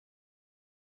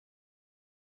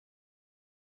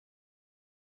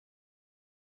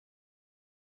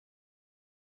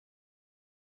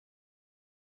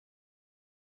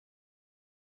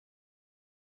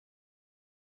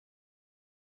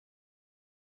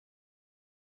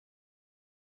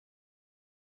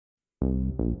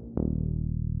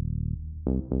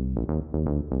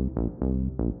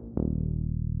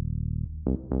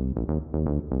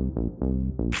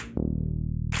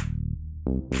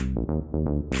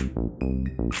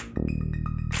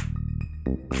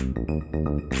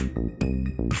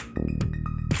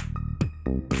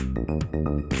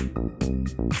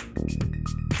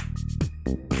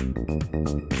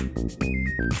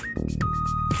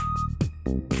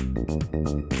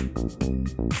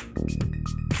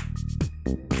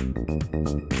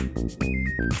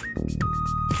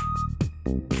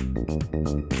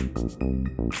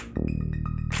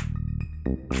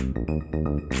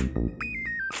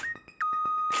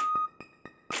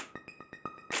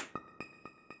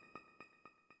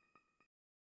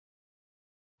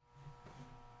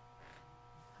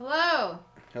Hello.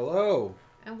 Hello.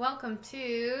 And welcome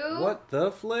to... What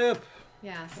the flip?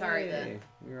 Yeah, sorry. Hey,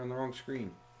 we were on the wrong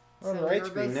screen. We're So on the right we were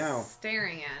screen both now.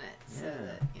 staring at it so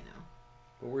that, you know.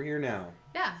 But we're here now.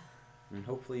 Yeah. And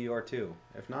hopefully you are too.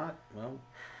 If not, well,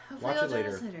 Hopefully watch it join later.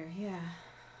 us later. Yeah.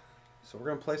 So we're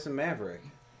going to play some Maverick.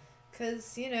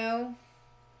 Because, you know,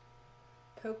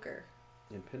 poker.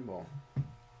 In Pinball.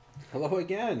 Hello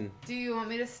again. Do you want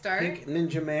me to start? Pink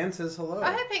Ninja Man says hello.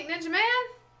 Oh, hey, Pink Ninja Man.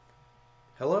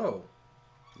 Hello.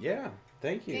 Yeah,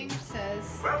 thank you. Game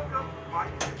says... Welcome,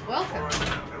 Welcome.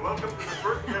 and welcome to the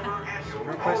first ever annual We're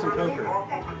going to play some poker.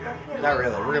 Not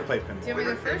really. We're going to play Pinball. Do you want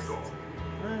me to go first?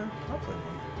 I'll play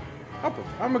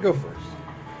one. I'm going to go first.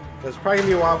 It's probably going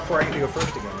to be a while before I get to go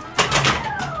first again.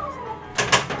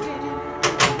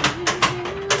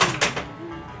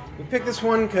 We picked this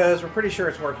one because we're pretty sure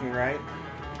it's working right.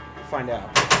 We'll find out.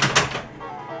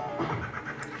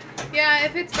 Yeah,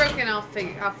 if it's broken, I'll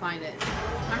find it.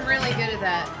 I'm really good at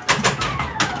that.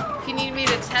 If you need me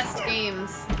to test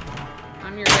games,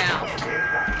 I'm your gal. Let's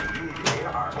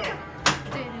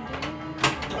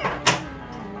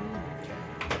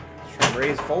try and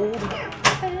raise, fold,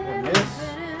 or miss.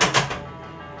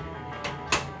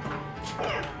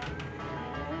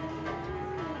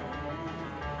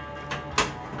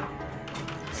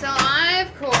 So I,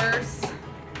 of course,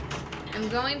 am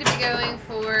going to be going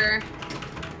for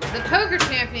the Poker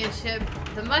Championship,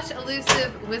 the much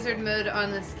elusive wizard mode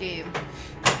on this game.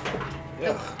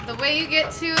 The way you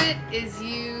get to it is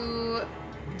you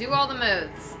do all the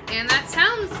modes. And that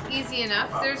sounds easy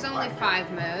enough. There's only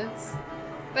 5 modes.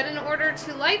 But in order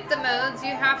to light the modes, you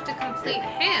have to complete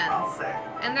hands.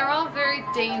 And they're all very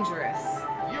dangerous.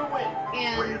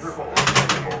 And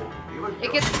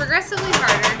it gets progressively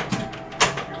harder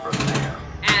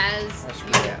as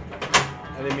you go.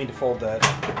 I didn't mean to fold that.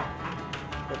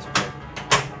 That's okay.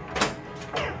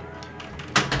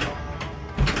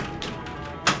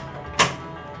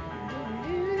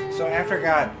 So after I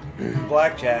got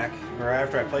blackjack, or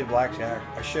after I played blackjack,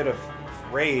 I should have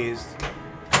raised.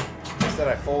 Instead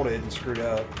I folded and screwed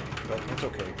up, but it's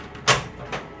okay.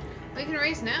 We can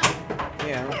raise now.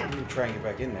 Yeah, I'm gonna try and get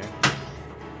back in there.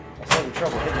 I was having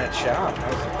trouble hitting that shot.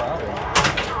 That was the problem.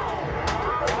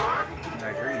 And I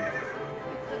agreed.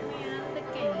 You put me out of the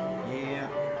game. Yeah,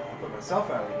 I put myself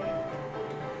out of the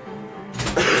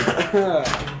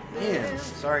game. Man,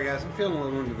 sorry guys, I'm feeling a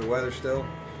little under the weather still.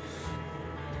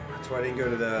 That's why I didn't go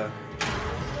to the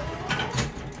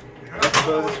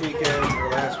expo this weekend or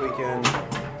last weekend.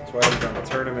 That's why I was on the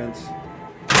tournaments.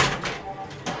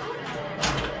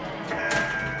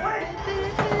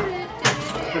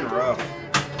 It's been rough.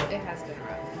 It has been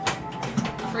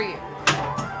rough. For you.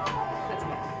 That's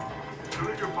bad.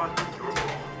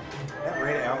 That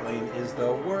rate out lane is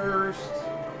the worst.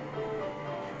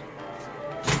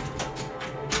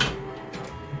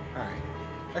 Alright.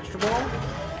 Extra ball?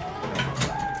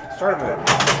 Start a move.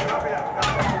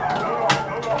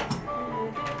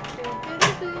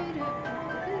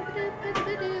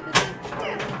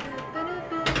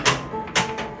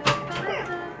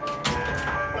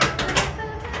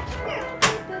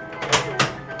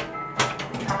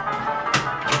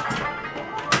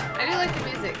 I do like the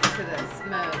music to this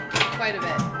mode quite a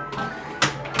bit.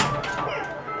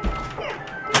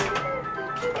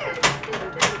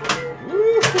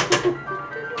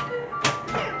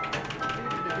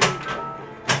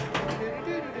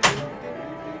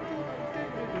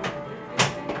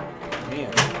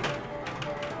 Man.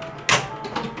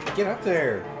 Get up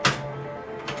there.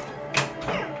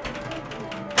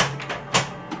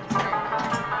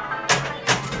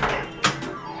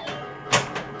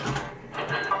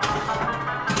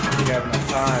 You have enough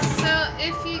time. So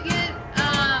if you get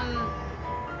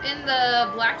in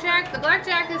the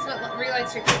blackjack is what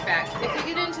relights your kickback. If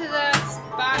you get into that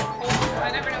spot hole, I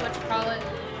never know what to call it.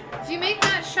 If you make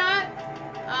that shot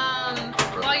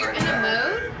while you're in a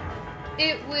mode,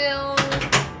 it will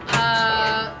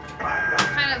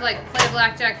like play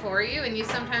blackjack for you, and you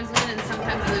sometimes win and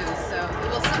sometimes lose. So it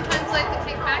will sometimes like the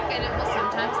kickback, and it will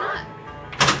sometimes not.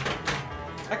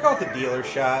 I call it the dealer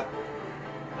shot.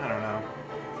 I don't know.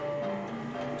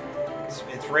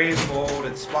 It's raised fold,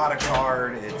 it's spot a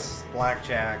card, it's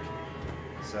blackjack.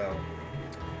 So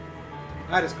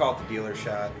I just call it the dealer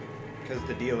shot because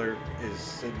the dealer is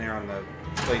sitting there on the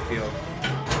playfield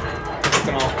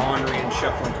looking all ornery and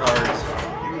shuffling cards.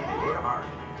 You need to hit hard.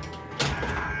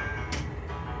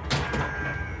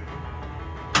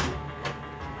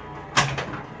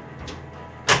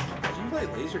 Did you play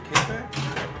laser kickback?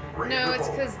 No, it's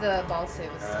because the ball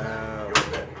save was You're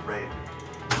set. Ready.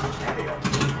 Ante up.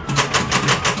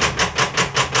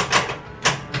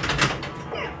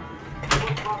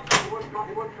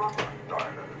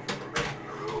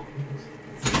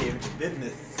 She gave it to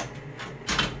business.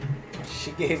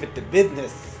 She gave it to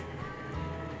business.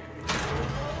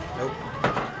 Nope.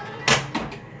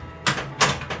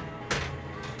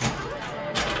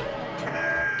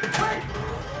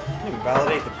 You can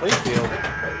validate the playfield.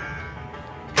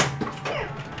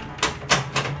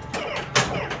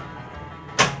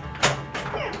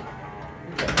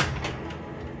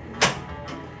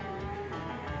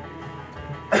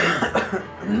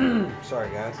 Sorry,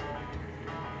 guys.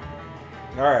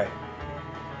 All right.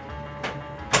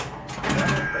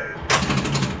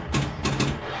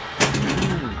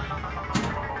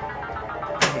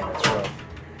 Damn, it's rough.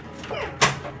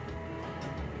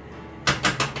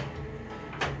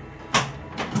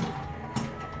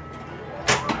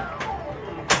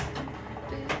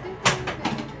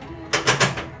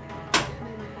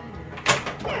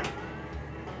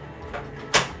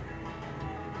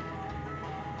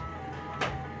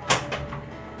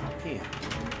 Damn.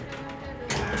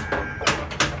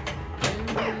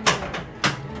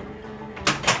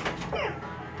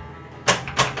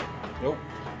 Nope.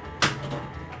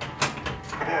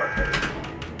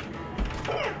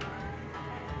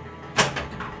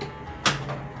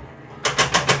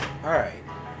 All right.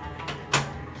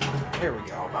 Here we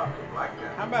go.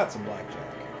 How about some blackjack?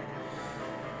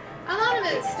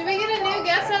 Anonymous, do we get a new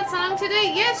Guess That Song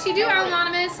today? Yes, you do,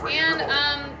 Anonymous. And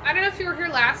I don't know if you were here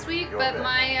last week, but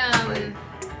my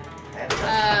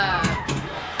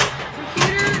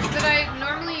computer that I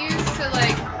normally use to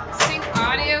like sync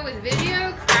audio with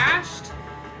video crashed.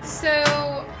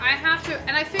 So I have to,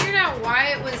 and I figured out why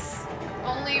it was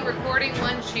only recording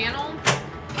one channel.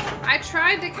 I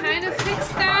tried to kind of fix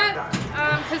that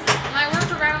because my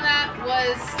workaround that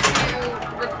was to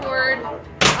record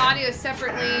audio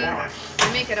separately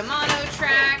and make it a mono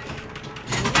track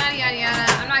and yada yada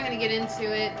yada. I'm not going to get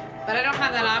into it, but I don't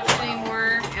have that option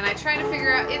anymore, and I tried to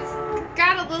figure out, it's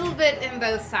got a little bit in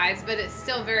both sides, but it's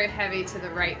still very heavy to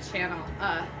the right channel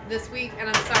this week, and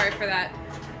I'm sorry for that,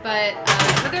 but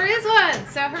there is one,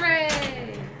 so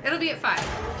hooray! It'll be at 5.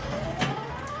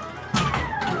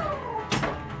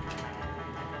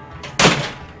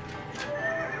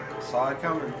 Saw it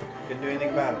coming. Couldn't do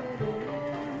anything about it.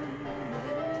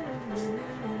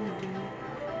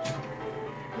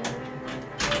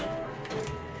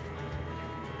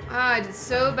 Ah, I did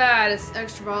so bad.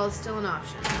 Extra ball is still an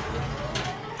option.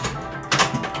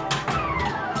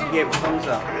 You gave a thumbs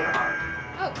up.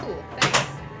 Oh, cool. Thanks.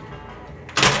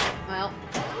 Well.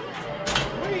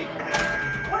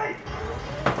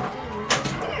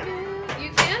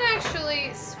 You can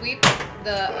actually sweep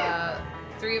the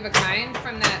 3 of a kind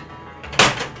from that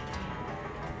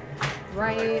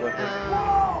right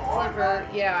flipper.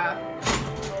 Yeah.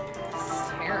 It's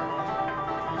terrible.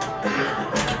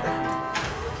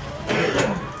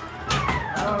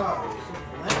 Oh, so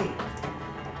funny.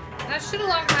 That should have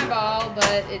locked my ball,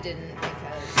 but it didn't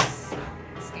because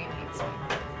this game hates me.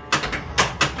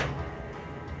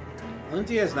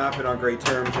 Lindsay has not been on great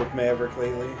terms with Maverick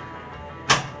lately.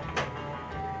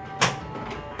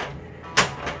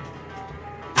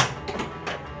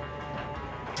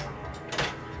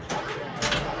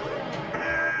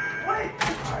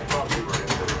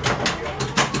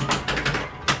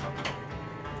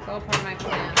 It's all part of my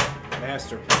plan.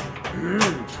 Master plan.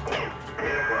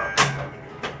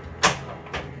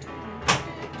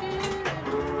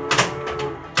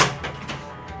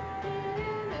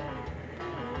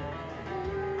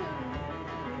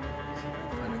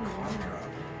 Find a card drop.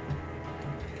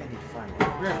 I think I need to find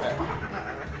one. Be right back.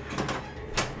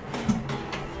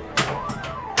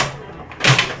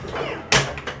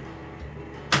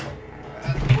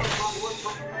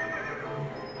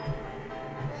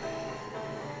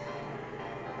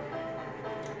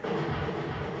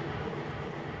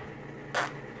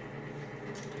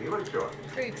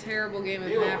 Pretty terrible game of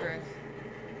Maverick.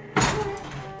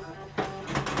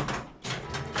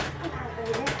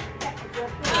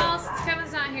 No,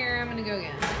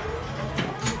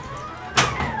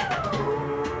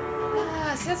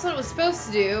 that's what it was supposed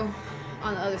to do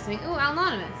on the other thing. Ooh,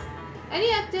 Anonymous. Any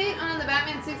update on the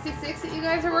Batman 66 that you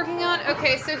guys are working on?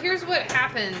 Okay, so here's what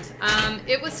happened.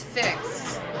 It was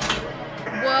fixed.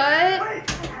 What?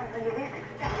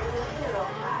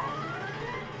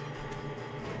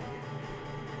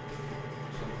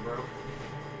 Something broke.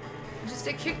 Just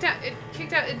it kicked out. It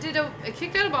kicked out. It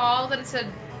kicked out a ball. Then it said.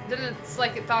 Then it's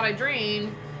like it thought I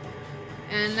drained.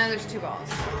 And now there's 2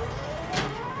 balls.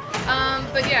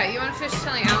 But yeah, you want to finish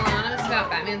telling Anonymous about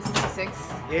Batman 66?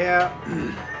 Yeah.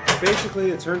 Basically,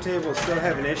 the turntable's still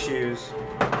having issues.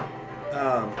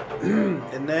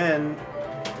 And then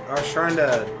I was trying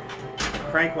to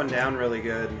crank one down really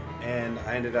good, and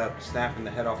I ended up snapping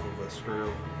the head off of a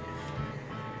screw.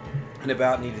 And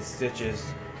about needed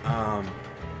stitches.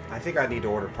 I think I need to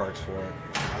order parts for it.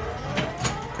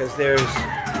 Because there's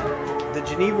the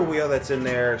Geneva wheel that's in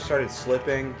there started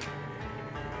slipping,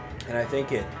 and I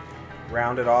think it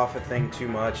rounded off a thing too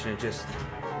much, and it just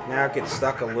now it gets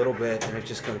stuck a little bit, and it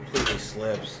just completely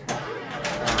slips.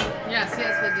 Yeah, see,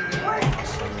 that's what it did.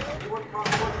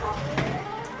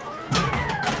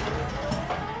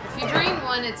 If you drain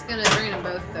one, it's gonna drain them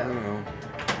both, though. I don't know.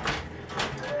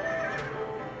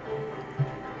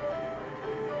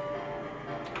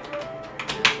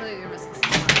 Actually, you're missing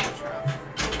something rough.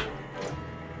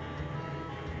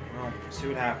 Well, see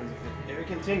what happens. If it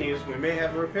continues, we may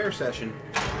have a repair session.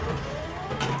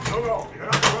 No, you're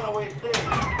not the runaway thing.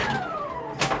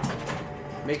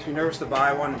 Makes me nervous to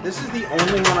buy one. This is the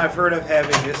only one I've heard of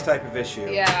having this type of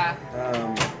issue. Yeah.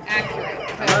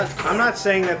 Accurate. I'm not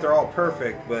saying that they're all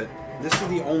perfect, but this is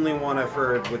the only one I've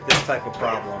heard with this type of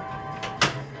problem.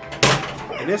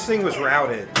 And this thing was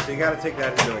routed, so you got to take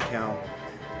that into account.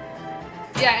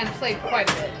 Yeah, and played quite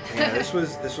a bit. Yeah, this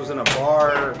was in a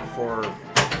bar for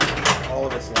all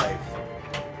of its life.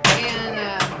 And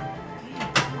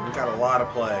We got a lot of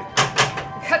play.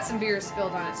 got some beer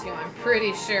spilled on it too. I'm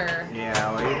pretty sure.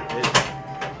 Yeah, like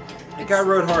it got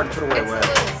rode hard and put away It's wet. a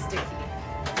little sticky.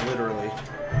 Literally.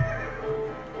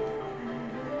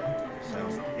 So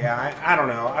yeah, I don't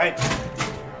know.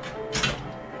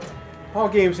 All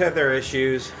games have their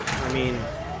issues. I mean,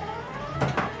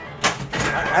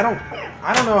 I don't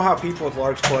know how people with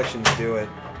large collections do it.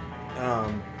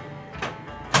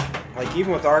 Like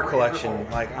even with our collection,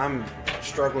 like I'm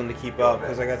struggling to keep up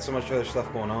because I got so much other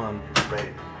stuff going on.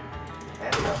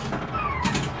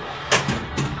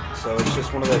 So it's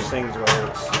just one of those things where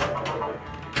it's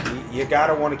you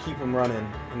gotta want to keep them running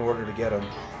in order to get them.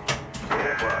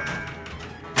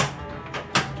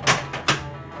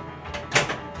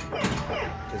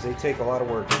 Because they take a lot of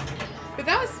work. But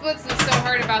that was what's so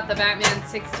hard about the Batman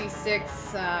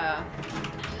 66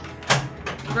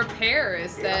 repair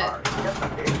is that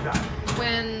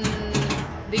when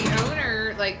the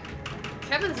owner, like,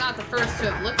 Kevin's not the first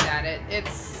to have looked at it.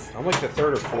 I'm like the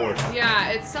 3rd or 4th. Yeah,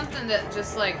 it's something that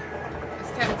just, like,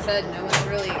 as Kevin said, no one's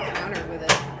really encountered with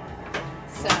it.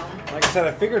 So. Like I said,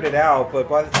 I figured it out, but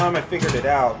by the time I figured it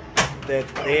out, that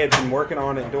they had been working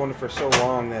on it and doing it for so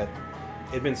long that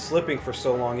it had been slipping for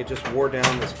so long, it just wore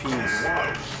down this piece.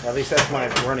 At least that's my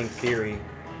running theory.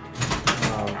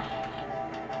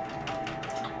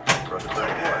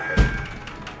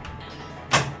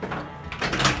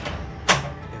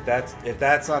 If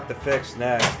that's not the fix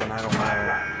next, then I don't know.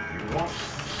 I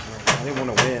didn't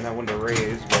want to win. I wanted to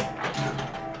raise, but.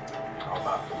 How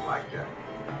about some blackjack?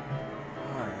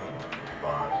 Alright.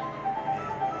 Boss.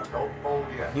 Don't fold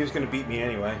yet. He was going to beat me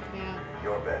anyway. Yeah.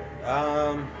 Your bet.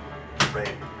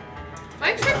 Ready.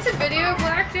 My trick to video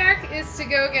blackjack is to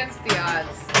go against the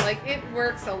odds. Like, it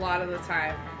works a lot of the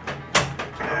time.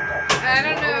 I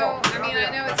don't know. I mean, I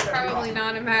know it's probably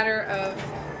not a matter of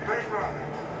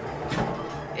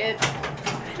it.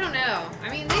 I don't know. I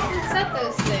mean, they can set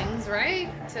those things, right?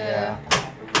 Yeah.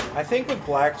 I think with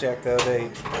blackjack, though, I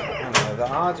don't know, the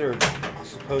odds are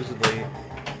supposedly,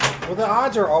 well, the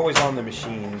odds are always on the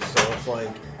machines, so it's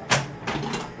like,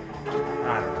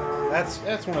 I don't know.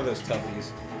 That's one of those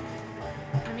toughies.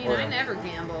 I mean, I never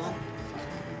gamble.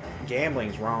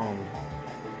 Gambling's wrong.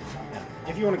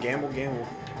 If you want to gamble, gamble.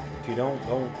 If you don't.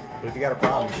 But if you got a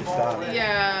problem, you should stop.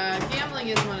 Yeah, gambling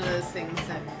is one of those things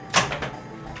that...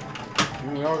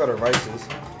 We all got our vices.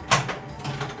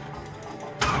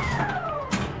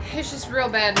 It's just real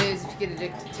bad news if you get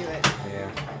addicted to it. Yeah.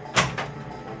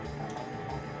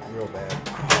 Real bad.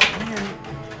 Oh, man.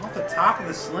 Off the top of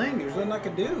the sling, there's nothing I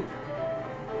could do.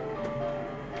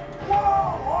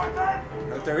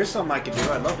 If there is something I could do,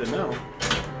 I'd love to know.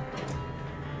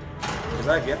 Because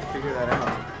I've yet to figure that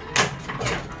out.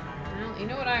 Well, you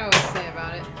know what I always say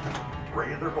about it.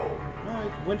 Raise or fold. No,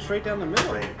 it went straight down the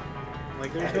middle.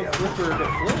 Like there's no flipper to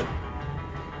flip.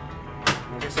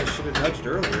 I guess I should have nudged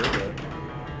earlier, but...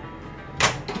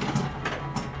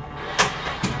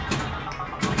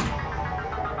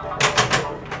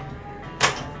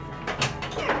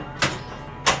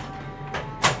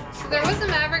 So there was a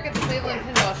Maverick at the Cleveland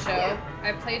Pinball Show.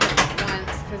 I played it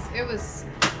once because it was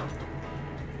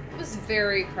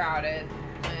very crowded.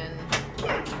 And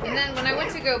then when I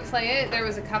went to go play it, there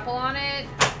was a couple on it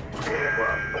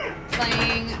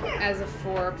playing as a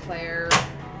 4-player.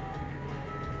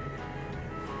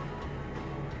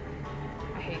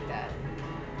 I hate that.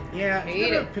 Yeah, if you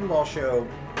go to a pinball show,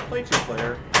 play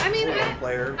 2-player. I mean, I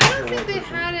don't think they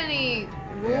person. had any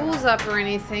rules up or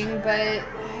anything, but I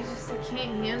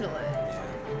can't handle it.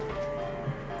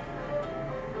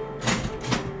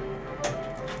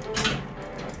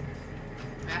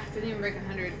 Didn't even break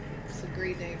 100. It's a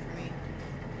great day for me.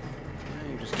 Yeah,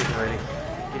 you're just getting ready.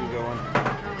 Getting going.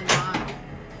 Probably not.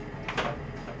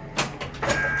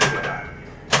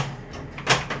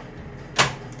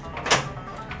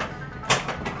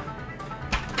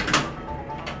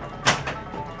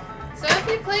 So if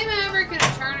you play Maverick in a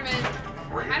tournament,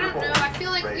 I don't know. I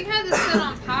feel like we had this set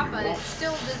on Papa and it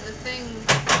still did the thing.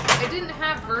 It didn't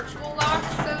have virtual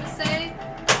locks, so to say.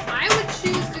 I would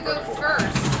choose to go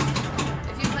first.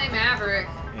 Maverick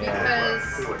because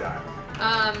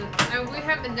and we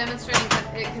haven't been demonstrating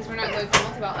it because we're not going for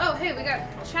multi-ball. Oh, hey, we got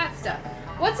chat stuff.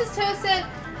 What's his toe said?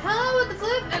 Hello with the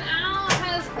flip, and Al,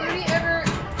 has Rudy ever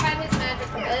had his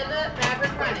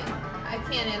Maverick running? I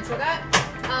can't answer that.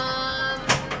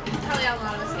 Probably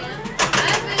anonymous hand.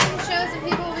 I've been chosen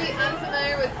people will be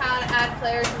unfamiliar with how to add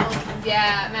players and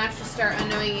yeah, match to start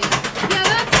annoying you.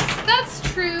 Yeah, that's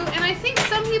true, and I think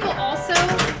some people also.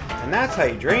 And that's how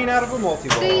you drain out of a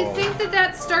multi-ball. They think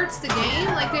that starts the game.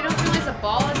 Like, they don't realize a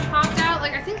ball has popped out.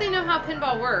 Like, I think they know how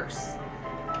pinball works.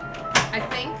 I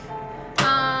think.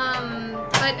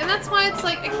 And that's why it's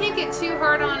like, I can't get too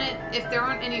hard on it if there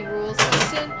aren't any rules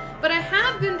posted. But I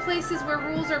have been places where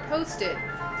rules are posted.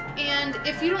 And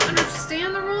if you don't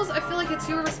understand the rules, I feel like it's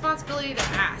your responsibility to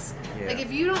ask. Yeah. Like,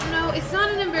 if you don't know, it's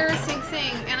not an embarrassing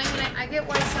thing. And I mean, I get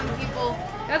why some people,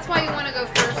 that's why you want to go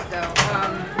first, though.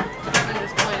 Kevin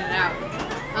just pointed it out.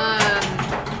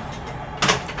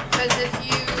 Because if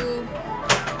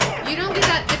you don't get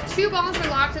that, if 2 balls are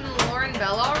locked in the Lauren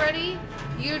Bell already,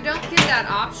 you don't get that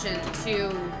option to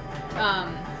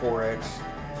 4x.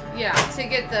 Yeah, to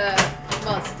get the,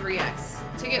 well, it's 3x.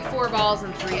 To get 4 balls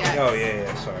and 3x. Oh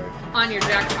yeah, sorry. On your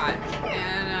jackpot,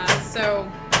 and so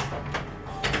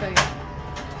yeah.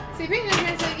 See, Pink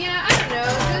Ninja said, yeah, I don't know,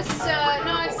 just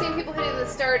no, I've seen people hitting the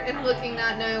start and looking,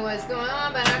 not knowing what's going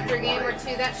on, but after a game or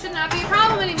 2, that should not be a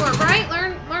problem anymore, right?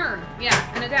 Learn, yeah,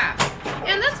 and adapt.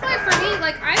 And that's why for me,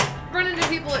 like, I've run into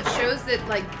people at shows that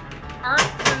like aren't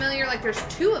familiar, like there's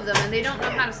 2 of them and they don't know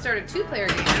how to start a 2-player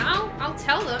game, and I'll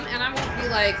tell them, and I won't be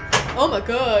like, oh my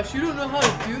gosh, you don't know how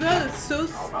to do that? It's so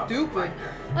stupid.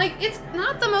 Like, it's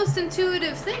not the most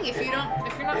intuitive thing if you're not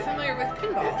familiar with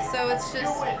pinball. So it's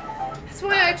just, that's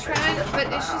why I tried,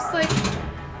 but it's just like,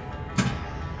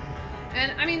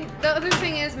 and I mean, the other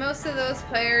thing is most of those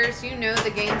players, you know,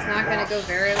 the game's not going to go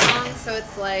very long, so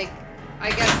it's like, I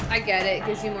guess I get it. It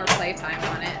gives you more playtime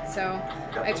on it, so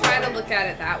I try to look at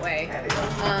it that way.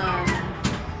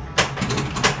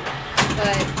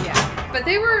 But yeah, but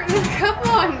they were a couple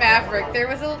on Maverick. There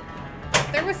was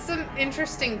some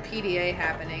interesting PDA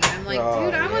happening. I'm like,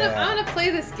 dude, I wanna play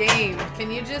this game.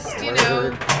 Can you just, you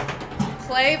know,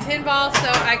 play pinball so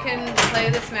I can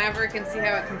play this Maverick and see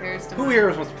how it compares to mine? Who here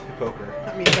wants to play poker?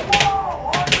 I mean,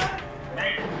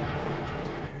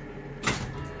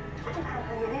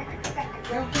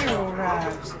 Your hero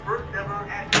arrives.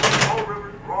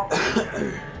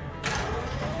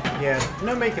 Yeah,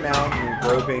 no making out and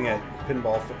groping at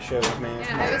pinball shows, man.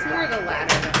 Yeah, it was more the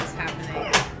latter that was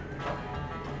happening.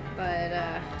 But,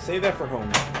 save that for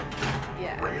home.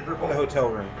 Yeah. Or the hotel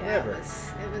room. Yeah, Whatever. it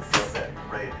was,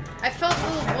 I felt a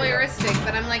little voyeuristic,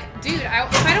 but I'm like, dude,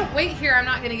 if I don't wait here, I'm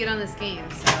not going to get on this game,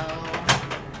 so.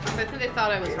 Because I think they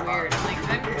thought I was weird. I'm like,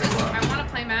 I want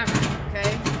to play Maverick,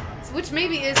 okay? So, which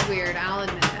maybe is weird, I'll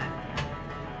admit that.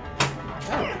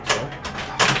 I don't think so.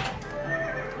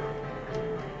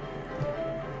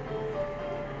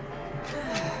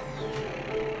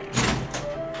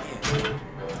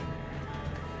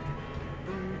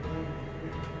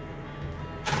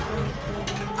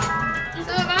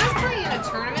 So if I was playing in a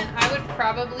tournament, I would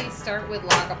probably start with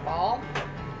lock a ball.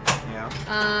 Yeah.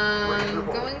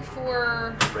 Going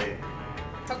for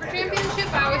poker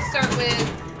championship, I always start with.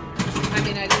 I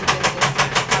mean, I didn't get it this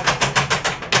time,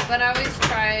 obviously, but I always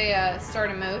try start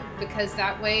a mode because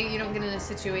that way you don't get in a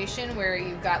situation where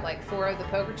you've got like 4 of the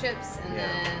poker chips and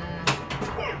then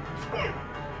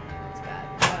it's bad.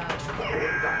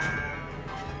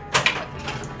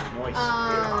 Nice.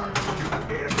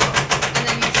 And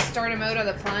then you start a mode on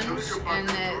the plunge, and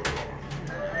it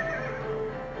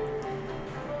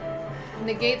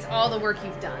negates all the work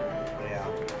you've done. Yeah.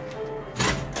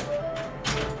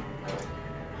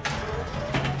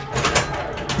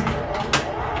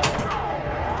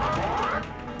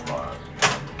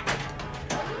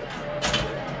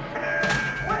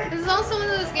 This is also one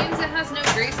of those games that has no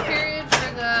grace period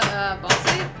for the ball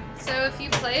save. So if you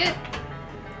play it,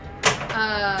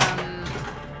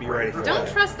 Be ready for don't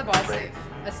that. trust the ball save,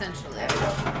 essentially.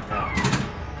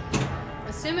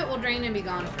 Assume it will drain and be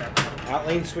gone forever.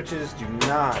 Outlane switches do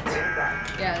not.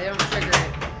 Yeah, they don't trigger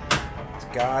it. It's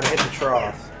gotta hit the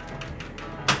trough.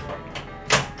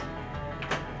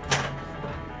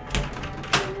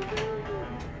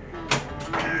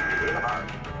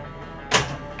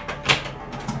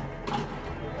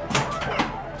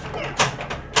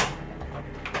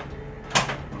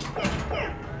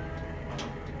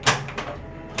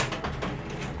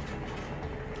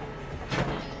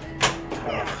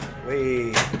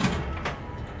 Way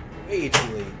too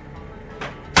late.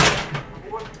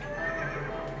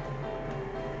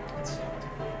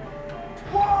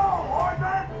 Whoa,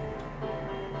 Horseman!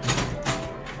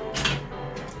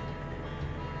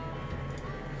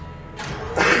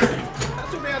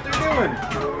 How's everybody out there doing?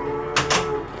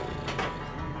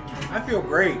 I feel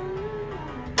great.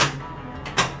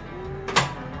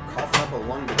 Coughing up a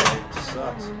lung today. It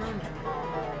sucks.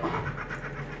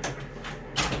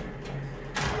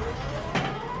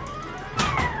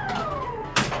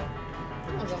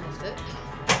 That was almost it.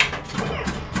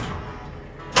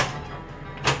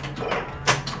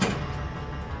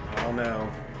 Oh no.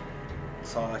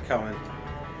 Saw that coming.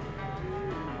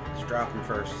 Let's drop him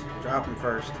first. Drop him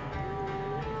first.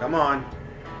 Come on.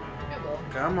 Yeah, well.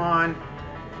 Come on.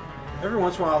 Every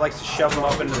once in a while, it likes to shove him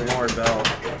up into the lower belt.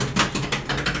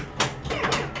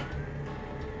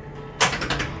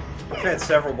 I've had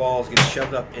several balls get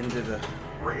shoved up into it.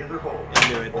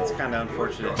 It's kind of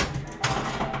unfortunate.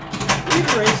 You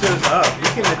can raise those up. You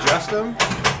can adjust them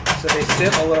so they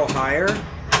sit a little higher.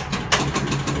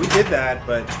 We did that,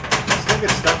 but it still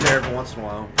gets stuck there every once in a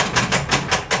while.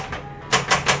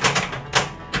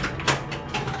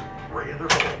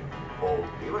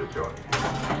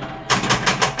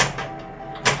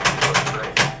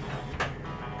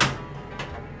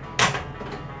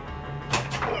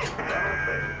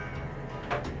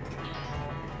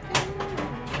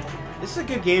 This is a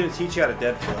good game to teach you how to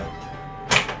dead flip.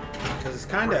 Because it's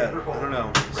kind of, I don't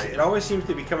know, it always seems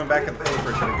to be coming back at the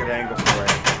flippers at a good angle for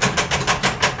it.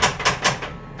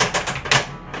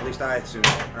 At least I assume,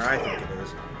 or I think it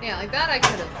is. Yeah, like that I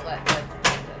could have flipped,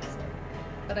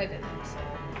 but I didn't. So.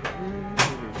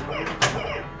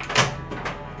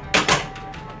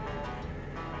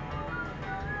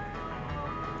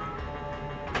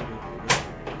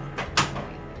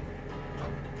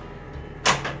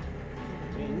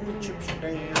 Chips are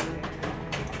down.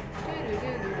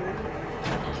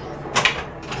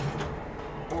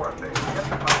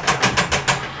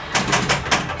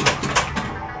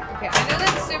 Okay, I know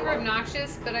that's super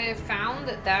obnoxious, but I have found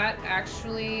that that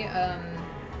actually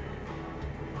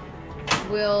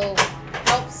will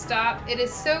help stop. It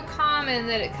is so common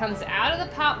that it comes out of the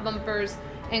pop bumpers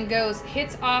and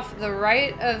hits off the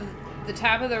right of the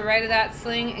top of the right of that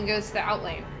sling and goes to the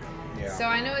outlane. Yeah. So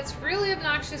I know it's really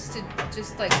obnoxious to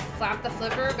just like flap the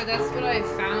flipper, but that's what I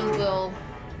found will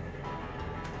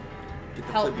Get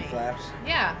the help flippy me. flaps.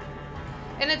 Yeah.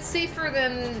 And it's safer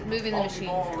than moving the machine.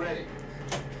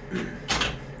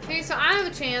 Okay, so I have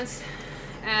a chance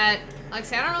at, like I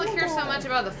say, I don't really care so much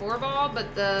about the 4-ball,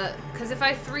 but because if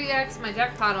I 3x, my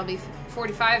jackpot will be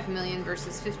 45 million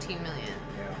versus 15 million.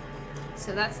 Yeah.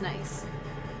 So that's nice.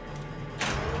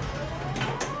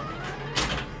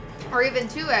 Or even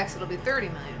 2x, it'll be 30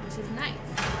 million, which is nice.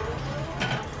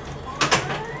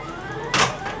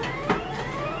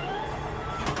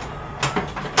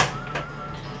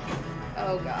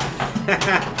 Oh gosh.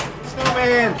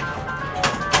 Snowman! Like,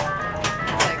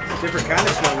 Different kind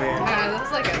of snowman. that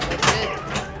was like a legit.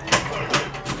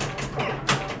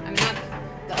 I mean, not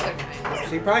the other kind.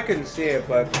 So you probably couldn't see it,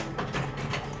 but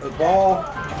the ball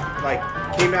like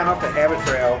came down off the habit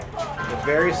trail at the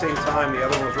very same time the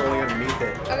other one was rolling underneath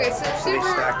it. Okay, so they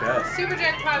stacked up. super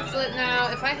jackpot's lit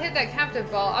now. If I hit that captive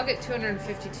ball, I'll get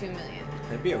 252 million.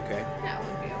 That'd be okay. Yeah, it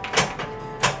would be okay.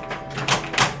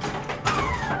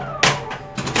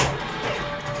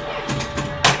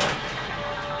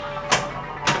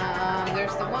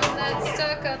 There's the one that's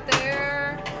stuck up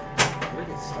there. Where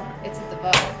did it start? It's at the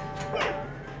bottom.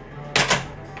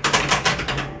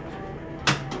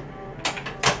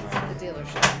 It's at the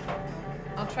dealership.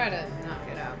 try to knock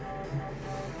it out.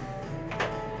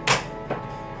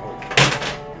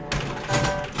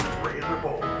 Razor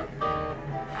bowl.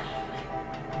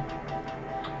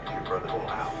 Your brother will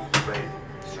out. Ready.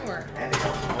 Sure. And it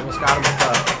goes. Almost got him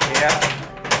stuck. Yeah.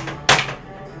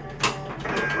 I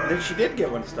think she did get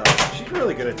one stuck. She's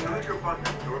really good at that. Another button.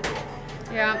 Your ball.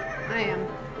 Yeah, I am.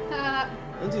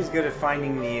 Lindsay's good at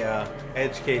finding the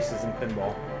edge cases in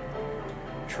pinball.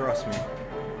 Trust me.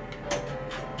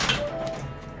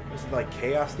 Is it like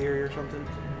chaos theory or something?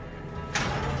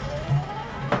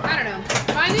 I don't know.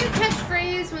 My new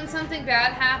catchphrase when something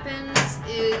bad happens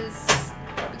is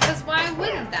because why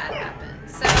wouldn't that happen?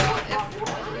 So if you're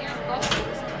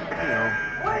You know,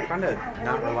 trying to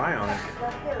not rely on it.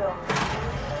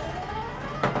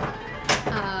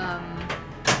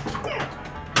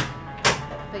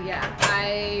 But yeah,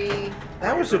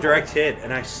 That was a direct hit,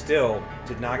 and I still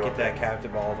did not get that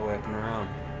captive all the way up and around.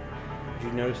 Did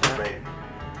you notice that? Ready.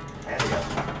 And it goes.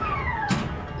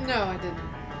 no, I didn't.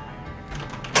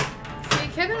 See,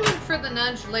 Kevin went for the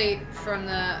nudge late from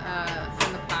the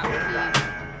pop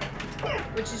feed,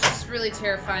 which is just really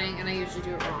terrifying, and I usually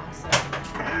do it wrong. So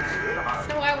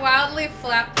I wildly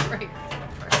flapped the right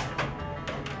foot.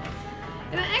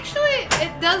 And actually,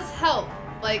 it does help.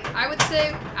 Like, I would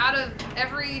say out of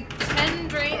every 10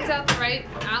 drains out the right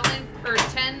outlet, or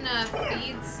 10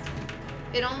 feeds,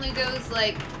 it only goes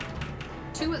like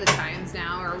 2 of the times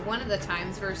now, or 1 of the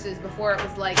times, versus before it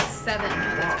was like 7 of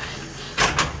the times.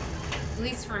 At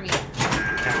least for me.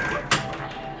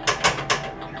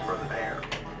 For the bear.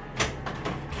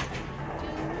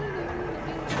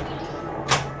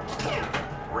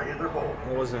 Razor bowl.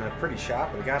 It wasn't a pretty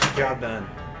shot, but it got the job done.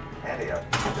 And it goes.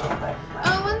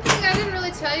 Oh, one thing I didn't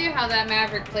really tell you how that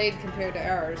Maverick played compared to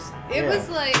ours. It was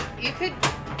like, you could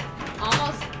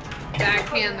almost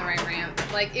backhand the right ramp.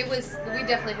 Like, it was, we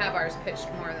definitely have ours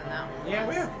pitched more than that one. Yeah,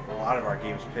 we have a lot of our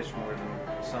games pitched more than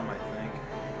some, I think.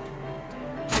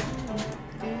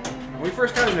 When we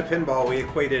first got into pinball, we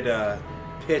equated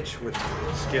pitch with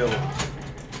skill.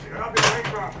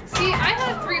 See, I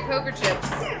had 3 poker chips.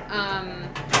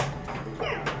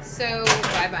 So,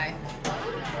 bye-bye.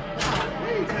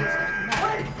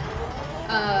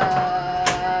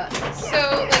 So,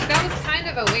 like, that was kind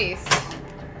of a waste,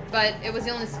 but it was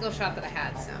the only skill shot that I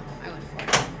had, so I went for it.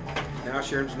 Now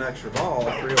she earns an extra ball,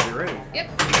 3 will be ready. Yep.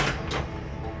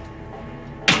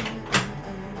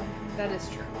 That is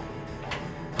true.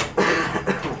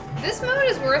 This mode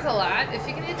is worth a lot. If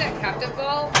you can hit that captive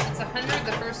ball, it's 100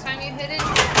 the first time you hit it,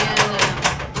 and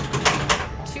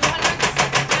 200 the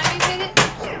second time you hit it.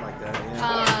 Something like that,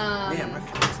 yeah. Man, my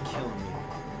throat's killing me.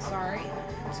 Sorry.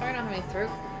 I'm sorry I don't have any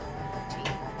throat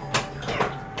teeth.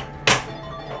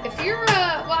 If you're,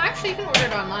 well, actually, you can order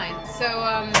it online. So,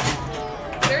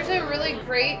 there's a really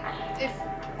great,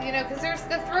 you know, because there's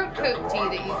the throat coat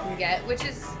tea that you can get, which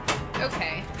is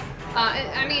okay.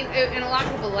 I mean, and a lot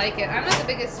of people like it. I'm not the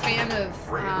biggest fan of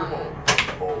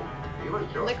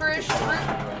licorice fruit.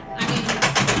 I mean,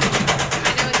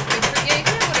 I know it's good for, yeah, you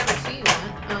can have whatever tea you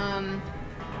want.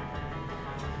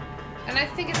 And I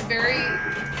think it's very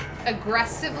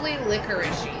aggressively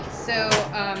licoricey. So,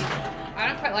 I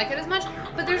don't quite like it as much.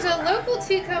 But there's a local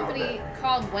tea company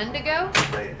called Wendigo.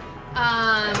 Wendigo.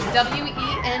 And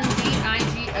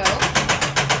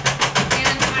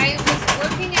I was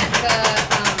working at the,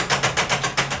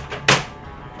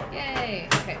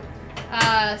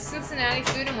 Cincinnati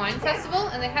Food and Wine Festival,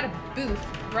 and they had a booth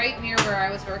right near where I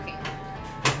was working.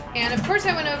 And of course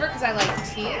I went over because I like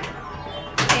tea.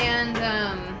 And,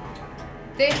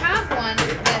 they have one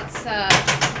that's,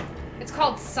 it's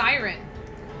called Siren.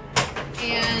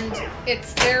 And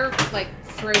it's their, like,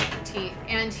 throat tea.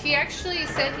 And he actually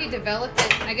said he developed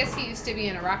it, I guess he used to be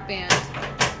in a rock band,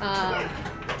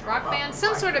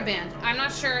 some sort of band. I'm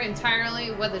not sure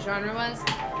entirely what the genre was.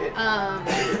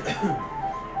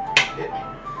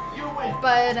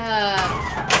 But,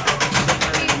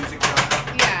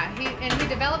 he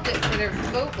developed it for their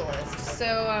vocalist.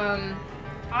 So,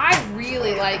 I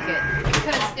really like it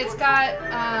because it's got,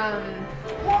 I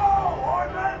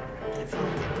feel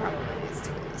like it probably needs to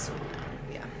go this one.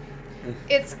 Yeah.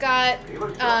 It's got,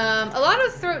 a lot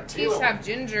of throat teas have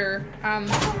ginger,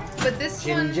 but this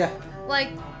one,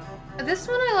 like, this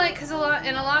one I like because a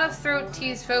lot of throat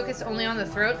teas focus only on the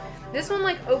throat. This one,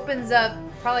 like, opens up,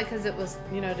 probably because it was,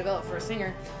 you know, developed for a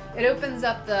singer. It opens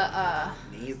up the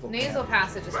nasal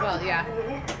passage as well, yeah.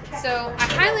 So I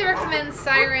highly recommend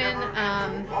Siren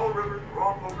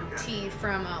tea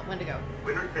from Wendigo.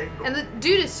 And the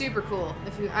dude is super cool.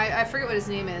 I forget what his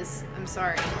name is. I'm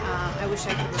sorry. I wish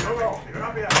I could remember.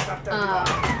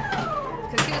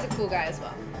 Because he was a cool guy as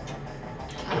well.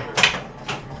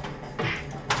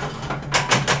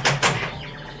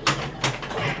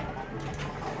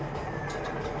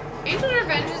 Angel's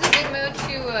Revenge is a good mode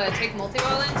to take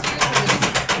multi-ball into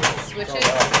because it's switches.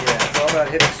 It's all about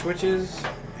hitting switches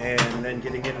and then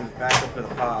getting in back up to the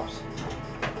pops.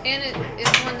 And it is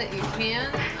one that you can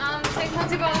take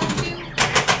multi-ball into.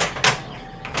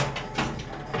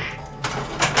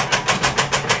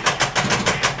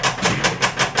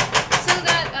 So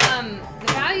that the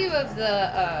value of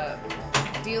the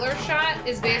dealer shot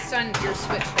is based on your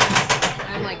switch hits.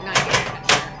 I'm like 98%.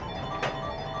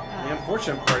 The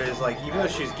unfortunate part is, like, even though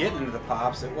she's getting into the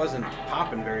pops, it wasn't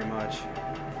popping very much.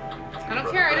 I don't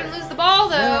care. I didn't lose the ball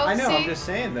though. No, I know. See, I'm just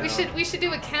saying though. we should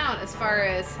do a count as far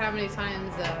as how many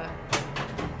times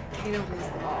you don't lose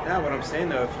the ball. Yeah, what I'm saying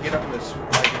though, if you get up in this,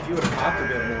 like, if you would have popped a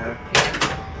bit more.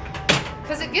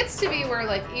 Because it gets to be where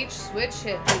like each switch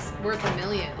hit is worth $1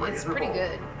 million. It's pretty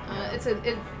good.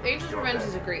 Angel's Revenge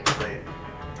is a great one.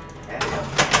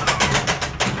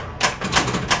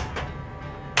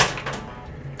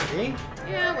 See?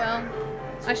 Yeah, well,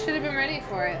 I should have been ready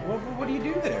for it. What do you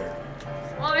do there?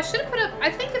 Well, I should have put up.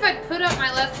 I think if I'd put up my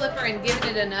left flipper and given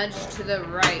it a nudge to the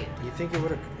right, You think it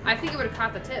would have? I think it would have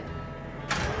caught the tip.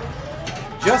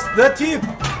 Just the tip.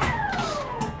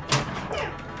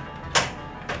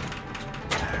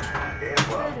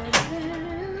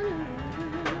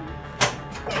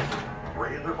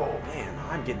 Man,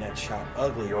 I'm getting that shot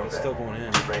ugly, but it's still going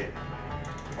in.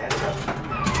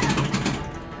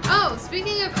 Oh,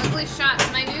 speaking of ugly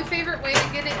shots, my new favorite way to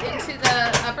get it into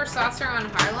the upper saucer on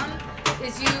Harlem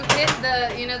is you hit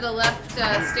the left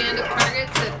stand-up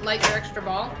targets that light your extra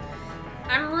ball.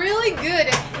 I'm really good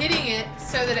at hitting it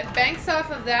so that it banks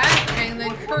off of that and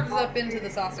then curves up into the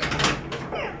saucer.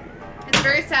 It's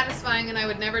very satisfying, and I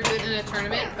would never do it in a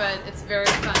tournament, but it's very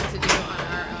fun to do on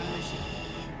our own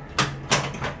machine.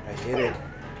 I hit it.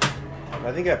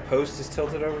 I think that post is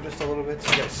tilted over just a little bit,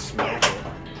 so you gotta smack it.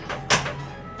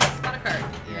 Spot a card.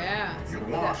 Yeah. So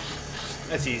do that.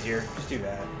 That's easier. Just do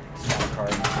that. Spot a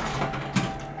card.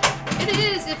 It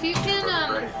is. If you can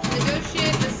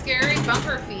negotiate the scary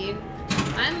bumper feed,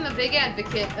 I'm a big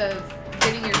advocate of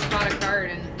getting your spot a card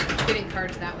and getting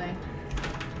cards that way.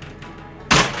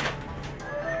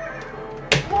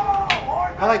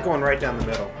 I like going right down the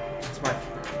middle. It's my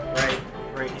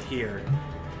right here.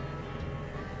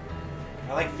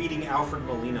 I like feeding Alfred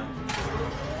Molina.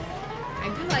 I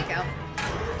do like Alfred.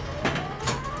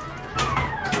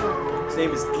 His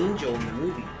name is Angel in the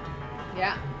movie.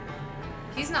 Yeah.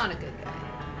 He's not a good guy.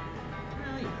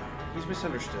 Well, you know, he's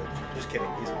misunderstood. Just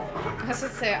kidding. He's a I was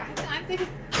going to say, I think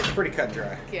It's pretty cut and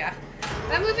dry. yeah.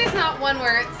 That movie's not one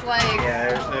where it's like... Yeah,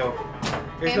 there's no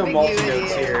ambiguity.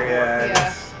 multi-notes here. Yeah,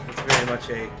 Yeah. It's very much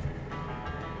a...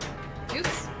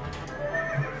 Oops.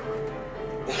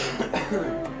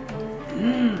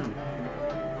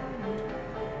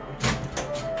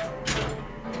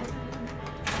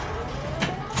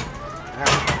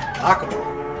 Lock 'em.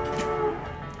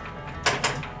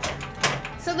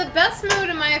 So the best mode,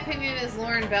 in my opinion, is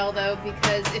Lauren Bell, though,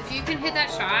 because if you can hit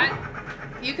that shot,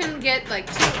 you can get, like,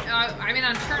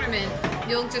 on tournament,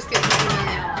 you'll just get $2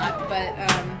 million a lot,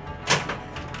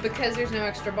 but, because there's no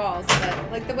extra balls.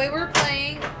 But, like, the way we're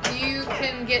playing, you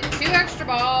can get 2 extra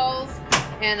balls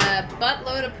and a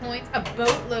buttload of points, a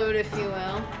boatload, if you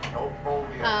will.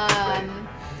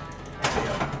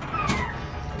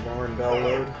 Lauren Bell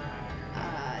load.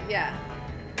 Yeah.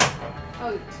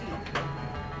 Oh, gee.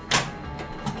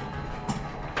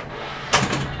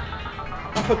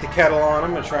 I'll put the kettle on.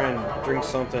 I'm going to try and drink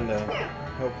something to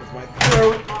help with my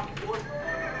throat.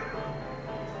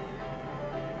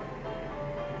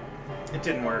 It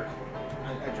didn't work.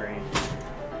 I drained.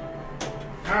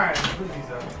 Alright, move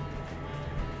these up.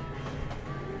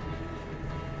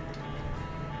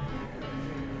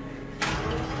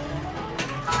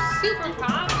 Super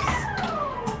Pops.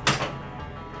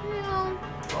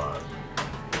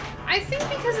 I think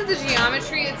because of the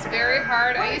geometry, it's very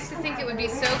hard. I used to think it would be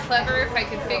so clever if I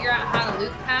could figure out how to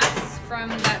loop pass from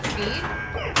that speed,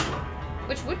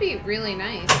 which would be really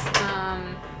nice.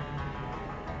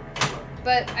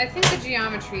 But I think the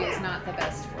geometry is not the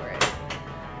best for it.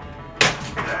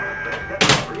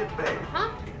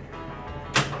 Huh?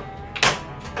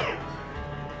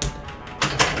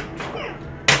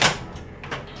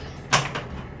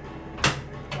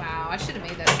 Wow, I should have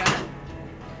made that shot.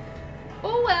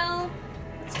 Oh well.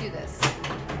 Let's do this.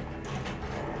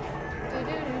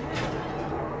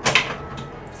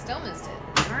 Still missed it.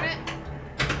 Darn it.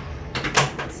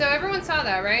 So everyone saw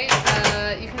that, right?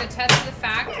 You can attest to the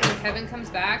fact when Kevin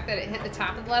comes back that it hit the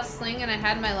top of the left sling and I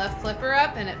had my left flipper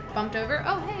up and it bumped over.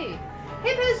 Oh, hey.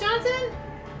 Hey, Piz Johnson!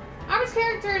 Armor's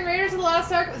character in Raiders of the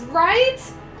Lost Ark was right?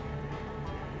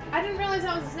 I didn't realize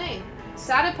that was his name.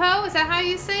 Sadapo? Is that how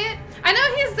you say it? I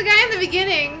know he's the guy in the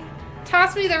beginning.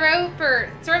 Toss me the rope or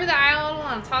throw me the idol and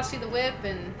I'll toss you the whip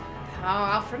and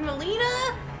Alfred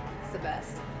Molina is the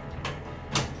best.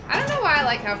 I don't know why I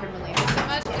like Alfred Molina so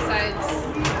much besides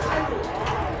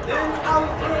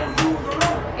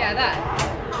yeah, that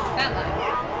line.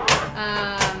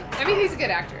 I mean he's a good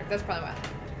actor. That's probably why.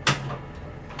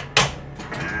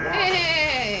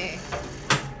 Hey!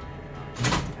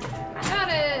 Got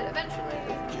it eventually.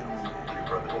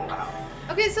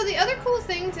 Okay, so the other cool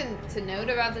thing to note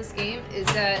about this game is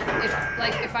that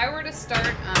if I were to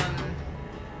start,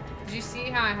 did you see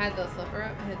how I had the flipper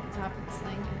up at the top of this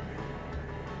thing?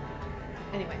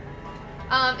 Anyway,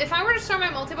 if I were to start my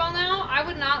multi-ball now, I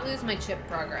would not lose my chip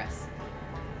progress,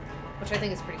 which I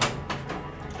think is pretty cool.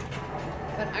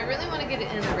 But I really want to get it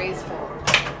in the raise fold.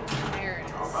 There it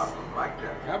is. How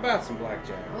about some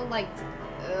blackjack? I don't like this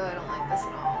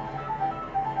at all.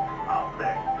 I'll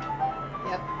bet.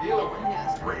 Yep. Dealer wins.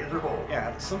 Yes. Raise or fold.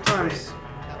 Yeah, sometimes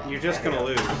you're just gonna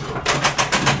lose.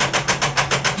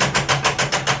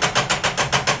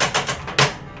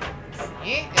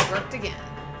 See, it worked again.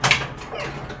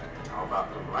 How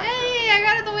about the black? Hey, I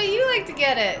got it the way you like to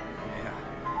get it. Yeah.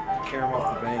 Carry him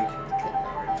off the bank. Good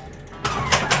lord.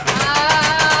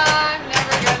 I'm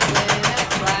never gonna win at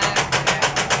blackjack.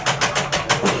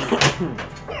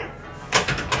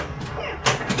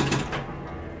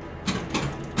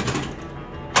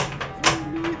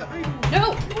 No!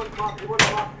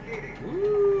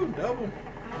 Ooh, double.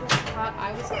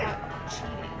 I was caught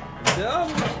cheating.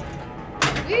 Double.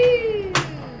 Woo!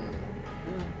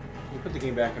 We put the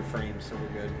game back in frame, so we're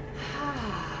good.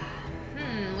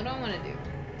 What do I want to do?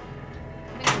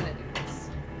 I think I'm gonna do this.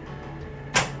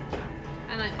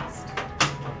 And I missed.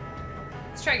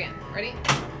 Let's try again. Ready?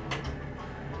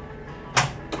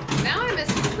 Now I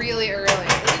missed really early.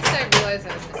 At least I realized I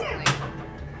was missing late.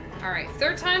 Alright,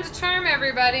 third time's a charm,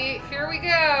 everybody. Here we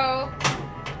go.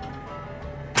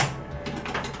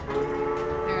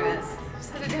 There it is.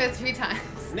 Just had to do it 3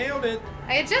 times. Nailed it.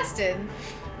 I adjusted.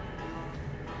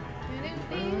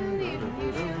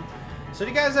 So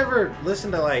do you guys ever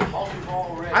listen to like,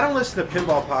 I don't listen to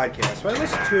pinball podcasts, but I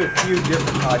listen to a few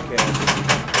different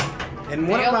podcasts. And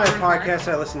one of my podcasts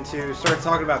I listened to started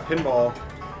talking about pinball,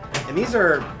 and these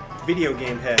are video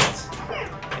game heads.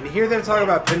 And to hear them talk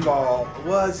about pinball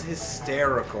was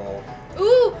hysterical.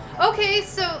 Ooh, okay,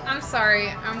 so I'm sorry.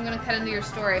 I'm going to cut into your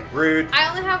story. Rude. I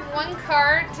only have 1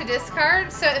 card to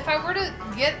discard, so if I were to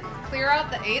clear out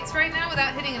the 8s right now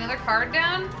without hitting another card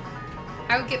down,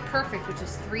 I would get perfect, which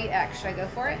is 3x. Should I go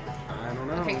for it? I don't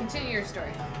know. Okay, continue your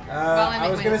story. I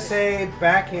was going to say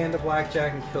backhand to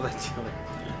blackjack and kill that dealer.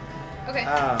 Okay.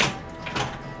 How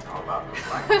about the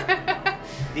black?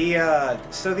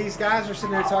 So these guys are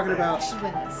sitting there talking I about... should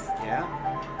win this. Yeah?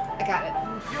 I got it.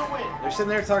 You win. They're sitting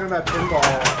there talking about pinball,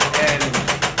 and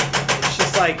it's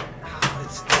just like...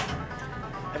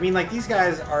 I mean, like, these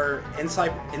guys are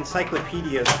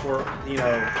encyclopedias for, you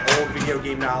know, old video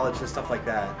game knowledge and stuff like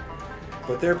that.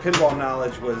 But their pinball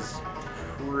knowledge was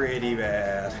pretty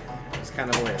bad. It's kind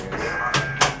of hilarious.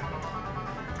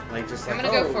 Like, just like, I'm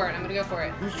gonna go for it. I'm gonna go for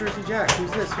it. Who's Jersey Jack?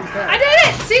 Who's this? Who's that? I did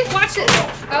it! See? Watch it!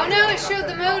 Oh no, it showed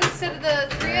the mode instead of the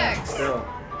 3x. Yeah, still.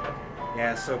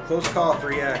 Yeah, so close call,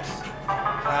 3x.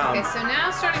 Okay, so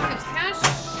now starting Coops Cash,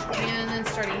 and then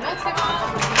starting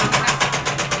multi-ball.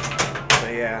 So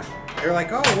yeah. They're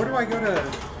like, oh, where do I go to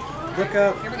look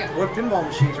up Here we go. what pinball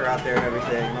machines are out there and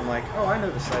everything? And I'm like, oh, I know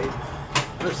the site.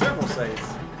 There's several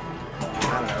sites.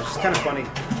 I don't know, it's just kind of funny.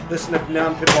 Listen to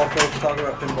non-pinball folks talk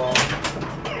about pinball.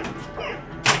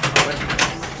 But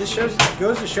this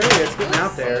goes to show you it's getting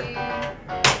out there. Okay.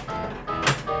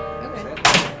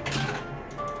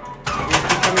 It's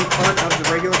becoming part of the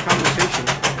regular conversation.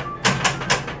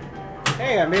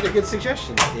 Hey, I made a good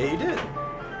suggestion. Yeah, you did.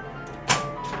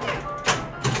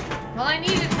 Well, I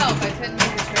needed help. I couldn't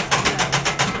make a choice myself.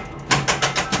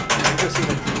 I'm just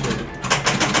even thinking.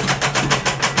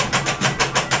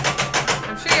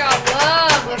 I'm sure y'all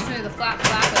love listening to the flap of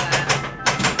that.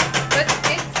 But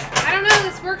I don't know,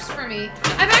 this works for me.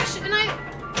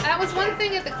 That was one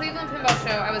thing at the Cleveland Pinball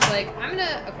Show. I was like,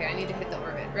 okay, I need to hit the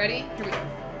orbit. Ready? Here we go.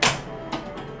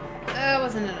 That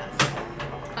wasn't enough.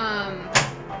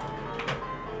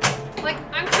 Like,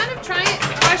 I'm kind of trying,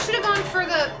 I should have gone for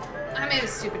I made a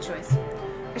stupid choice.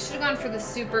 I should have gone for the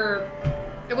super,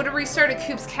 it would have restarted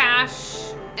Coops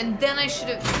Cash, and then I should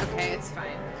have, okay, it's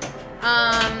fine.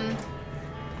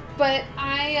 But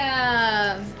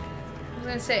I was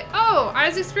gonna say, I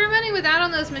was experimenting with that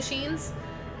on those machines.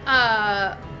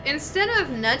 Instead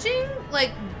of nudging,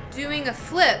 like doing a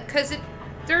flip, because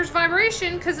there's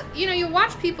vibration, because, you know, you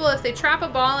watch people, if they trap a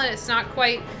ball and it's not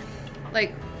quite,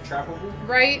 like,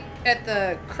 right at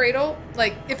the cradle,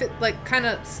 like if it like kind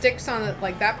of sticks on the,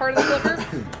 like that part of the flipper,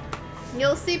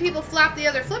 you'll see people flap the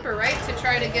other flipper, right, to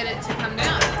try to get it to come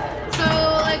down. So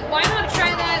like, why not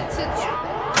try that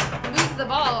to move the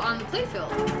ball on the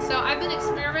playfield? So I've been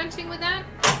experimenting with that.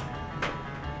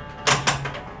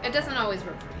 It doesn't always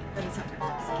work for me, but it sometimes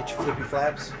does. Get your flippy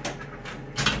flaps.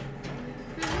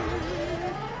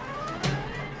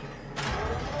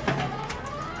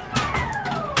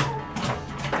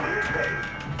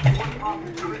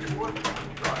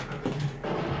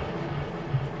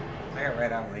 I got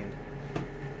right out lane.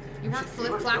 You weren't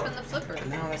flip-flapping the flipper.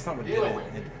 No, that's not what did it.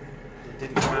 It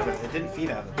didn't come out of, it didn't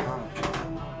feed out of the palm.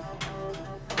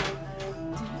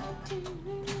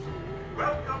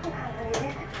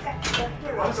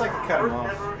 I just like to cut him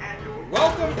off.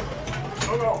 Welcome!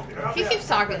 He keeps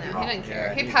talking though, he doesn't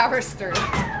care. He powers through.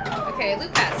 Okay,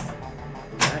 loop pass.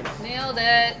 Nice. Nailed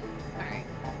it. Alright.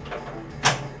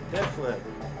 Dead flip.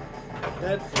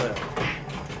 Dead flip.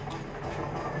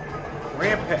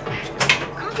 Ramp pass.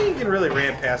 I don't think you can really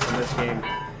ramp pass in this game. I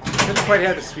didn't quite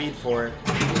have the speed for it.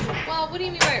 Well, what do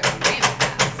you mean by ramp pass?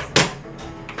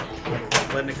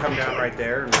 Letting it come down right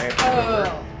there and ramp it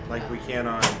over like we can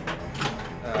on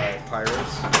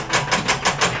Pirates.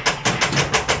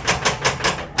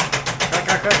 Clack,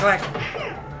 clack, clack, clack.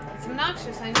 It's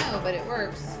obnoxious, I know, but it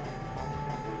works.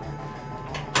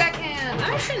 Backhand.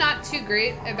 I'm actually not too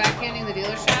great at backhanding the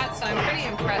dealer shot, so I'm pretty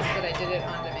impressed that I did it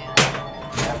on demand.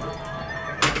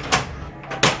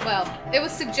 Well, it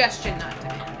was suggestion, not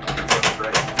demand.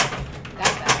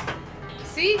 That's bad.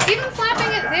 See? Even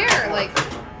flapping it there, like,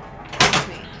 works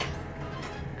me.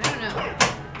 I don't know.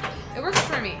 It works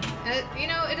for me. And you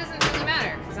know, it doesn't really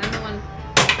matter, because I'm the one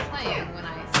playing when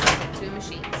I set it to a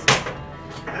machine. So.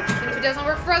 And if it doesn't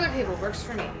work for other people, it works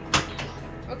for me.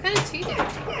 What kind of tea did you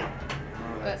take? Oh,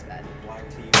 that's bad. Black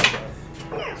tea and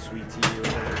stuff. Sweet tea or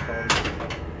whatever it's called.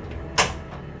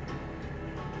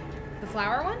 The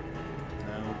flower one?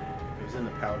 No. It was in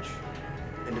the pouch.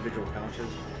 Individual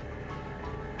pouches.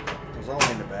 It was all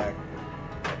in the bag.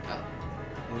 Oh.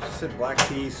 It just said black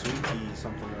tea, sweet tea,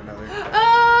 something or another.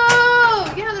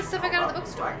 Oh! Yeah, the stuff I got at the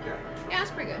bookstore. Yeah,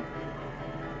 that's pretty good.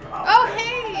 Oh,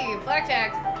 hey!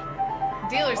 Blackjack.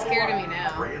 Dealer's scared of me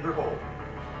now.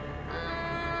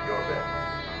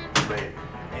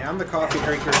 Yeah, I'm the coffee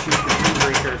drinker, she's the tea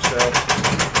drinker, so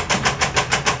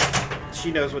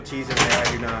she knows what tea's in there,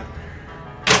 I do not.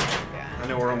 I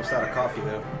know we're almost out of coffee,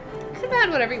 though. Could have had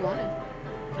whatever you wanted.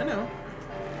 I know.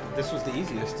 This was the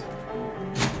easiest.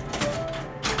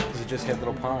 Because it just had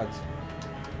little pods.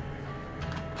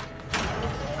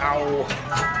 Ow!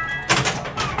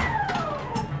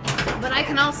 But I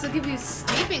can also give you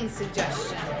steeping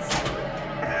suggestions.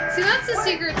 See, that's the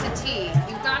secret to tea.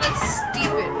 You've got to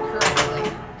steep it correctly.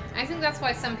 I think that's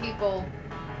why some people...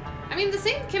 I mean, the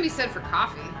same can be said for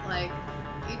coffee. Like,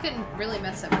 you can really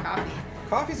mess up coffee.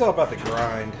 Coffee's all about the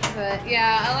grind. But,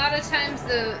 yeah, a lot of times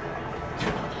the...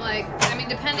 Like, I mean,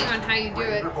 depending on how you do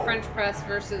it, French press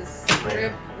versus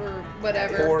drip or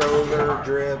whatever. Pour over,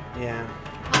 drip, yeah.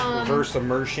 Reverse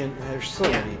immersion. There's so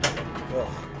many. Ugh.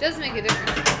 Does make a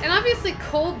difference. And obviously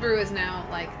cold brew is now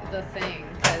like the thing,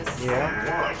 because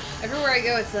everywhere I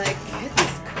go it's like, get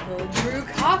this cold brew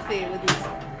coffee with these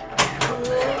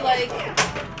cool like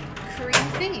cream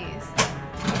thingies.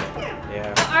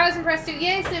 Yeah. Oh, I was impressed too.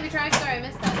 Yay, Snippy Try. Sorry, I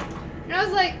missed that. And I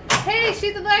was like, hey,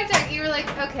 shoot the blackjack. You were like,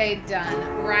 okay,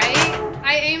 done. Right?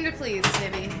 I aim to please,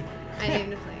 Snippy. I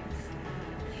aim to please.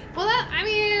 Well, that, I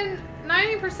mean,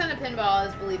 90% of pinball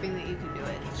is believing that you can do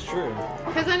it. It's true.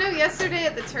 Because I know yesterday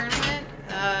at the tournament,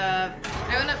 I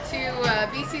went up to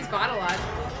BC's Bottle Lodge.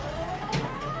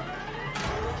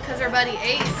 Because our buddy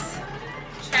Ace,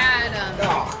 Chad,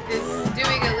 is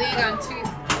doing a league on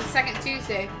the second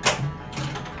Tuesday.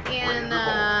 And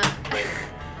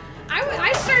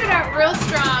I started out real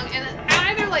strong, and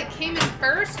I either like came in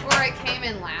first or I came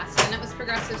in last, and it was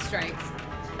progressive strikes.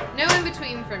 No in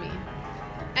between for me.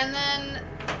 And then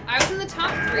I was in the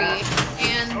top 3,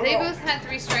 and they both had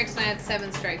 3 strikes, and I had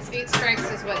 7 strikes. 8 strikes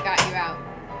is what got you out.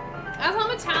 I was on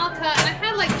Metallica, and I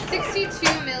had like 62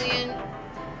 million,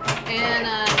 and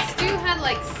Stu had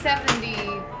like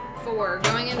 74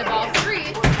 going into ball 3,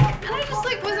 and I just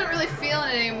like wasn't really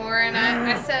feeling it anymore. And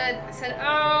I said,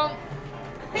 oh, I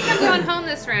think I'm going home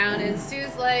this round. And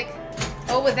Stu's like,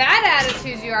 oh, with that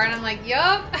attitude you are, and I'm like,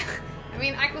 yup. I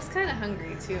mean, I was kind of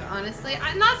hungry too, honestly.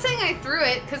 I'm not saying I threw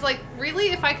it, because, like,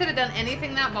 really, if I could have done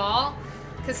anything that ball,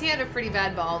 because he had a pretty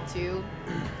bad ball too.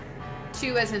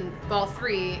 2 as in ball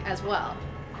 3 as well.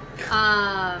 But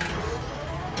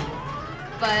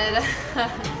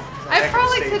I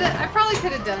probably could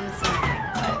have done something.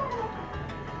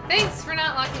 But Thanks for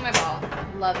not locking my ball.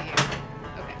 Love you.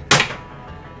 Okay.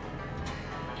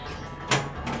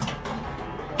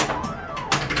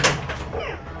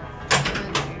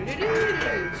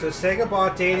 So Sega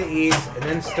bought Data East, and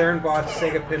then Stern bought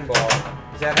Sega Pinball.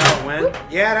 Is that how it went?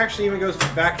 Yeah, it actually even goes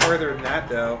back further than that,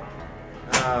 though.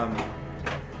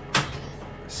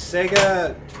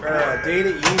 Sega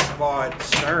Data East bought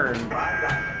Stern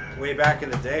way back in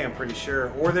the day, I'm pretty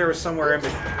sure. Or there was somewhere in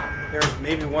between. There was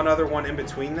maybe one other one in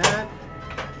between that.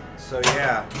 So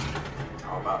yeah,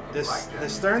 the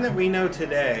Stern that we know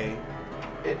today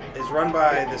is run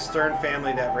by the Stern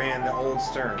family that ran the old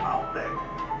Stern.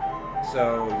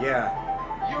 So yeah,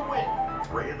 You win.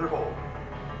 Raise the bowl.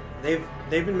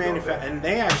 they've been manufacturing, and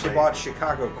they actually bought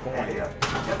Chicago Coin.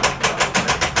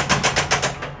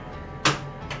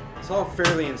 It's all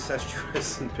fairly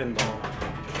incestuous in pinball.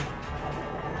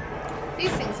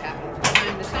 These things happen from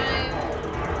time to time.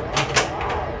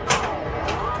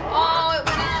 Oh, it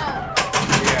went out.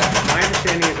 Yeah, my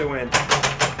understanding is it went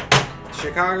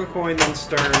Chicago Coin, then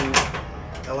Stern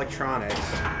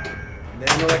Electronics, then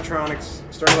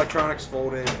Stern Electronics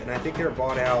folded, and I think they were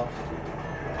bought out.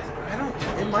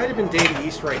 It might have been Data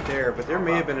East right there, but there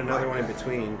may have been another one in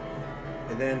between.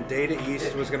 And then Data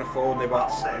East was going to fold, and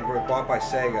were bought by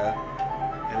Sega.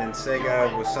 And then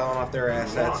Sega was selling off their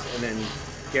assets, and then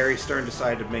Gary Stern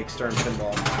decided to make Stern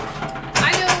Pinball.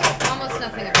 I know almost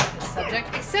nothing about this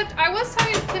subject, except I was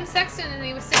talking to Tim Sexton, and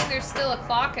he was saying there's still a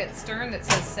clock at Stern that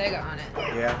says Sega on it.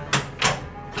 Yeah.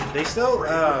 They still,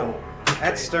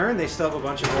 at Stern, they still have a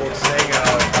bunch of old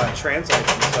Sega translates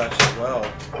and such as well.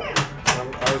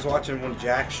 I was watching one of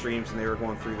Jack's streams, and they were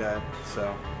going through that,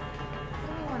 so.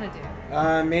 What do you want to do?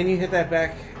 Man, you hit that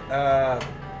back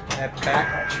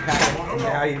jack, and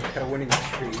now you've got a winning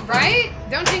streak. Right?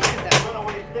 Don't jinx it, though.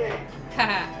 Runaway stage.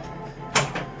 Haha.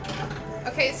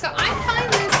 Okay, so I find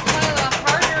this one of the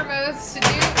harder modes to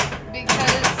do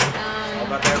because, How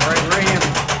about that right ram?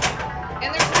 and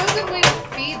there's no good way to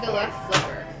feed the left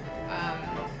flipper.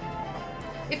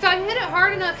 If I hit it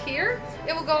hard enough here,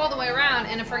 it will go all the way around,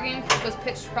 and if our game was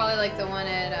pitched probably like the one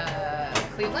at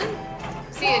Cleveland,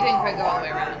 see, it didn't quite go all the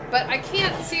way around. But I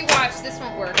can't see, watch, this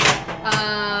won't work.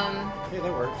 Yeah, that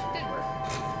works. It did work.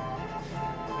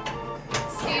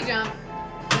 Ski jump,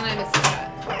 and I missed the shot,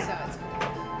 so it's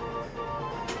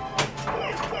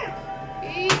cool.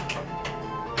 Eek.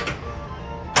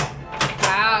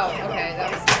 Wow, okay, that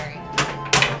was scary.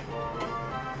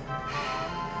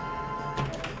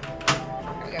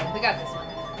 Here we go, we got this one.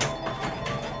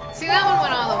 See, that one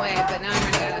went all the way, but now I'm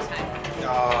running out of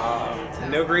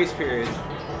time. No grace period.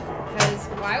 Because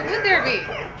why would there be?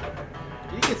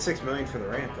 You get $6 million for the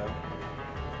ramp, though.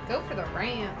 Go for the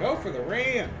ramp. Go for the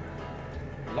ramp.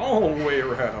 Long way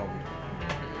around.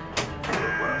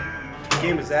 What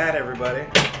game is that, everybody?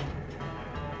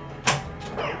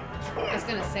 I was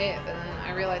gonna say it, but then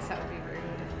I realized that would be rude.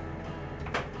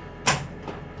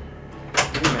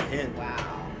 Give him a hint.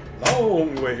 Wow.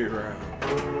 Long way around.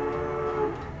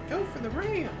 Go for the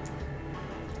ramp.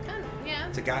 Kind of, yeah.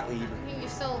 It's a Gottlieb. You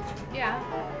still, yeah.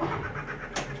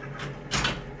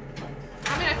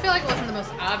 I mean, I feel like it wasn't the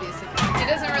most obvious. It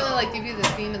doesn't really like give you the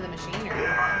theme of the machine or.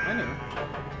 I know.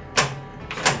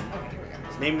 Okay, here we go.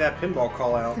 Let's name that pinball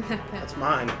call out. That's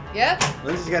mine. Yep.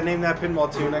 Lindsay's got named that pinball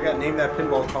tune. I got named that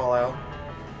pinball call out.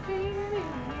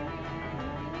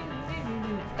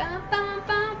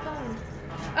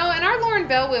 Oh, and our Lauren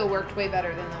Bell wheel worked way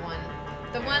better than the one.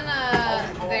 The one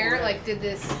there, like, did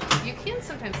this. You can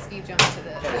sometimes ski jump to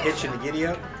the. Got a hitch in the giddy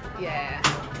up. Yeah.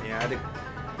 Yeah, I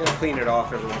gotta clean it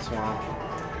off every once in a while.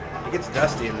 It gets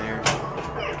dusty in there.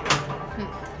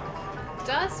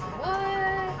 Dust what?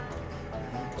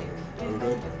 I'm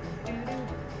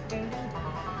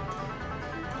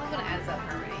gonna add that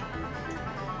harmony.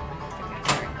 Okay,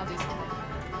 sorry, I'll do something.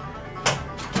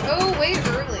 Oh, way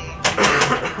early.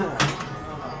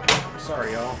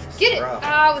 Sorry, y'all. Get it! Rough. Oh, I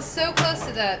was so close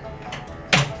to that.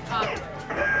 Oh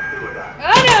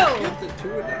no! Get the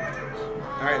two of dimes.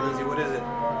 Alright, Lindsay, what is it?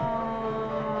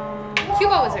 Cue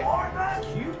ball wizard.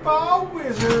 Cue ball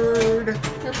wizard.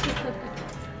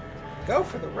 Go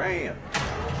for the ramp.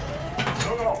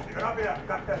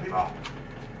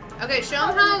 Okay, show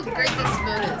them how great this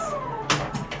mode is.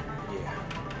 Yeah.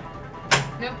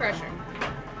 No pressure.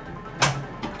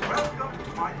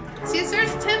 See, it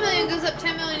starts at 10 million, goes up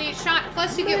 10 million each shot,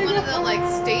 plus you get one of the, like,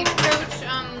 stagecoach,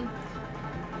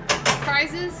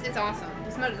 prizes. It's awesome.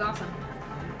 This mode is awesome.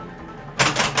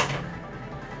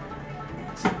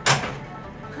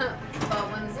 Ball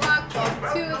 1 is locked, ball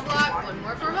 2 is locked, one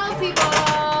more for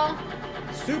multi-ball.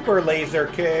 Super laser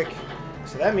kick.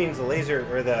 So that means the laser,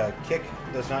 or the kick,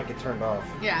 does not get turned off.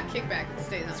 Yeah, kickback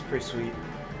stays That's on. pretty sweet.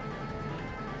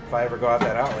 if I ever go out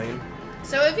that out lane.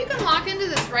 So if you can lock into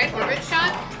this right orbit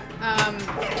shot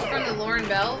from the Lauren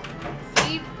Bell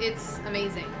feed, it's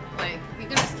amazing. Like, you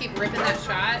can just keep ripping that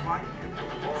shot.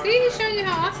 See, he's showing you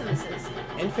how awesome this is.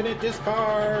 Infinite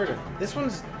discard. This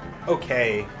one's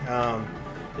okay.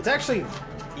 It's actually,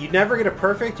 you never get a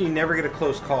perfect, you never get a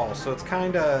close call, so it's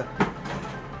kind of...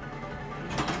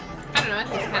 I don't know, I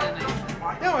think it's kind of nice.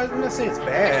 No, I'm not saying it's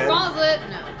bad. Ball is lit?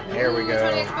 No. There we go.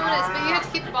 20x bonus, but you have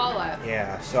to keep the ball alive.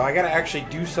 Yeah, so I gotta actually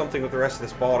do something with the rest of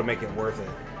this ball to make it worth it.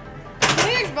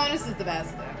 20x bonus is the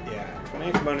best, though. Yeah,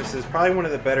 20x bonus is probably one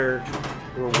of the better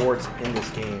rewards in this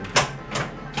game.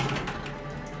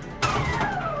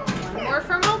 One more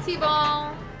for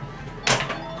multi-ball.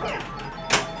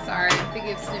 Sorry, I'm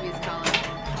thinking of Snooby's calling.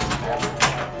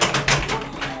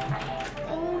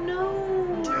 Oh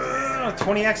no!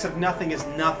 20x of nothing is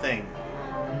nothing.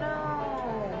 Oh no!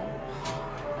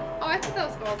 Oh, I thought that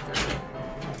was ball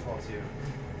 3. Ball 2.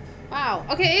 Wow.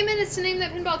 Okay, 8 minutes to name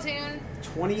that pinball tune.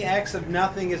 20x of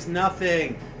nothing is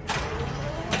nothing.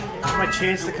 It's my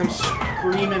chance to come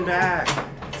screaming back.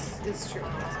 It's true.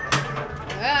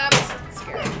 I'm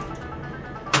scared.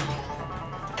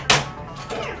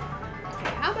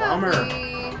 How about Bummer.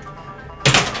 we...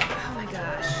 Oh my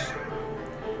gosh.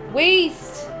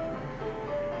 Waste.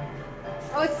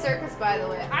 Oh, it's circus, by the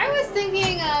way. I was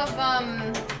thinking of,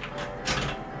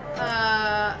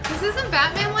 because isn't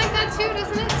Batman like that too?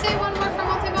 Doesn't it say one more for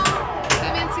multi-ball?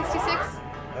 Batman 66?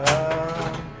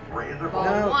 Ball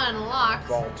No. 1 locked.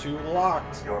 Ball 2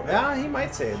 locked. Yeah, he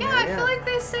might say it. Yeah, there, I feel like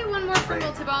they say one more for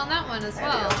multi-ball in that one as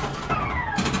well.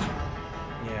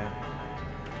 Yeah.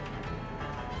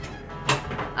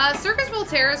 Circus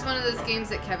Voltaire is one of those games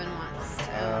that Kevin wants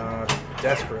to.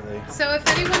 Desperately. So if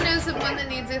anyone knows of one that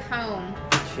needs a home.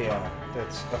 Yeah,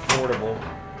 that's affordable.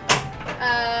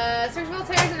 Circus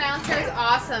Voltaire's announcer is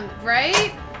awesome,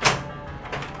 right?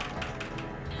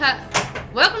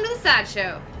 Welcome to the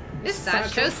sideshow. This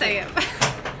sideshow say it.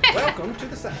 Welcome to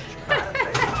the sideshow.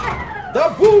 The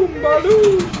Boom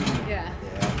Baloo! Yeah.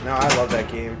 Yeah, no, I love that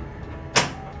game.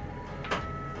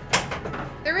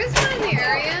 There is one in the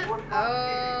area.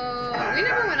 Oh, we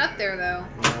never went up there though.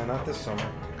 No, not this summer.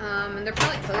 And they're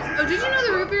probably closed. Oh, did you know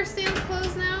the root beer stand's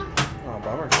closed now? Oh,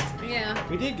 bummer. Yeah.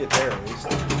 We did get there at least.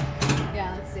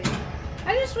 Yeah, let's see.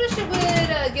 I just wish it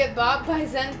would get bought by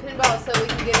Zen Pinball so we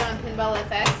can get it on Pinball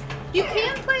FX. You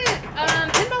can play it.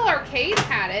 Pinball Arcade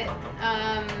had it.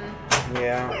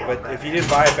 Yeah, but if you didn't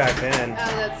buy it back then,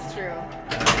 Oh, that's true.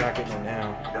 you're not getting it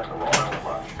now.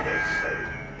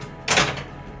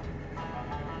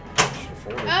 Should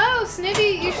afford it. Oh,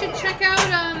 Snibby, you should check out,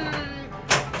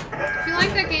 if you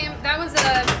like that game, that was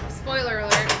a spoiler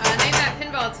alert, name that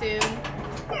pinball tune,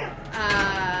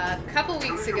 a couple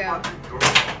weeks ago.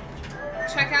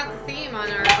 Check out the theme on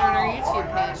our YouTube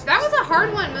page. That was a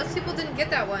hard one. Most people didn't get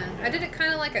that one. I did it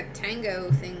kind of like a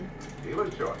tango thing.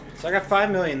 So I got 5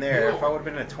 million there. If I would have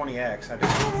been at 20x, I'd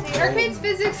have... See, Arcade's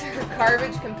physics are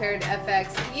garbage compared to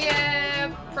FX.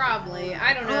 Yeah, probably.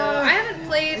 I don't know. I haven't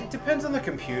played... It depends on the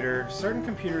computer. Certain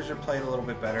computers are played a little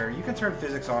bit better. You can turn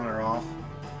physics on or off.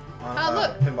 On, Oh,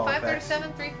 look. Pinball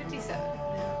 537, 357.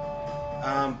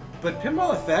 Yeah. But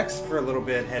Pinball FX for a little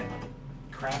bit had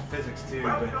crap physics too,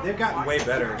 but they've gotten way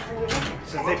better.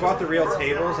 Since they bought the real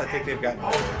tables, I think they've gotten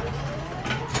better.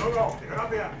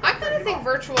 I kind of think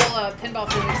virtual pinball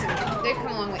physics, they've come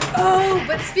a long way. Oh,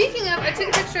 but speaking of, I took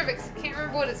a picture of it 'cause I can't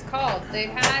remember what it's called. They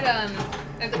had,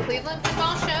 at the Cleveland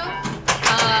Pinball Show,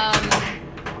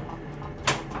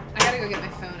 I gotta go get my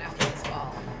phone after this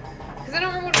ball. Because I don't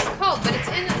remember what it's called, but it's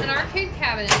in an arcade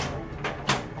cabinet.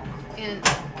 And,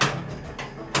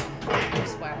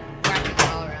 just whacking it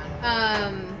all around.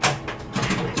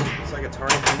 It's like Atari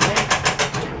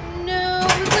Pinball? No,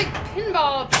 it was like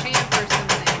Pinball Champ or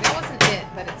something. That wasn't it,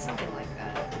 but it's something like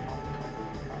that.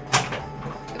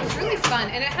 It was really fun,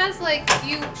 and it has like,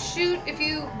 you shoot, if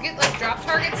you get like drop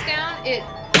targets down, it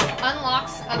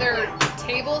unlocks other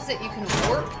tables that you can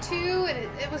warp to, and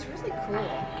it was really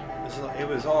cool. It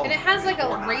was all... And it has like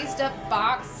a raised up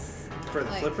box. For the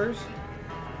like, flippers?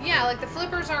 Yeah, like the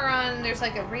flippers are on, there's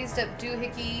like a raised up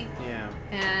doohickey. Yeah.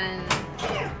 And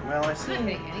Well, I it's see. not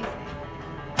hitting anything.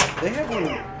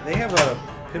 They have a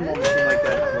pinball machine like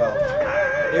that. Well,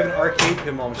 they have an arcade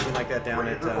pinball machine like that down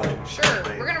at Sure,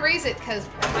 we're gonna raise it because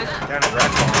why not? down at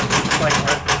Red Barn.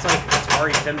 It's like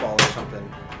Atari Pinball or something,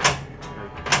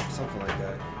 like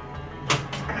that.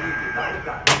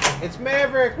 It's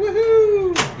Maverick,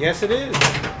 woohoo! Yes, it is.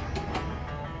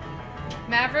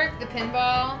 Maverick, the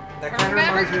pinball. That kind of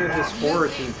reminds me of this horror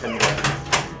themed pinball.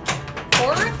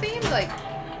 Horror themed, like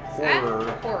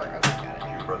Horror. Horror. Okay,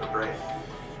 got it.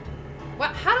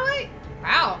 What? How do I?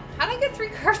 Wow. How do I get 3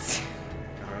 cards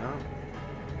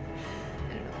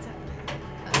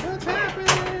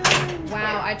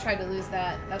I tried to lose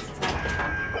that. That's what's happening.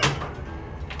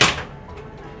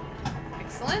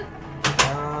 Excellent.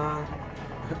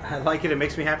 I like it. It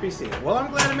makes me happy to see it. Well,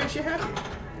 I'm glad it makes you happy.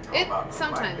 It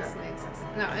sometimes makes us.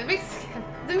 No, it makes.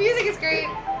 The music is great.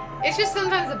 It's just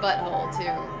sometimes a butthole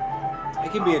too.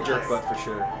 It can be a jerk butt for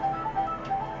sure.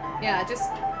 Yeah,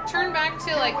 just turn back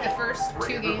to like the first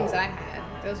 2 games I had.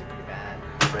 Those are pretty bad.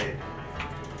 Ready.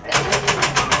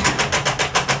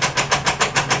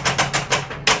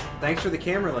 Thanks for the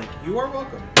camera link. You are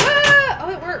welcome. Ah! Oh,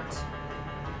 it worked.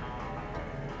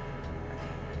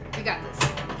 You got this.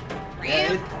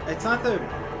 Yeah, it's not the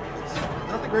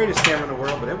greatest camera in the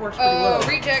world, but it works pretty well. Oh,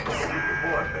 reject.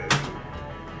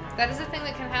 That is a thing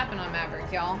that can happen on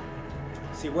Maverick, y'all.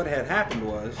 See, what had happened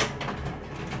was...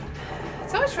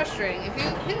 It's always frustrating. If you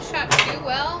hit a shot too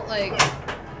well, like...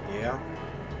 Yeah.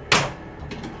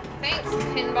 Thanks,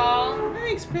 Pinball.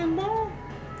 Thanks, Pinball.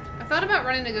 I thought about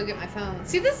running to go get my phone.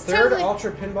 See, this is Third totally...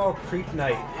 Ultra Pinball Creep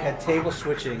Night had table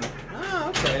switching. Oh,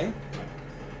 okay.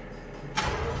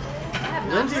 I have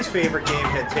not Lindsay's heard- favorite game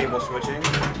had table switching.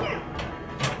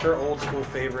 Her old school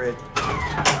favorite.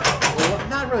 Well,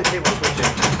 not really table switching.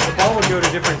 The ball would go to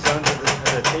different zones of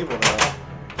the table, though.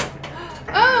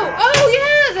 Oh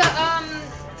yeah,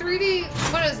 the 3D.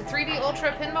 What is it? 3D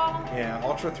Ultra Pinball? Yeah,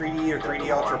 Ultra 3D or 3D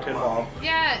Ultra Pinball.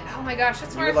 Yeah. Oh my gosh,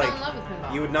 that's where I would, fell in love with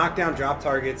pinball. You would knock down drop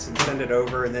targets and send it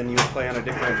over, and then you would play on a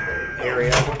different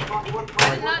area.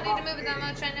 I did not need to move it that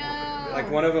much. I know. Like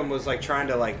one of them was like trying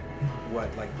to like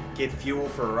get fuel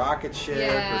for a rocket ship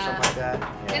or something like that.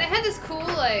 Yeah. And it had this cool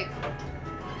like.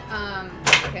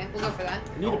 Okay, we'll go for that.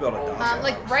 You need to build a DOS.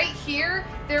 Like right here,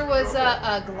 there was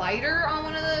a glider on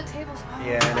one of the tables. Oh,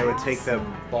 yeah, and it would take the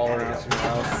ball around somewhere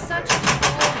else. Such a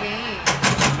cool game.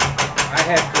 I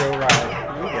had Thrill Ride.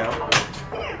 There you go.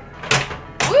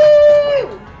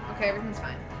 Woo! Okay, everything's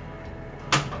fine.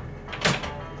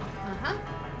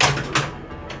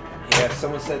 Yeah,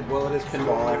 someone said, well, it is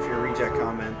pinball after your reject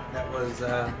comment. That was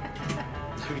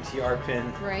WTR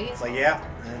pin. Right. It's like, yeah,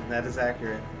 and that is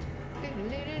accurate.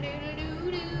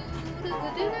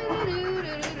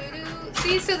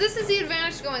 See, so this is the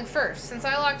advantage to going first. Since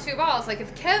I locked 2 balls, like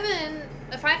if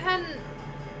I hadn't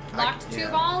locked 2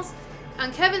 balls,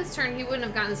 on Kevin's turn, he wouldn't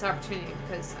have gotten this opportunity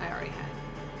because I already had.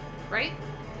 Right?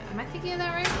 Am I thinking of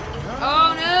that right?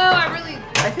 Oh no,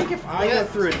 I think if I go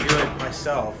through and do it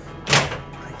myself,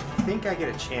 I think I get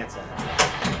a chance at it.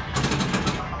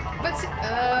 But,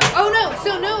 oh no,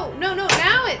 so no,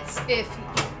 now it's if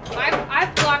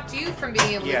I've blocked you from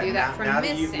being able to do that from now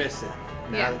missing. that you've missed it.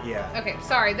 Now, yeah. Okay,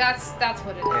 sorry, that's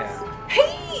what it is. Yeah.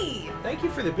 Hey! Thank you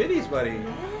for the biddies, buddy.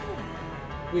 Yeah.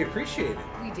 We appreciate it.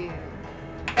 We do.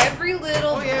 Every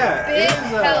little bit it is,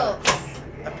 helps.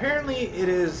 Apparently, it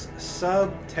is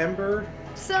September.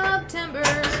 September.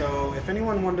 So if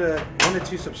anyone wanted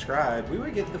to subscribe, we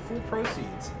would get the full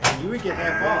proceeds, and you would get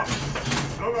half off.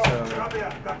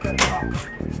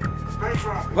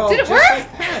 Well, did it just work?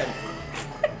 like that.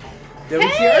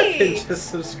 WTR pin just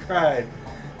subscribed.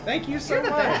 Thank you so You're the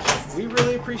much. best. We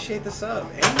really appreciate the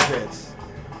sub and the bits.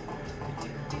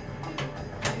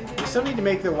 We still need to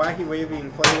make the wacky waving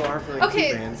inflatable arm for the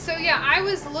Okay, bands. so yeah, I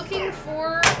was looking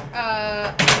for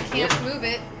I can't move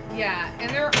it. Yeah, and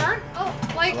there aren't a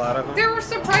lot of them. There were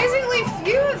surprisingly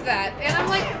few of that, and I'm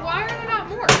like, why are there not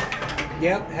more?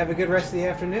 Yep, have a good rest of the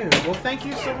afternoon. Well, thank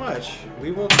you so much.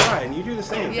 We will try, and you do the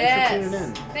same. Yes. Thanks for tuning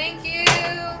in. Thank you.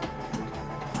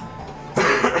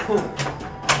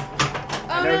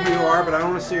 I know who you are, but I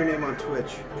don't want to see your name on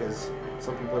Twitch, because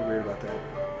some people are weird about that.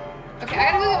 Okay,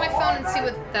 I gotta go get my phone and see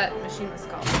what that machine was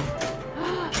called.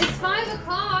 It's 5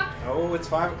 o'clock. Oh, it's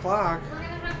 5 o'clock. We're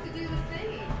gonna have to do the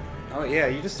thing. Oh yeah,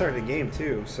 you just started a game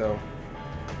too, so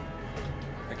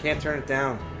I can't turn it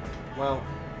down. Well,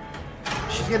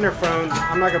 she's getting her phone.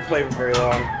 I'm not gonna play for very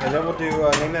long, and then we'll do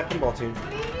name that pinball tune. What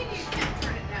do you mean you can't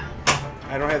turn it down?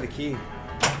 I don't have the key.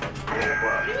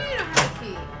 What do you mean you don't have a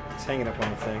key? It's hanging up on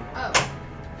the thing. Oh.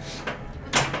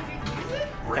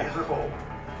 Razor bowl.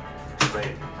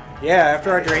 Ready. Yeah,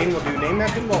 after our drain, we'll do name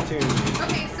that pinball tune.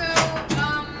 Okay, so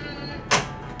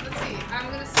let's see. I'm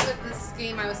gonna see what this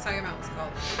game I was talking about was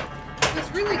called. It was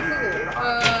really cool.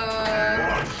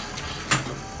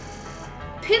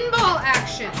 Pinball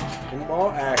action.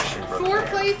 Pinball action. 4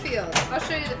 play fields. I'll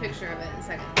show you the picture of it in a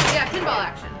second. Yeah, pinball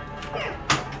action.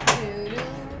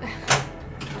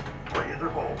 Razor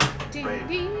bowl.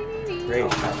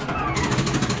 Great.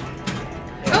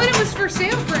 Oh, and it was for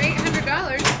sale for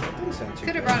 $800. Didn't sound too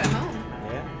Could have bad. brought it home,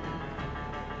 Yeah.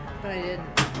 but I didn't.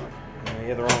 Yeah, you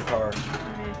had the wrong car.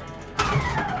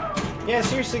 Yeah,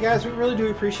 seriously, guys, we really do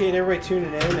appreciate everybody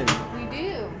tuning in, and We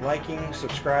do. liking,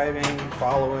 subscribing,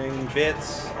 following,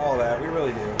 bits, all that. We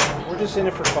really do. We're just in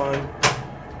it for fun,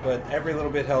 but every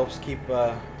little bit helps keep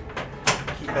us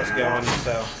going.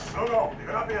 So No,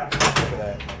 get up here. thank you for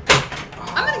that.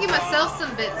 I'm gonna give myself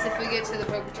some bits if we get to the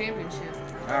poker championship.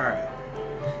 All right.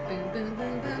 Boom, boom,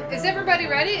 boom, boom. Is everybody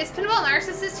ready? Is Pinball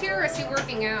Narcissist here, or is he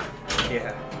working out?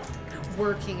 Yeah.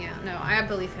 Working out. No, I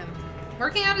believe him.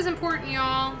 Working out is important,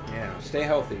 y'all. Yeah. Stay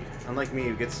healthy. Unlike me,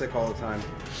 who gets sick all the time.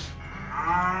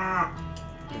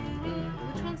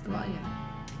 Which one's the volume?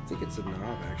 I think it's a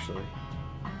knob, actually.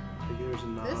 Maybe there's a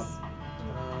knob. This?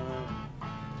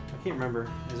 I can't remember.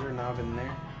 Is there a knob in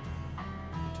there?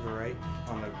 To the right?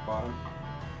 On the bottom?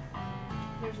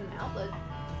 There's an outlet.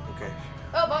 Okay.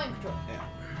 Oh, volume control. Yeah.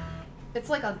 It's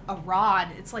like a rod.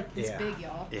 It's like this Yeah. big,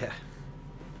 y'all. Yeah.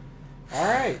 All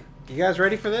right. You guys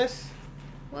ready for this?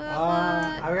 What?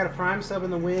 I've got a prime sub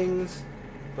in the wings,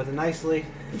 but the nice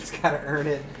lady's got to earn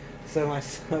it. So my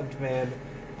subbed man,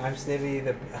 I'm Snivy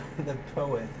the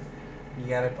poet. You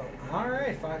got to. All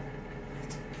right, fine.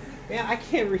 Man, I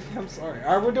can't read. I'm sorry.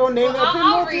 All right, we're doing name that pinball.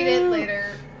 I'll read it later.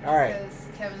 All right. Because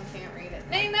Kevin can't read it.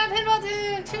 Name that pinball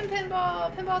tune. Tune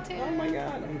pinball. Pinball tune. Oh my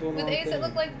God, I'm doing the With wrong A's that thing.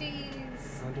 look like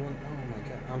D's. I'm doing. Oh my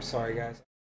God, I'm sorry, guys.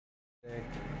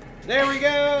 There we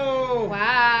go.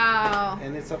 Wow.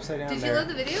 And it's upside down. Did you there. load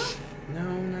the video? No,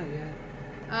 not yet.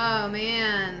 Oh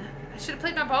man, I should have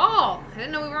played my ball. I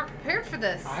didn't know we weren't prepared for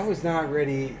this. I was not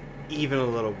ready even a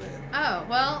little bit. Oh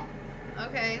well.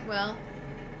 Okay. Well.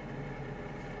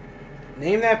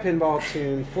 Name that pinball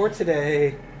tune for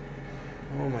today.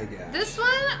 Oh my God. This one,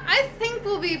 I think,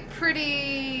 will be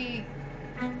pretty.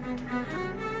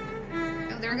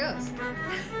 Oh, there it goes.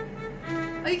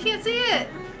 Oh, you can't see it.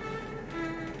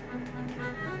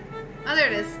 Oh, there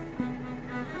it is.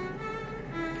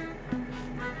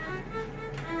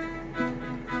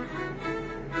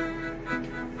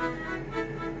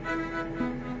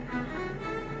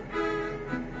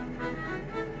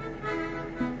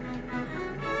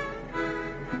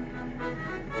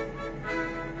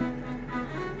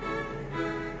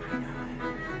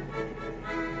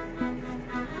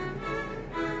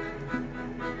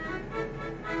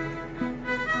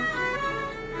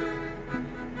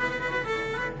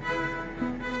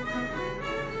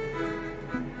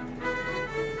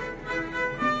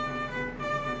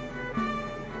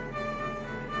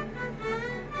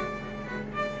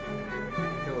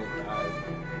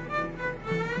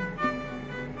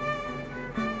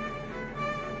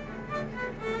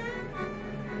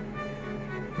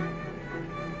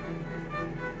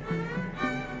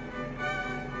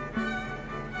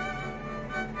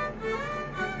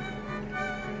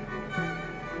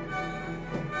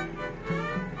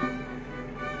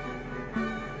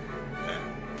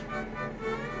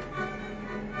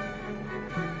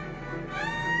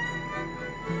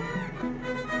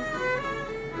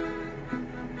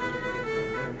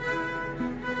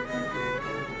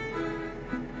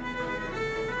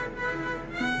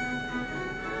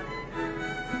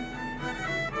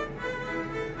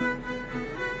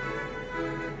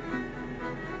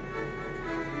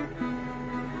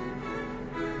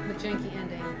 Janky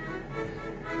ending.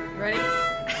 Ready?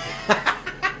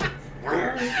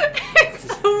 It's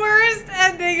the worst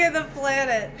ending in the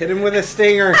planet. Hit him with a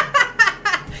stinger.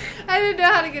 I didn't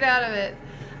know how to get out of it.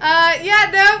 Yeah,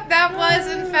 no, that was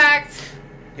in fact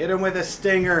Hit him with a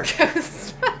stinger.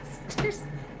 Ghostbusters.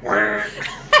 I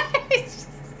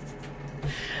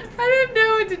didn't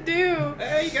know what to do.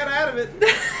 Hey, you got out of it.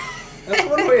 That's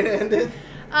one way to end it.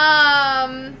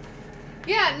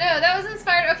 Yeah, no, that was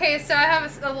inspired. Okay, so I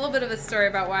have a little bit of a story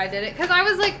about why I did it. Because I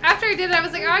was like, after I did it, I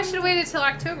was like, oh, I should have waited till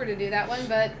October to do that one,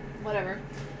 but whatever.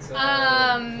 So,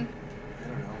 I don't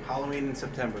know. Halloween in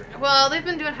September. Well, they've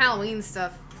been doing Halloween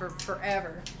stuff for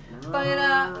forever. But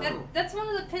that's one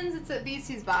of the pins that's at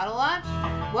BC's Bottle Lodge.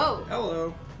 Whoa.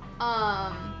 Hello.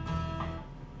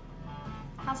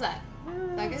 How's that?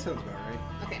 Is that good? Sounds about right.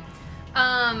 Okay.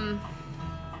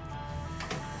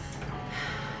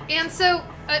 And so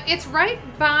it's right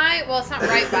by. Well, it's not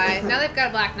right by. Now they've got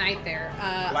a Black Knight there.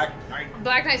 Black Knight.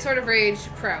 Black Knight Sword of Rage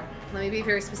Pro. Let me be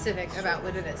very specific about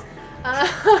what it is.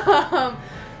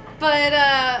 But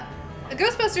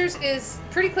Ghostbusters is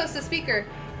pretty close to the speaker.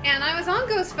 And I was on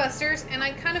Ghostbusters, and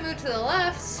I kind of moved to the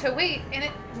left to wait, and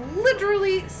it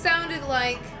literally sounded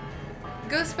like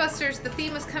Ghostbusters, the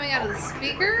theme was coming out of the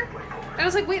speaker. And I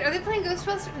was like, wait, are they playing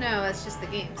Ghostbusters? No, it's just the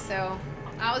game. So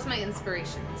that was my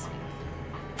inspiration this week.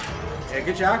 Yeah,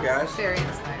 good job, guys. Very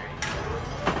inspiring.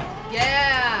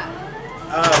 Yeah!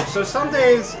 So some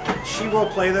days she will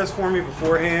play those for me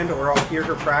beforehand, or I'll hear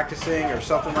her practicing or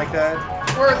something like that.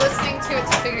 Or listening to it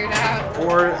to figure it out.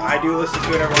 Or I do listen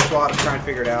to it every once in a while to try and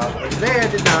figure it out. But today I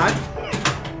did not.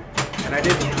 And I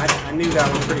didn't. I knew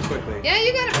that one pretty quickly. Yeah,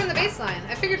 you got it from the baseline.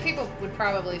 I figured people would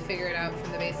probably figure it out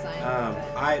from the baseline.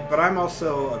 But I'm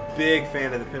also a big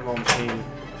fan of the pinball machine.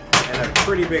 And a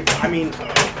pretty big... I mean,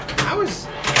 I would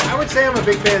say I'm a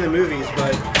big fan of the movies,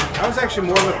 but I was actually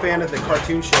more of a fan of the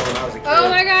cartoon show when I was a kid. Oh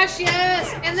my gosh,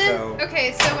 yes! And then, So-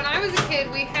 okay, so when I was a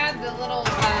kid, we had the little,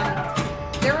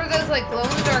 there were those like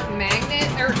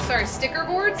glow-in-the-dark sticker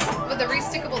boards with the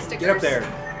restickable stickers. Get up there.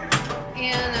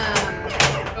 And,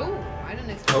 oh, I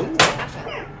didn't expect it to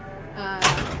happen.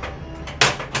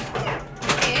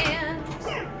 And,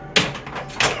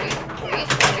 wait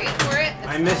for it.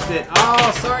 I missed it.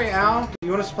 Oh, sorry, Al.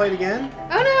 You want us to play it again?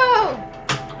 Oh no!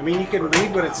 I mean, you can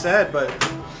read what it said, but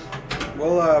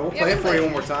we'll play it for you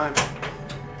one more time.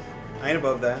 I ain't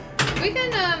above that. We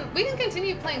can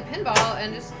continue playing pinball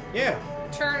and just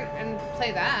turn and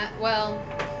play that. Well,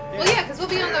 yeah, because we'll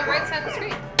be on the right side of the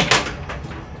screen.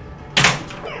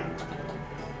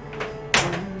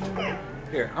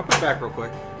 Here, I'll put it back real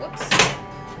quick. Whoops.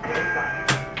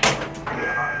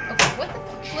 Okay, what the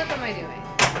flip am I doing?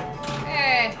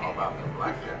 Hey. How about the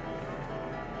blackjack?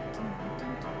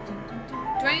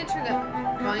 Do I need to turn the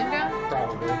volume down?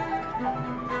 Probably.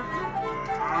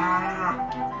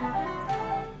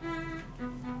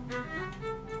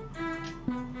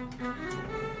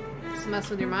 Just mess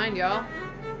with your mind, y'all.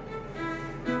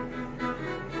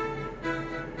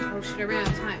 Oh shit, I ran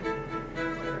out of time.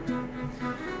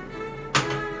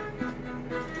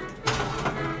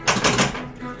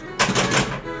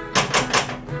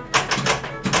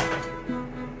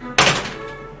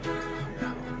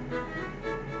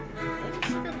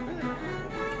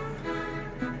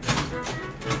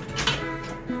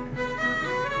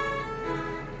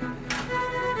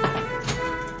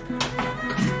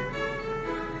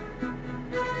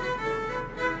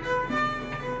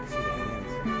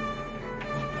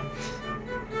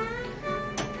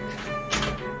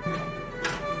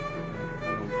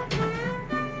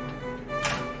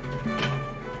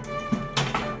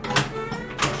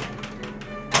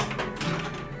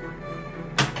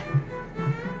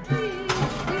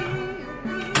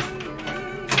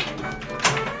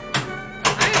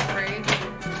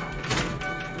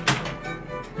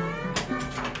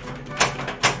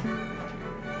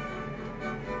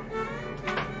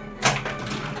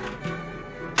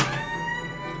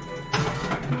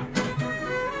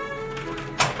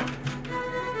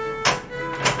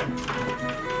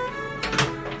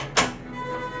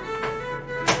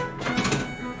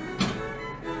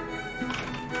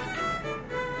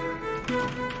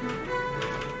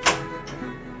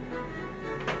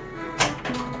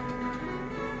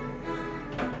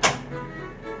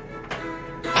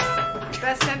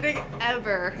 Best ending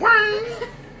ever. Don't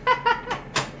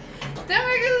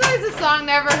recognize the song,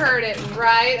 never heard it,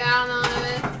 right,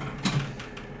 Anonymous?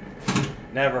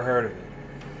 Never heard of it.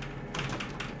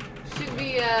 Should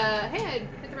be, hey, I hit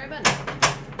the right button.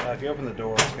 If you open the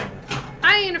door, it's gonna...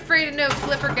 I ain't afraid of no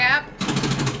flipper gap.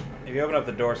 If you open up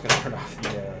the door, it's gonna turn off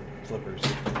the flippers.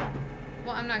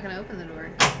 Well, I'm not gonna open the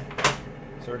door.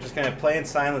 So we're just gonna play in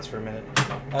silence for a minute.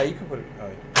 You can put it...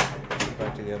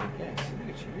 back to the other... Yeah, see, look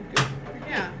at you. You're good.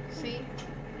 Yeah, see?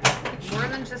 More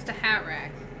than just a hat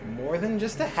rack. More than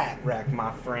just a hat rack, my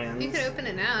friends. You could open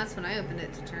it now. That's when I opened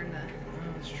it to turn the...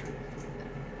 Oh, that's true.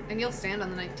 And you'll stand on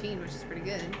the 19, which is pretty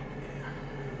good.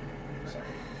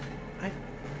 Yeah.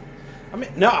 I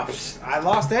mean, no, I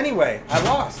lost anyway. I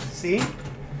lost. See?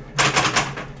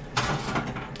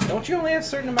 Don't you only have a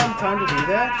certain amount of time to do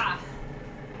that?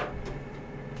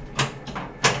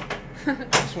 I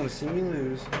just want to see me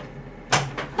lose.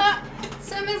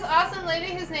 Some is awesome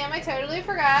lady whose name I totally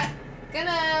forgot.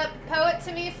 Gonna poet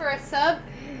to me for a sub.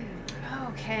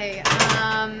 Okay.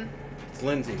 It's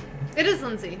Lindsay. It is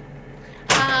Lindsay.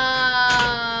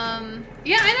 Yeah,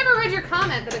 I never read your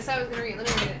comment that I said I was gonna read. Let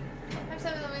me read it. I'm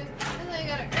subbing the and then you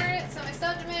gotta earn it. So my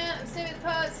sub demand. I'm saving the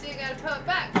poet, so you gotta poet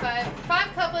back.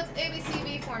 Five couplets,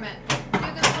 ABCB format.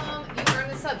 Do this home. You earn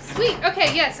the sub. Sweet.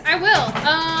 Okay. Yes, I will.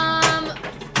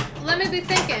 Let me be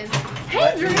thinking.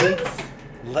 Hey, Drews.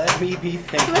 Let me be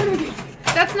thinking.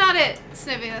 That's not it,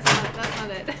 Snippy. That's not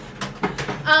it.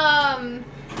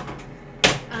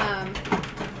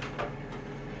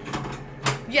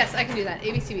 Yes, I can do that.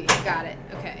 ABCB. Got it.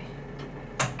 Okay.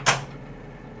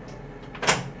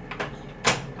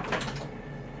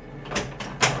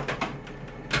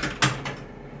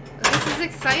 This is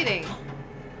exciting.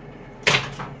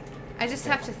 I just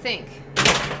have to think.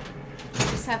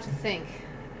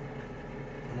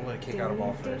 I'm gonna let it kick out a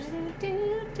ball first.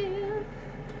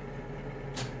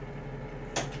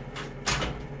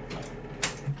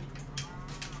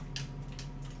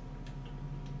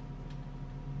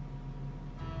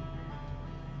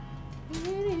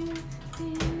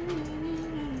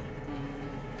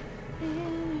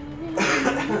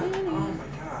 Oh my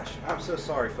gosh. I'm so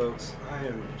sorry, folks. I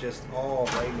am just all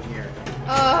right in here.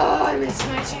 Oh, I missed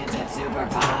my chance at Super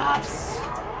Pops.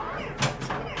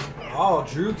 Oh,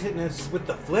 Drew hitting us with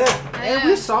the flip. Hey, know.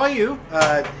 we saw you.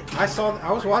 I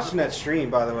was watching that stream,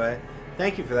 by the way.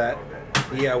 Thank you for that.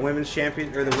 The women's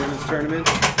champion or the women's tournament.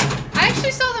 I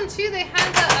actually saw them too. They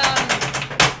had the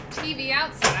TV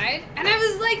outside, and I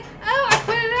was like, oh, I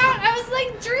put it out. I was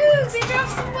like, Drew, they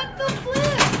dropped some what the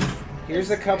flips. Here's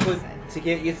a couple to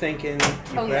get you thinking.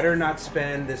 You better not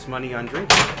spend this money on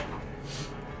drinking.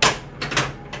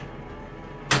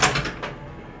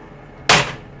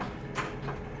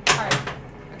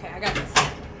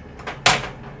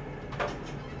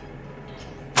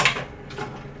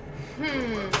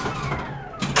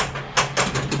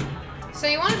 So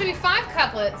you want it to be 5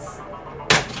 couplets.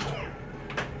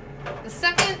 The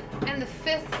second and the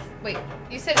fifth. Wait,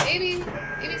 you said A, B,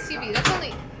 C, B. That's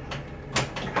only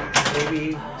A,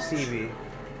 B, C, B.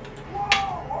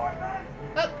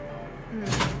 Oh.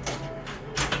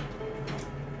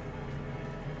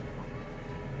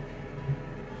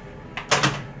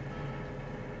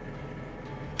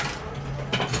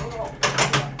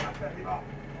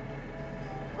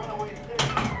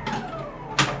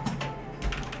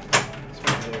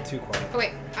 Too quiet. Oh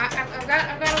wait, I've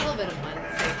got a little bit of one.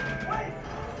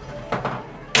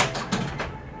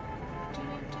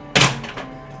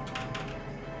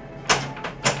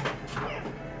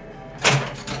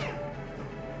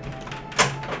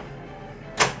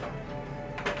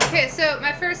 Okay, so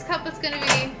my first couplet's gonna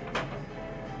be.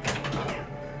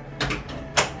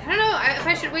 I don't know if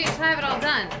I should wait until I have it all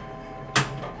done.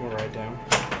 We'll write it down.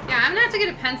 Yeah, I'm gonna have to get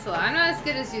a pencil. I'm not as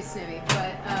good as you, Snoopy,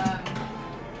 but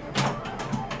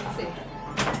let's see.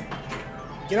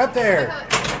 Get up there.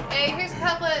 A, here's a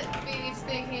couplet. B, he's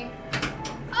thinking.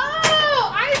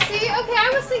 Oh, I see. Okay,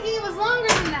 I was thinking it was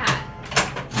longer than that.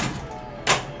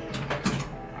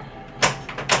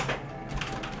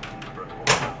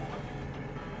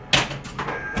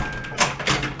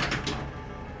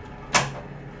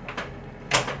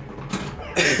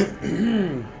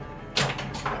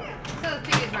 So the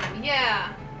previous rhyme,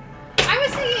 yeah. I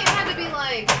was thinking it had to be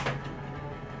like.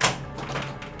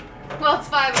 Well, it's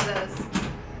 5 of those.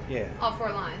 Yeah. All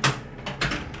 4 lines.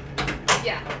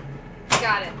 Yeah.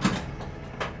 Got it.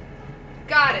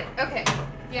 Got it. Okay.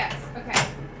 Yes. Okay.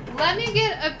 Let me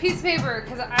get a piece of paper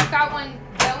because I've got one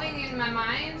going in my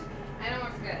mind. I don't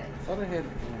want to forget it. I thought I had.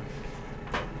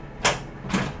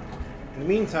 In the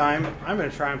meantime, I'm gonna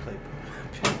try and play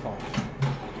pinball.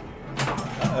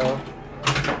 Uh-oh.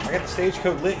 I got the stage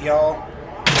code lit, y'all.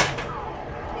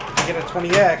 I get a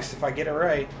 20X if I get it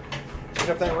right. Get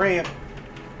up that ramp.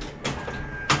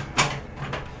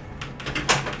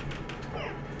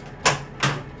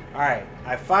 Alright,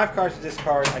 I have 5 cards to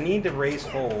discard. I need to raise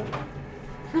fold.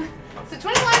 So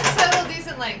 20 lines total,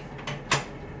 decent length.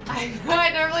 I know I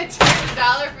normally charge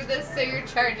 $1 for this, so you're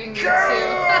charging me too.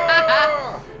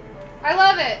 I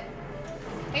love it.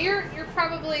 Hey, you're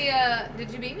probably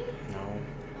did you beat me? No.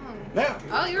 Oh. No.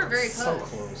 Oh, you were very So close.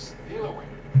 close.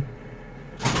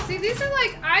 See, these are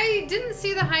like I didn't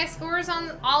see the high scores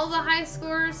on all the high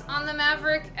scores on the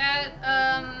Maverick at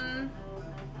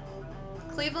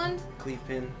Cleveland.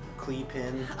 Cleepin.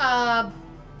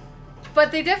 But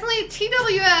they definitely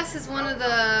TWS is one of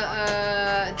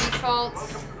the default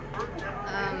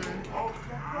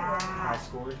High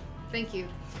scores. Thank you.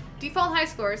 Default high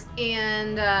scores,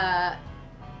 and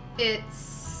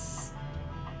it's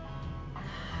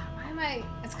why am I?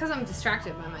 It's because I'm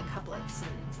distracted by my couplets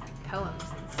and poems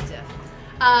and stuff.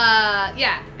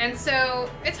 Yeah, and so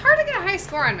it's hard to get a high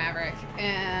score on Maverick,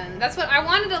 and that's what I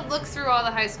wanted to look through all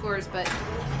the high scores, but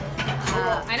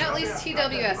I know at least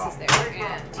TWS is there,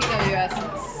 and TWS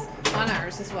is on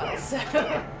ours as well. So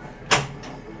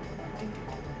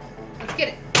let's get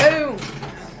it. Boom.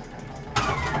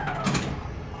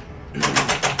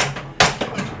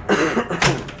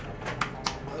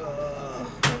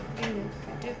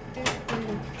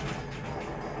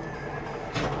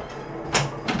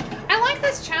 I like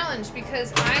this challenge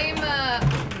because I'm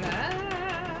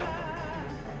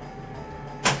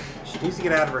She needs to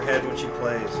get out of her head when she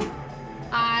plays.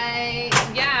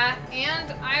 yeah,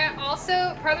 and I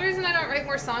also, part of the reason I don't write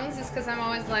more songs is because I'm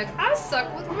always like, I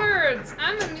suck with words.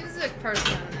 I'm a music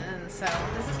person, and so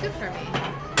this is good for me.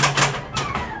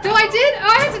 Though I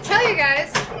have to tell you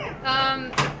guys,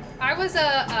 I was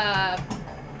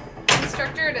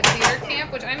instructor at a theater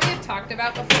camp, which I may have talked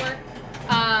about before.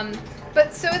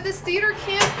 But so at this theater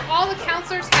camp, all the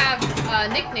counselors have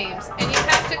nicknames, and you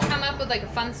have to come up with like a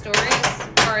fun story as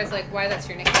far as like why that's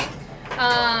your nickname.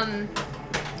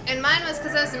 And mine was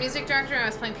because I was the music director and I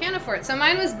was playing piano for it. So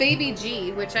mine was Baby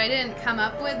G, which I didn't come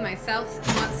up with myself.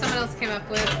 Someone else came up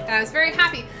with. I was very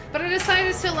happy, but I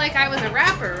decided to like I was a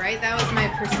rapper, right? That was my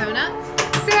persona.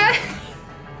 So I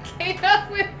came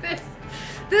up with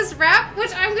this rap,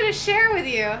 which I'm gonna share with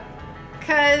you,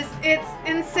 cause it's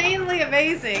insanely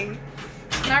amazing.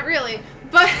 Not really,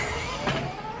 but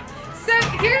so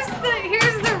here's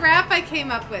the rap I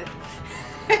came up with.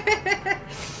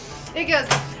 It goes,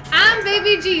 I'm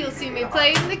Baby G, you'll see me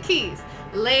playing the keys,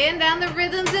 laying down the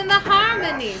rhythms and the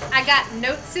harmonies. I got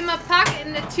notes in my pocket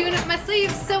and a tune up my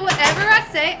sleeve, so whatever I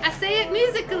say it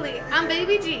musically. I'm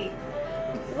Baby G.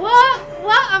 What?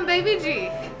 I'm Baby G.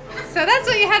 So that's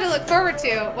what you had to look forward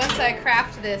to once I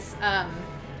craft this.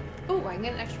 Oh, I can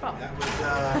get an extra ball. That was,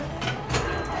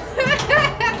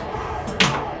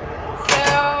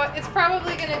 So it's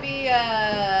probably going to be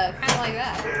kind of like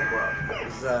that.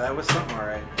 that was something, all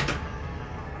right.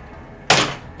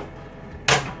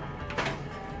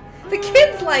 The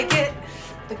kids like it.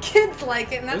 The kids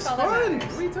like it, and that's all that fun.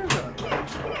 matters. What are you talking about?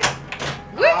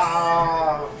 Whoops!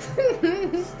 Oh,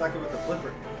 stuck it with the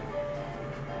flipper.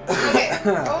 Okay.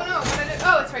 Oh no, what did it?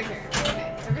 Oh, it's right here.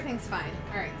 Okay, everything's fine.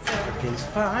 All right, so. Everything's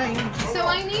fine. So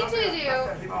I need to do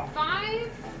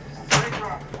 5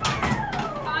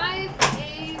 A, B,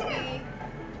 C,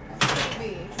 B.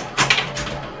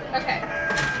 Okay.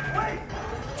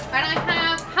 And I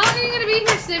have. How long are you gonna be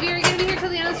here, Snivy? Are you gonna be here till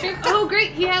the end of the stream? Oh,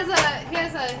 great. He has one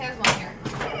here.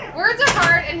 Words are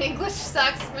hard and English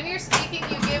sucks. When you're speaking,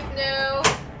 you give no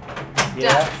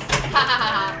ducks.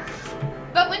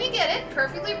 But when you get it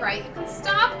perfectly right, you can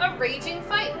stop a raging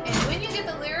fight. And when you get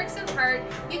the lyrics in part,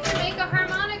 you can make a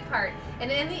harmonic part. And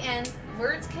in the end,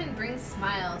 words can bring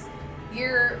smiles.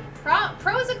 Your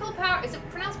prosical power, is it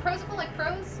pronounced prosical like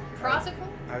prose? Prosical?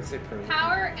 I would say prose.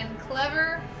 Power and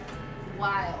clever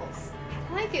wiles.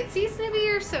 I like it. See, Snivy,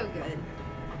 you're so good.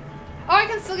 Oh, I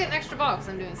can still get an extra ball because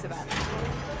I'm doing so bad.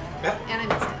 Yep. And I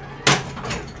missed it.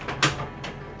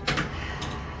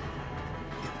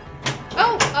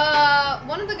 Oh,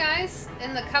 one of the guys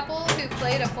in the couple who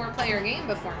played a 4-player game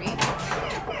before me,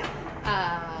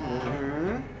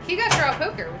 he got draw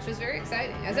poker, which was very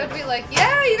exciting. I was about to be like,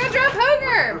 yeah, you got draw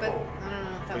poker! But, I don't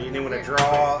know. Well, you knew when to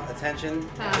draw attention.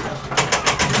 Shouldn't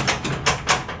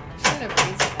have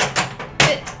raised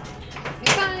that.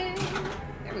 You're fine.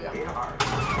 There we go.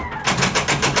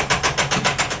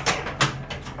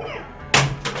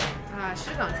 I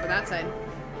should have gone for that side.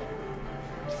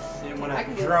 You want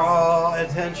to draw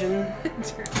attention.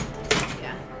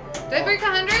 Yeah. Did I break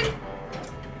 100?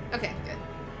 Okay, good.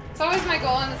 It's always my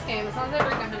goal in this game. As long as I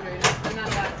break 100, I'm not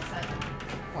that upset.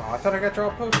 Oh, I thought I got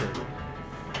draw poker.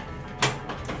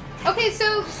 Okay,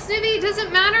 so Snivy, does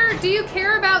it matter? Do you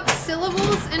care about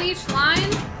syllables in each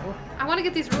line? I want to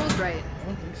get these rules right. I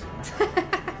don't think so.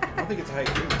 I don't think it's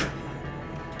haiku.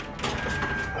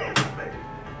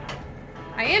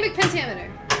 Iambic pentameter.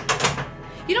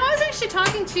 You know, I was actually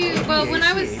talking to, well, when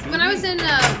I was in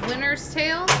Winter's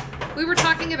Tale, we were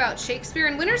talking about Shakespeare,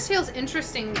 and Winter's Tale's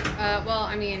interesting. Well,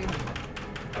 I mean,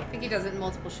 I think he does it in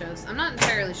multiple shows. I'm not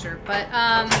entirely sure, but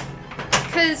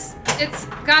because it's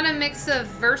got a mix of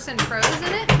verse and prose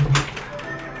in it.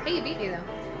 Hey, you beat me though.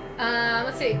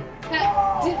 Let's see.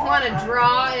 Didn't want to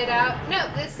draw it out. No,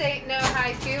 this ain't no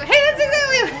haiku. Hey, that's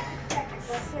exactly.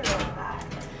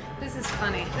 This is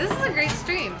funny. This is a great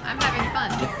stream. I'm having fun.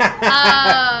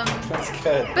 That's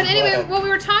good. But anyway, well, we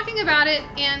were talking about it,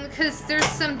 and because there's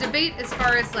some debate as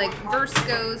far as like verse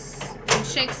goes in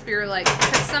Shakespeare, like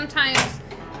because sometimes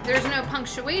there's no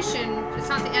punctuation. It's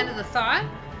not the end of the thought.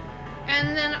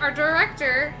 And then our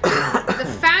director, the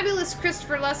fabulous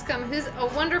Christopher Luscombe, who's a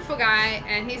wonderful guy,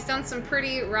 and he's done some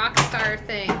pretty rock star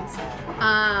things.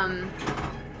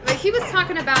 But he was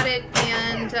talking about it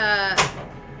and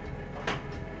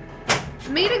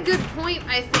made a good point,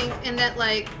 I think, in that,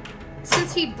 like,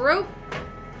 since he broke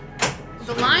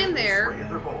the line there,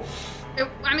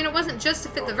 I mean, it wasn't just to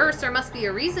fit the verse, there must be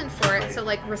a reason for it, so,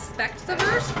 like, respect the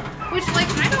verse, which, like,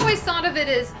 I've always thought of it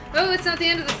as, oh, it's not the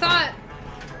end of the thought.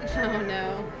 Oh,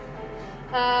 no.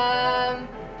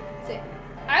 Let's see.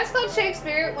 I was called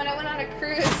Shakespeare when I went on a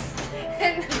cruise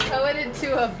and poeted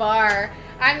to a bar.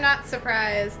 I'm not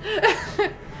surprised.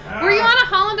 Were you on a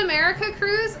Holland America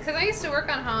cruise? Because I used to work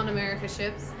on Holland America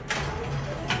ships.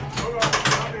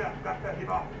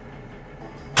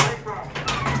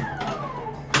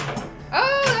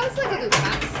 Oh, that was like a loop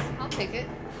pass. I'll take it.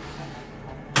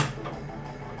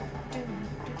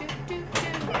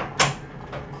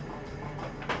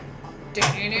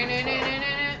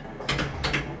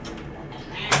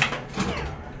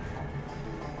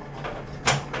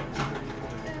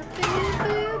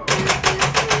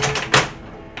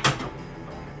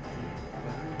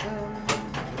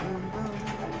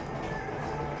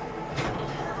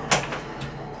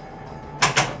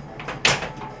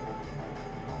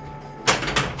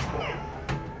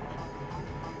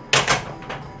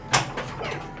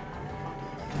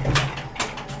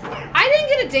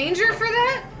 Danger for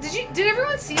that? Did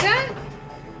everyone see that?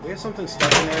 We have something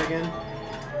stuck in there again.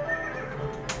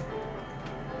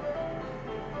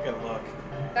 Good luck.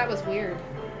 That was weird.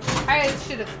 I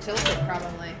should have tilted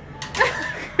probably.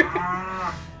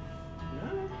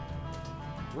 No.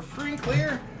 We're free and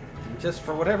clear. Just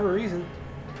for whatever reason.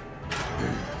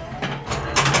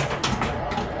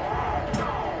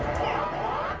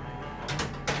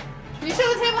 You should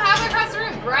the table halfway across the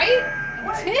room, right?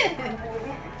 I did.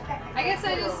 I guess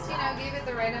I just, gave it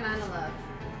the right amount of love.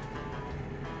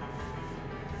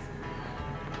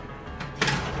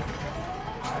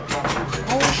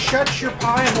 Oh, shut your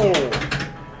pie hole!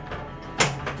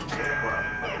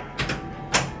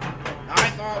 I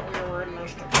thought we were in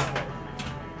this together.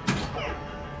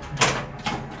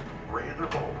 Razor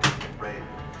bowl. Razor.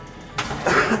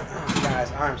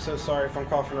 Guys, I'm so sorry if I'm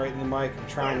coughing right in the mic. I'm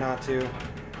trying not to.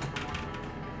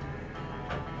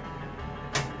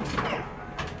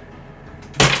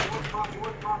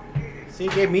 See,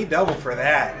 he gave me double for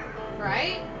that.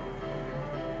 Right?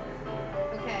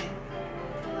 Okay.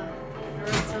 Hold on. I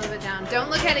wrote some of it down. Don't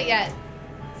look at it yet.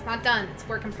 It's not done. It's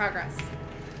work in progress.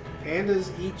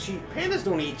 Pandas eat cheese. Pandas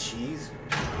don't eat cheese.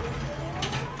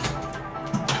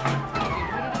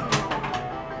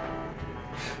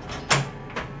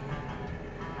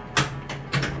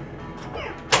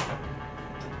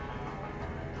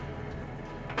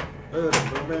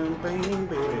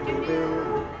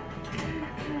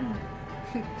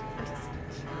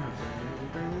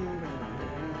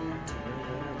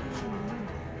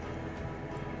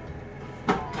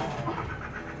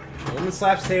 Woman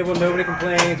slaps table, nobody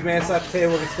complains. Man slaps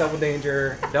table, gets double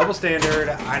danger. Double standard,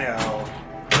 I know.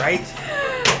 Right?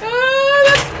 Oh,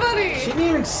 that's funny. She didn't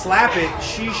even slap it.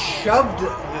 She shoved the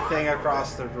thing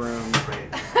across the room.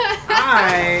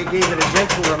 I gave it a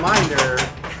gentle reminder.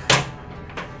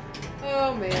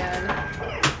 Oh, man.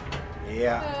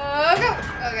 Yeah. Go.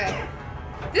 Okay.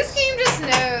 This game just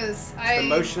knows. The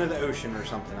motion of the ocean or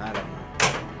something. I don't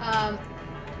know.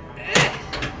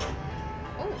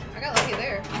 Oh, I got lucky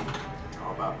there.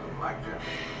 How about the blackjack?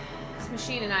 This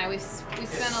machine and I, we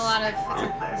spent a lot of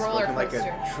roller Spoken like coaster.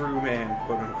 a true man,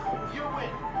 quote unquote. You win.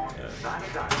 Sign a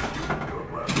dime. Do it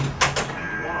well.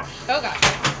 Oh gosh.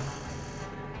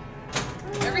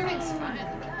 Everything's fine. Look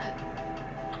at that.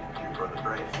 You for the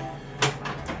brace.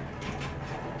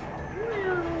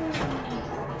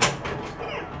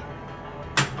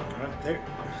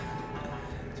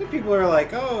 Some people are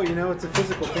like, oh, it's a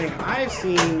physical thing. I've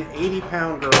seen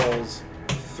 80-pound girls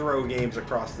throw games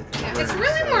across the room. It's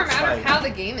really more a matter like, of how the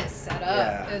game is set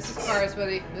up as far as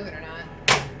whether you can move it or not.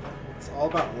 It's all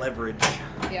about leverage.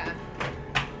 Yeah.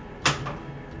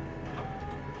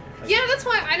 Yeah, that's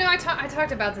why I know I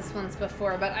talked about this once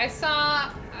before, but I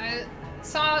saw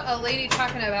a lady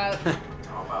talking about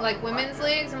like women's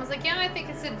leagues and was like, yeah, I think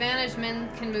it's advantage men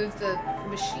can move the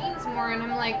machines more, and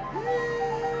I'm like,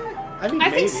 I mean, I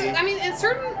maybe. think so. I mean, in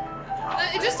certain,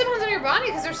 it just depends on your body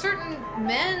because there's certain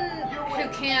men who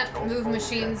can't move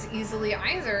machines easily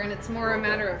either, and it's more a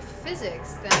matter of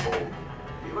physics than.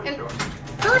 And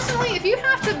personally, if you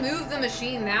have to move the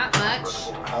machine that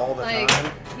much, all the like,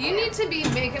 time, you need to be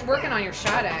working on your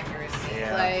shot accuracy.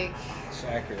 Yeah. Like, it's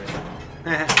accurate.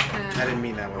 I didn't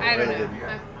mean that one. I don't really know.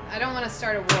 didn't. I don't want to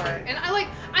start a war, and I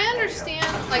understand.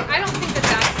 Like, I don't think that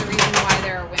that's the reason why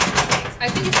there are women's leagues. I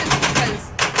think it's just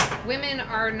because women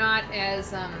are not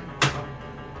as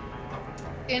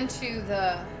into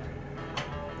the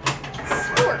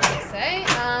sport, let's say.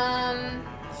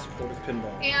 Sport of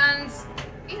pinball. And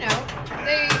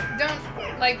they don't,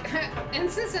 like, in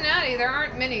Cincinnati, there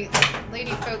aren't many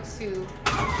lady folks who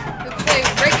play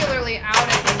regularly out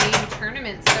at the main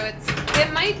tournament, so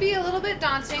it might be a little bit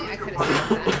daunting. I could have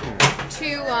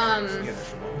said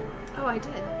that. Oh, I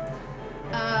did.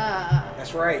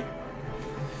 That's right.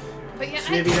 But yeah,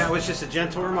 So maybe that was just a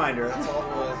gentle reminder. That's all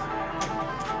it was.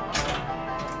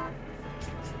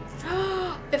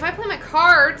 if I play my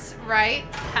cards right,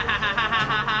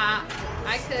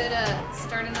 I could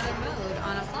start another mode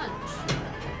on a plunge.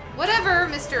 Whatever,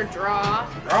 Mr. Draw.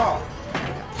 Draw.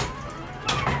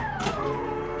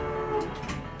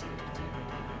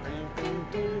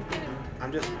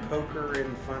 I'm just poker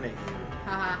in front of you.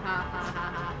 Ha ha ha ha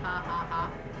ha ha ha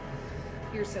ha.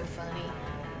 You're so funny.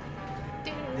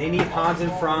 They need Hans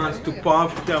and Franz to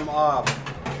bump them up.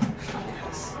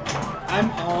 Yes. I'm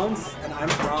Hans and I'm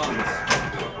Franz.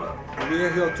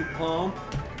 We're here to pump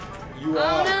you Oh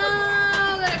up.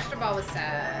 no! That extra ball was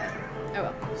sad. Oh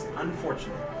well. It's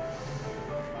unfortunate.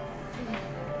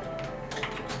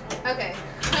 Okay.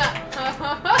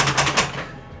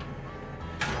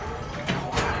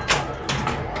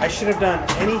 I should have done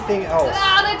anything else.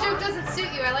 Ah, that joke doesn't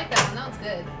suit you. I like that one. That one's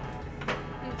good.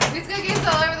 We've got games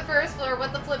all over the first floor.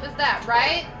 What the flip is that,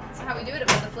 right? That's how we do it at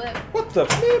What the Flip. What the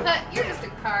flip? You're just a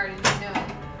card and you know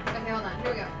it. Okay, hold on.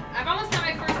 Here we go. I've almost got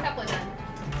my first couplet done.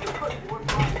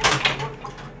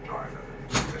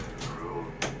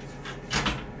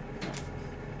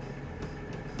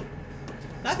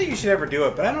 Not that you should ever do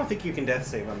it, but I don't think you can death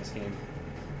save on this game.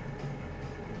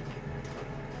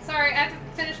 Sorry, I have to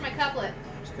finish my couplet.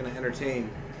 I'm just gonna entertain.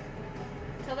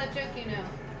 Tell that joke you know.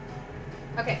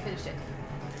 Okay, finished it.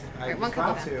 I Alright, was one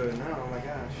couple about to, and now, oh my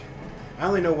gosh. I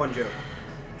only know one joke.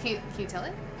 Can you tell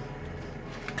it?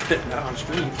 Not on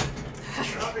stream.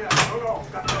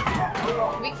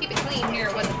 We keep it clean here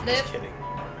at What the Flip. Just kidding.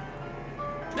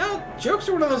 No, jokes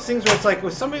are one of those things where it's like,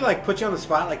 when somebody like puts you on the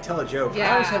spot, like tell a joke. Yeah.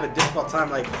 I always have a difficult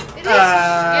time, like, It is.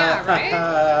 Yeah, right?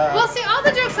 Well, see, all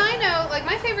the jokes I know, like,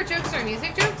 my favorite jokes are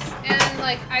music jokes, and,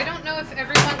 like, I don't know if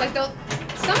everyone, like,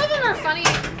 some of them are funny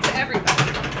to everybody.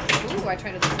 Ooh, I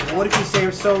tried to listen. What if you say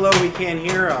them so low we can't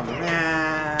hear them?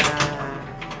 Nah.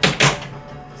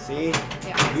 See?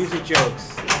 Yeah. Music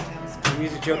jokes. The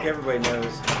music joke everybody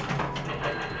knows.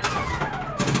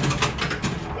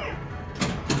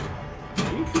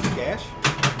 Are you keep cash?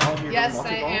 Yes,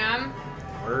 I am.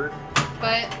 Word.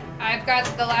 But I've got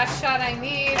the last shot I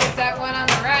need. Is that one on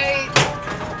the right?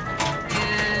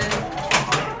 And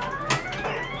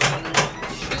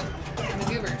shoot the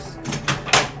goobers.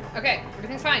 Okay,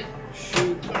 everything's fine.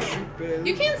 Shoot, baby.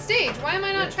 You can't stage. Why am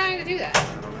I not trying to do that?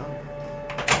 I don't know.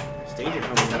 Stage it,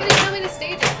 homie. Somebody tell me to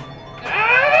stage it.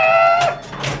 Ah!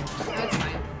 No, it's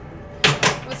fine.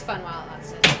 It was fun while it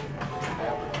lasted.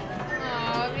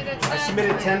 Oh, I mean, it's I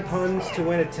submitted 10 puns to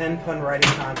win a 10-pun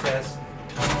writing contest,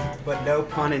 but no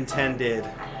pun intended.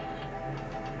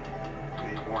 I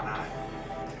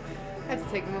had to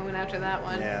take a moment after that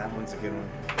one. Yeah, that one's a good one.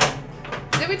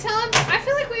 Did we tell him? I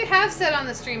feel like we have said on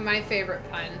the stream my favorite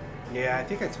pun. Yeah, I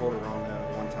think I told her wrong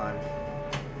one time.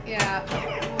 Yeah.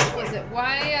 What was it?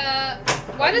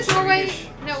 Why does Norway...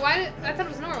 No, I thought it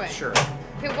was Norway. Sure.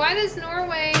 Okay, why does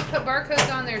Norway put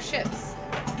barcodes on their ships?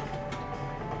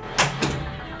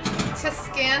 To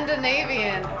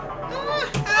Scandinavian.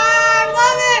 I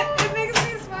love it! It makes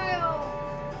me smile.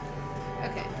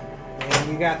 Okay.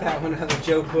 Man, you got that one out of the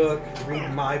joke book. Read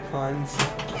my puns.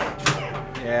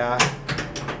 Yeah.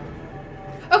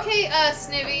 Okay,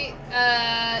 Snivy,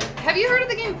 have you heard of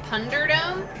the game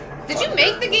Punderdome? Did you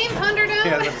make the game Punderdome?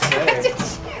 Yeah, I was about to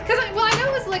say. Because, well, I know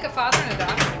it was like a father and a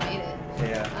daughter who made it.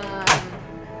 Yeah.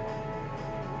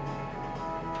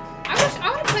 I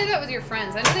want to play that with your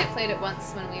friends. I know they played it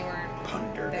once when we were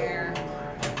Punderdome. there.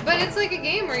 But it's like a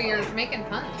game where you're making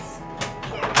puns.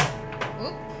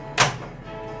 Oop.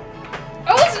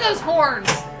 Oh, listen to those horns!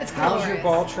 It's glorious. How's your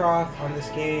ball trough on this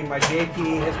game? My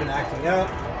JP has been acting up.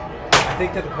 I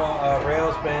think that the ball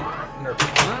rail's been...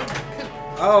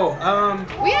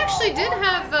 We actually did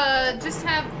have, just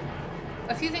have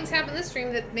a few things happen this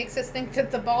stream that makes us think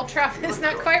that the ball trough is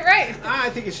not quite right. I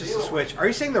think it's just a switch. Are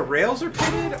you saying the rails are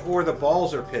pitted or the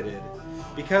balls are pitted?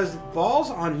 Because balls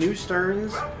on new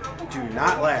sterns do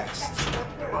not last.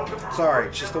 Sorry,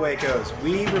 it's just the way it goes.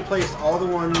 We replaced all the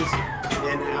ones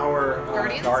in our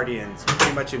Guardians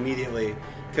pretty much immediately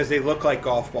because they look like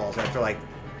golf balls after like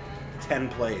 10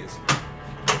 plays.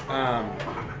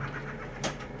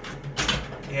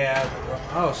 Yeah.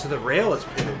 Oh, so the rail is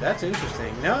pitted. That's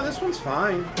interesting. No, this one's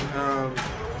fine.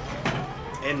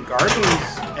 And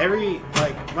Guardians,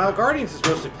 well, Guardians is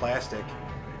mostly plastic,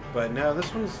 but no,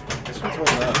 this one's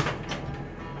holding up.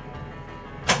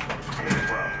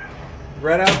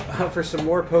 Read up for some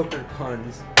more poker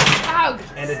puns. Oh.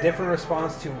 And a different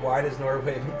response to why does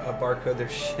Norway barcode their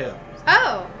ship?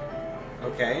 Oh.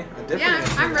 Okay, a different Yeah,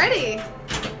 answer. I'm ready.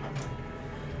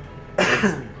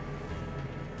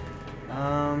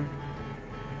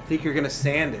 Think you're gonna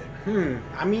sand it?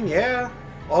 I mean, yeah.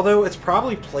 Although it's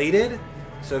probably plated,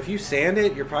 so if you sand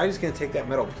it, you're probably just gonna take that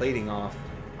metal plating off.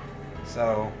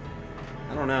 So,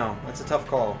 I don't know. That's a tough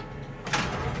call.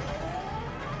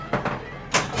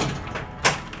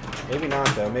 Maybe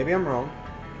not though. Maybe I'm wrong.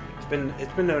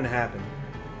 It's been known to happen.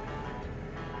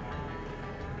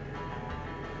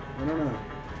 I don't know.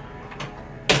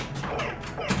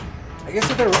 I guess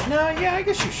if they're... No, yeah, I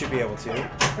guess you should be able to.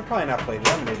 They're probably not plated.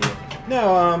 I'm an idiot.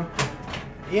 No,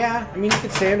 Yeah, I mean, you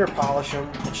could sand or polish them.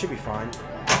 It should be fine.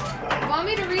 Want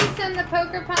me to resend the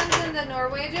poker puns and the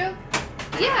Norway joke?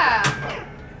 Yeah.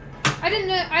 I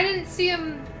didn't see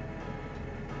him.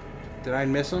 Did I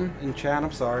miss them in chat?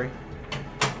 I'm sorry.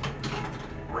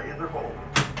 Razor bolt.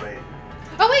 Raise.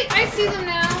 Oh wait, I see them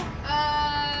now.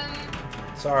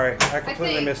 Sorry, I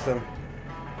completely think- missed them.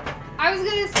 I was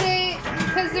gonna say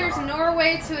because there's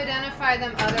Norway to identify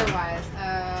them otherwise.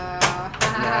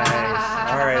 Nice.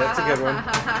 All right, that's a good one.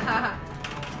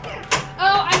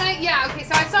 Oh, and yeah, okay.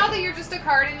 So I saw that you're just a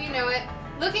card and you know it.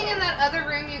 Looking in that other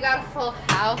room, you got a full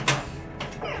house.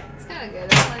 It's kind of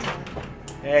good. I like it.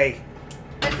 Hey,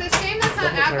 It's a shame that's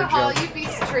not That was our alcohol. joke. You'd be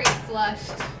straight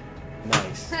flushed.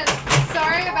 nice.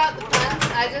 Sorry about the puns.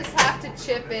 I just have to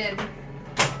chip in.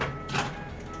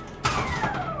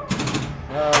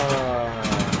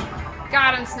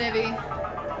 Got him, Snivy.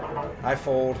 I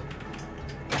fold.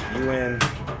 You win.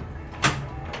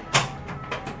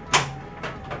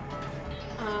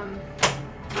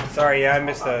 Sorry, yeah, I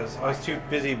missed those. I was too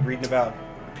busy reading about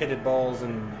pitted balls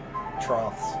and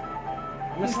troughs.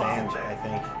 I'm gonna stand, I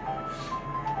think.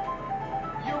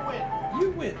 You win.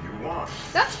 You win. You won.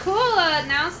 That's cool.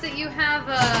 Announced that you have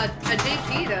a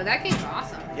JP though. That game's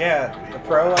awesome. Yeah, a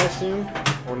pro, I assume,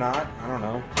 or not. I don't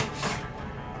know.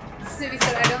 Snivy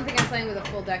said, "I don't think I'm playing with a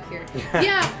full deck here."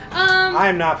 Yeah. I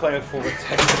am not playing with full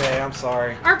tech today. I'm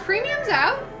sorry. Are premiums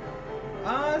out?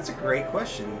 That's a great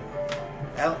question.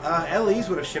 LEs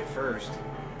would have shipped first.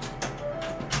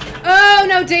 Oh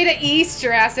no, Data East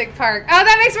Jurassic Park. Oh,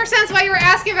 that makes more sense why you were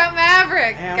asking about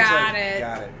Maverick. Yeah, I was Got like, it.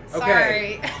 Got it.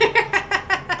 Okay.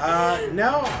 Sorry.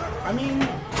 No, I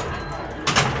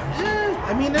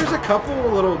mean, there's a couple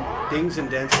little dings and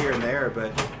dents here and there,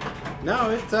 but no,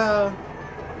 it's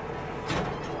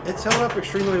held up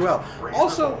extremely well.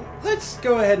 Also, let's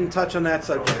go ahead and touch on that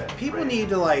subject. People need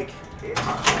to like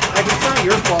it's not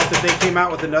your fault that they came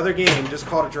out with another game just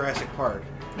called it Jurassic Park.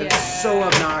 It's so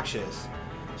obnoxious.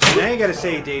 So now you got to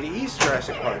say Data East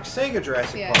Jurassic Park, Sega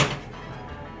Jurassic Park.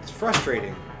 It's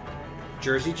frustrating.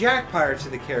 Jersey Jack Pirates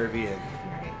of the Caribbean.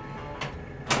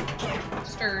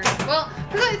 Stern. Well,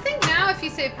 because I think now if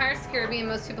you say Pirates of the Caribbean,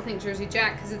 most people think Jersey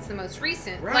Jack because it's the most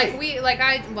recent. Right.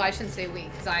 Well, I shouldn't say we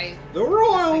because The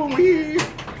Royal We.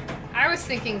 I was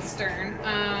thinking Stern.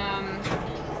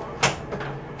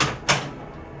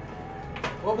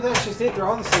 Well, but that's just it. They're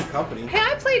all the same company. Hey,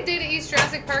 I played Data East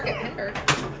Jurassic Park at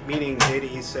Pinball. Meaning Data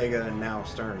East, Sega, and now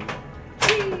Stern.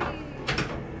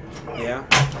 Yeah?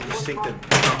 I just think that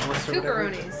Dauntless or whatever.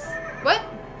 Cooperonis. What?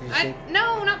 Did you think-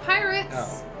 No, not Pirates.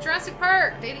 Oh. Jurassic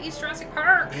Park. Data East Jurassic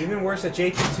Park. Even worse, that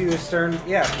JP2 is Stern.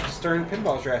 Yeah, Stern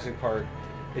Pinball Jurassic Park.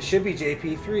 It should be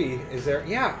JP3. Is there?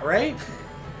 Yeah, right?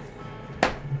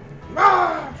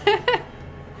 Ah!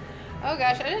 Oh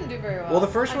gosh, I didn't do very well. Well, the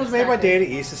first I'm one was made by distracted.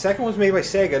 Data East, the second one's made by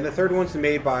Sega, and the third one's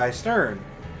made by Stern.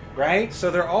 Right?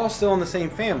 So they're all still in the same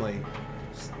family.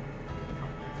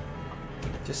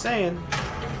 Just saying.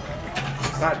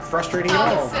 It's not frustrating at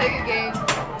Oh, all. the Sega game.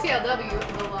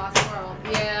 TLW, The Lost World.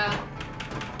 Yeah.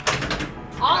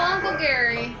 All Uncle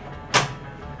Gary.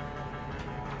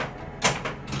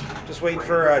 Just waiting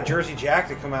for Jersey Jack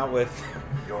to come out with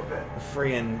Your bet. a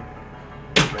friggin'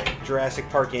 Raise. Jurassic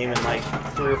Park game in like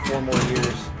 3 or 4 more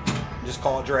years. Just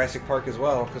call it Jurassic Park as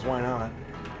well, because why not?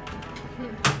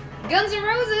 Guns N'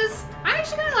 Roses. I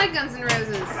actually kind of like Guns N'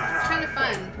 Roses. It's kind of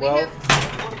fun. Well,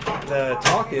 the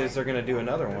talk is they're going to do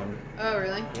another one. Oh,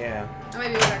 really? Yeah. That might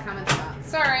be what that comment's about.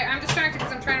 Sorry, I'm distracted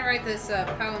because I'm trying to write this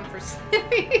poem for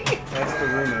Snippy. That's the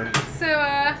rumor. So,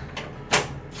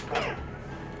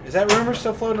 Is that rumor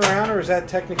still floating around, or is that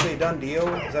technically a done deal?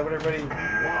 Is that what everybody...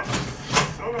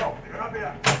 No, no.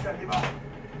 Rápida. Arriba.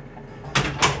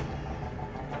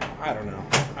 I don't know.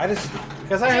 I just...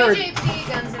 Because I heard... JJP,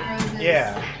 Guns N' Roses.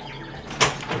 Yeah.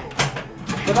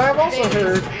 But I've also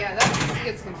heard... Yeah, that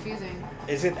gets confusing.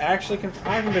 Is it actually...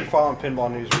 I haven't been following pinball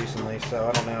news recently, so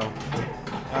I don't know.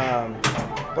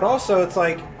 But also, it's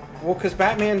like... Well, because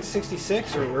Batman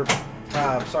 66, or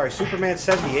Superman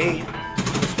 78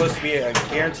 is supposed to be a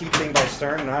guaranteed thing by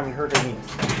Stern, and I haven't heard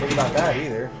anything about that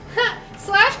either.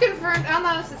 Slash confirmed, I don't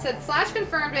know if it said Slash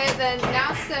confirmed it, then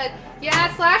now said,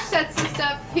 yeah, Slash said some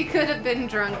stuff. He could have been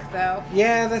drunk, though.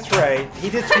 Yeah, that's right. He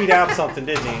did tweet out something,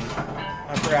 didn't he?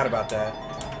 I forgot about that.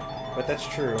 But that's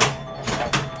true.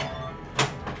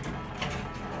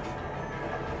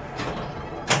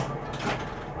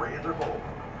 Razor bolt.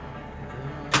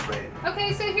 Raise.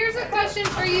 Okay, so here's a question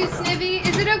for you, Snivy.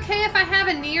 Is it okay if I have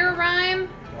a near rhyme?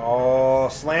 Oh,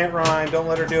 slant rhyme. Don't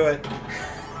let her do it.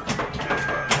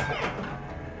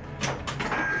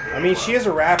 I mean, she is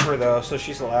a rapper, though, so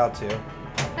she's allowed to.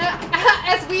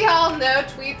 As we all know,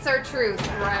 tweets are truth,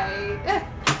 right?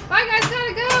 Bye, guys.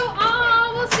 Gotta go.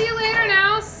 Oh, we'll see you later,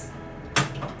 Nouse.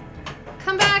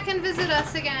 Come back and visit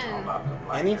us again.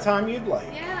 Anytime you'd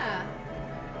like. Yeah.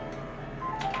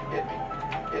 Hit me.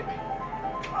 Hit me.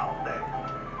 All day.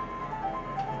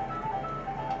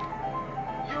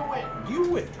 You win. You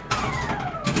win.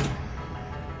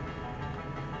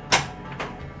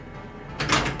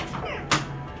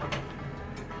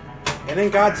 And then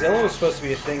Godzilla was supposed to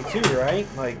be a thing too, right?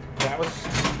 Like, that was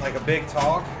like a big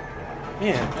talk.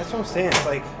 Man, that's what I'm saying. It's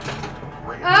like...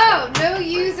 Oh, no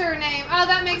username. Oh,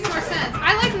 that makes more sense.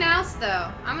 I like Nouse,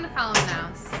 though. I'm going to call him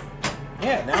Nouse.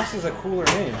 Yeah, Nouse is a cooler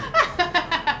name.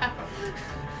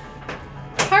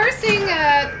 Parsing,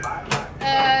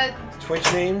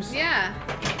 Twitch names? yeah.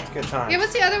 It's a good time. Yeah,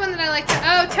 what's the other one that I like to...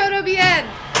 Oh, Totobien.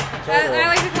 I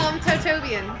like to call him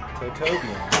Totobian.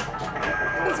 Totobian.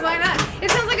 Because why not? It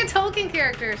sounds like a Tolkien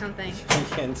character or something.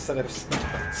 Yeah, instead of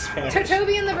Spanish.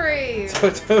 Totobian the Brave.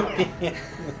 Totobian.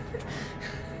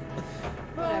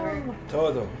 Whatever.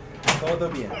 Todo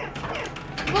bien.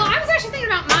 Well, I was actually thinking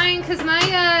about mine because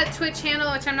my Twitch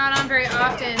channel, which I'm not on very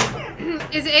often,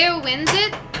 is Eowyn's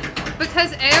it.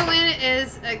 Because Eowyn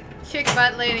is a kick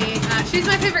butt lady. She's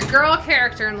my favorite girl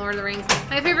character in Lord of the Rings.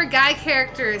 My favorite guy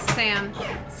character is Sam.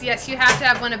 So yes, you have to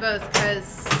have one of both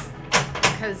because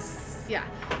yeah.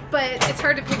 But it's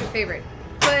hard to pick a favorite.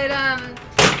 But I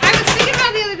was thinking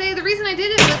about it the other day. The reason I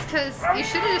did it was because you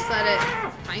should have just let it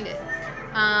find it.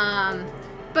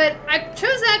 But I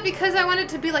chose that because I wanted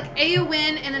to be like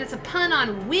Eowyn, and then it's a pun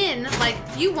on win, like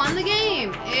you won the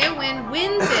game. Eowyn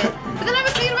wins it. But then I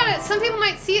was thinking about it. Some people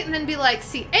might see it and then be like,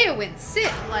 "See, Eowyn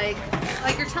sit," like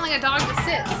you're telling a dog to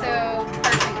sit. So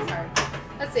parsing is hard.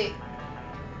 Let's see.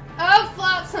 Oh,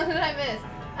 flops. What did I miss?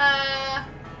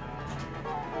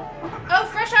 Oh,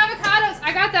 fresh avocados.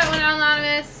 I got that one,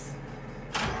 Anonymous.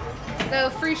 The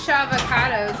free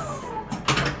avocados.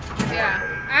 Yeah.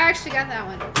 I actually got that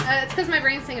one. It's because my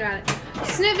brain's thinking about it.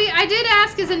 Snippy, I did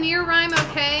ask, is a near rhyme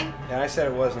okay? Yeah, I said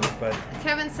it wasn't, but...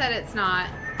 Kevin said it's not.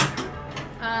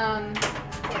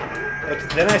 But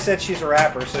then I said she's a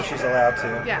rapper, so she's allowed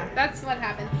to. Yeah, that's what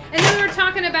happened. And then we were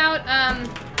talking about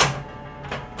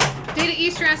Data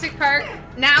East Jurassic Park.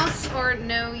 Nouse, or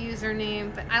no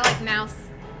username, but I like Nouse.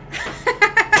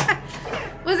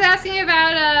 Was asking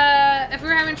about if we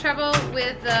were having trouble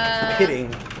with...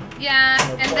 Hitting. Yeah,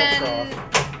 No, and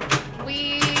then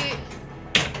we...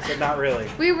 But not really.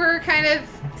 We were kind of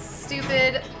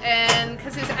stupid, and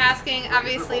because he was asking,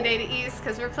 obviously, Data East,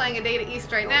 because we're playing a Data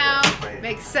East right now.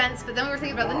 Makes sense, but then we were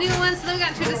thinking about the new one, so then we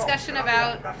got into a discussion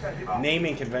about...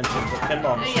 Naming conventions of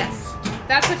pinball machines. Yes,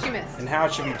 that's what you missed. And how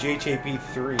it should be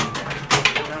JJP3.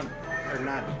 Or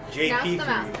not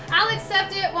JP3. I'll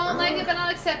accept it, won't like it, but I'll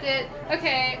accept it.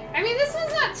 Okay, I mean, this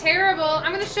one's not terrible.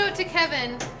 I'm going to show it to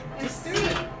Kevin and see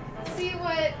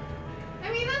what...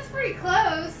 I mean, that's pretty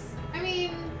close. I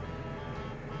mean...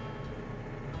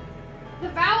 The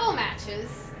vowel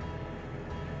matches.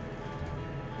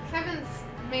 Kevin's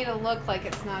made it look like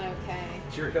it's not okay.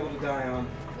 It's your hill to die on.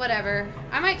 Whatever.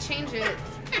 I might change it.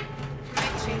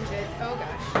 Oh,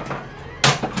 gosh.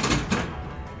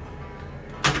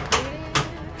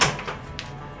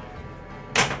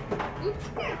 Oops.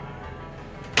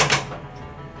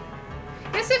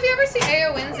 Yeah, so if you ever see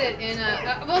Eowyn's it in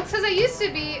a... well, it says I used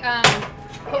to be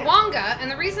Hawanga, and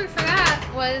the reason for that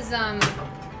was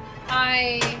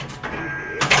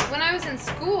when I was in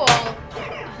school,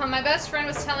 my best friend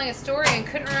was telling a story and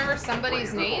couldn't remember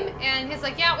somebody's name, and he's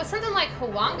like, yeah, it was something like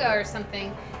Hawanga or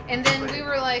something, and then we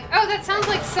were like, oh, that sounds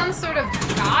like some sort of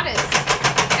goddess,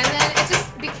 and then it just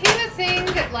became a thing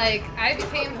that, like, I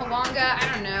became Hawanga. I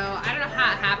don't know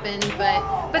how it happened, but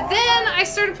then I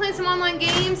started playing some online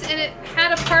games, and it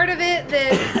had a part of it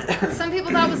that some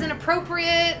people thought was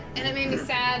inappropriate, and it made me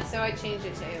sad, so I changed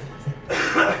it to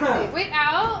Eowyn's. Wait,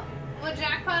 out? What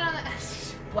jackpot on the...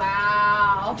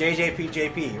 Wow.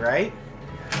 JJPJP, right?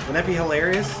 Wouldn't that be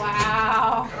hilarious?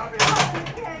 Wow.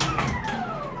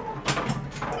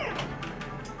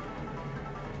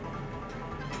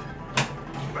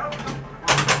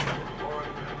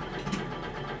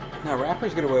 No,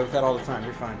 rappers get away with that all the time.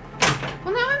 You're fine.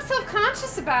 Well, now I'm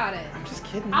self-conscious about it. I'm just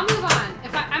kidding. I'll move on.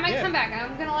 If I might come back.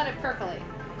 I'm gonna let it percolate.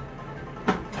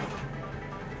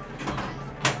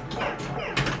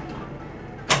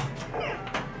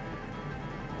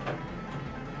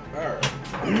 Alright.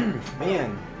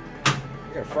 Man,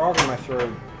 I got a frog in my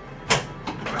throat.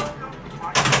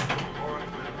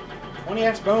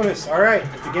 20x bonus. Alright,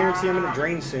 it's a guarantee I'm gonna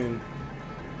drain soon.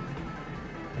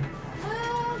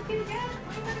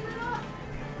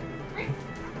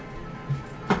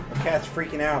 My cat's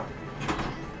freaking out.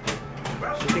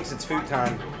 She thinks it's food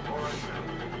time.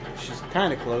 She's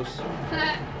kind of close.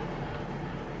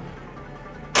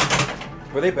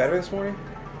 Were they better this morning?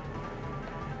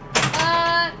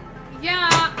 Yeah,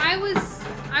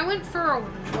 I went for a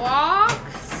walk,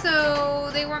 so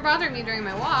they weren't bothering me during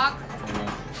my walk.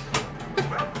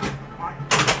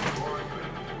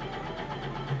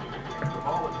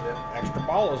 Extra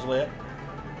ball is lit.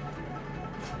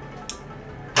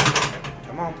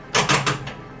 Come on.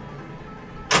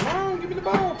 Come on, give me the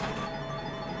ball.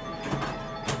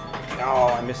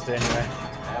 Oh, I missed it anyway.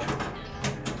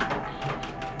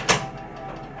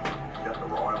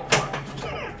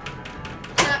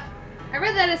 I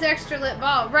read that as extra lit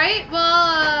ball, right?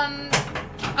 Well,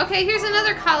 okay, here's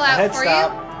another call out for you.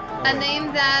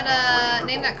 Name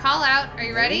that call out. Are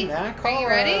you ready? Are you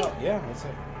ready? Yeah, that's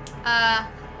it.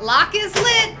 Lock is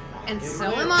lit, and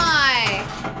so am I.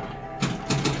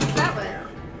 What's that one?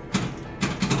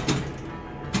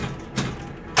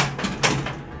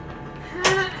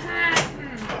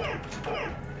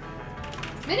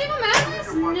 Medieval Madness?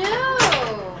 No.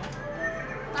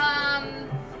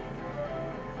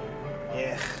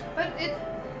 Yeah. But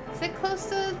is it close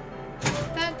to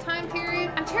that time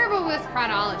period? I'm terrible with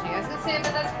chronology. I was gonna say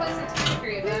that that's close to time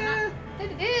period, but I'm not.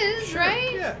 It is, sure,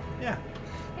 right? Yeah, yeah.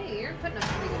 Hey, you're putting up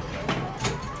pretty good.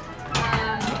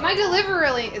 My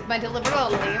delivery is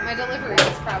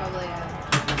probably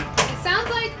it sounds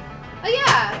like, oh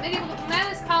yeah, Medieval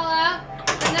Madness call out.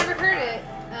 I've never heard it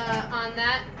on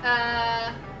that.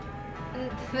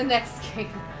 The next game.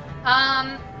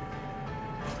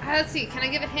 Let's see. Can I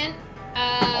give a hint?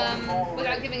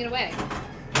 Without giving it away.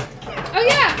 Oh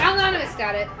yeah, Anonymous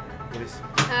got it. What is?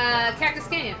 Cactus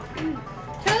Canyon.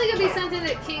 Totally gonna be something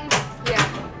that King. Yeah.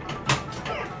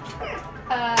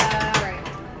 Alright.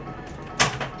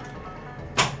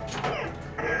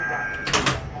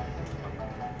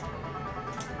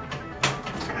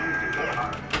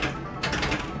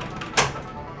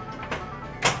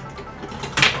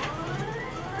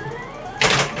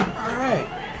 Alright.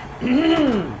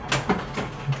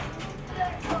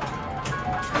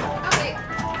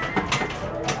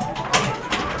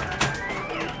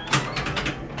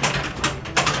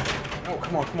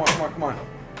 Come on.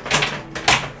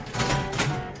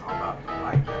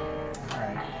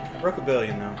 Alright. I broke a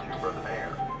billion though.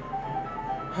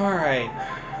 Alright.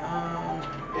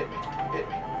 Hit me.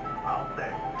 Out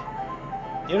there.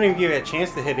 You don't even give it a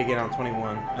chance to hit again on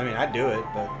 21. I mean, I'd do it,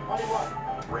 but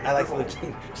I like to live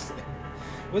dangerously.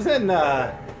 Wasn't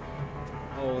what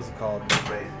was it called?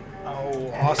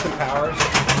 Oh, Austin Powers?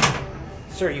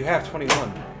 Sir, you have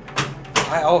 21.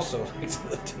 I also like to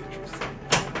live dangerously.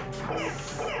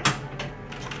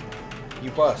 You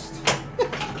bust.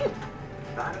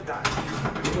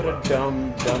 What a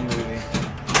dumb movie.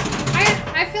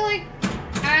 I feel like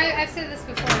I've said this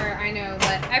before, I know,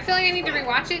 but I feel like I need to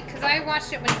rewatch it because I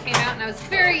watched it when it came out and I was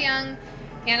very young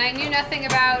and I knew nothing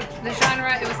about the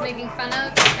genre it was making fun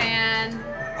of, and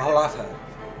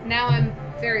now I'm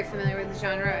very familiar with the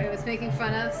genre it was making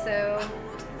fun of, so...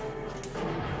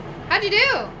 How'd you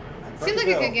do? Seemed like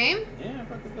a good game. Yeah, I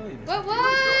broke a billion.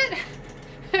 What?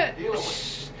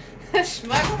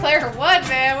 Schmuck player one,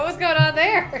 man. What was going on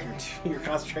there? You're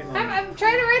concentrating on I'm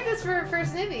trying to write this for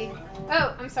Snivy.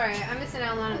 Oh, I'm sorry. I'm missing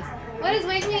out on this. What is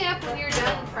Wake Me Up When You're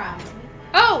Done from?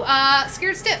 Oh,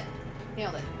 Scared Stiff.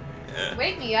 Nailed it. Yeah.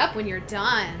 Wake me up when you're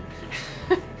done.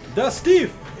 The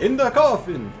Stiff in the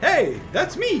coffin. Hey,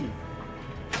 that's me.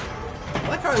 I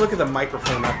like how I look at the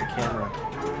microphone, not the camera.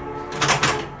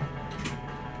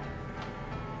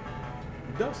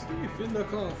 The Stiff in the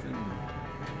coffin.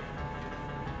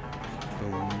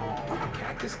 Boom.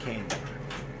 Cactus Canyon.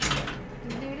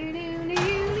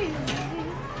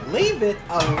 Leave it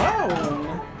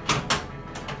alone.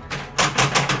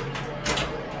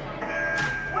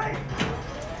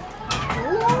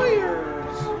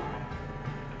 Lawyers.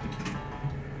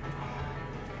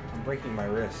 I'm breaking my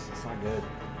wrist. It's not good.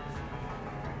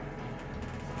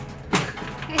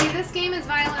 Hey, this game is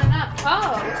violent enough.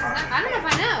 Oh, which is not, I don't know if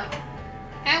I know.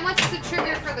 And what's the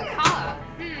trigger for the call-up?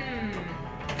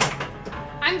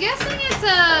 I'm guessing it's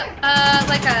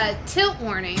like a tilt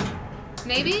warning.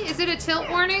 Maybe? Is it a tilt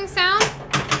warning sound?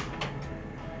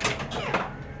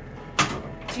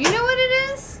 Do you know what it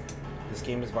is? This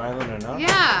game is violent enough?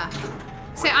 Yeah.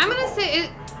 Say, I'm gonna say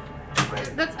it.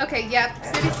 That's okay. Yep.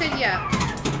 City said yep.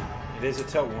 It is a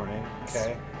tilt warning.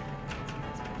 Okay.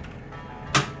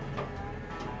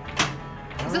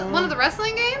 Is it one of the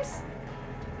wrestling games?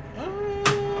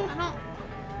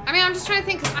 I mean, I'm just trying to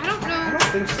think, because I don't know. I don't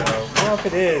think so. Well, if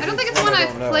it is, I don't think it's one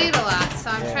I've played a lot, so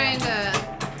I'm trying to...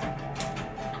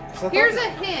 So here's a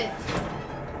hint.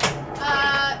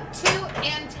 Two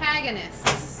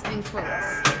antagonists, in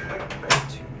quotes.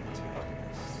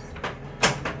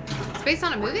 It's based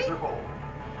on a movie?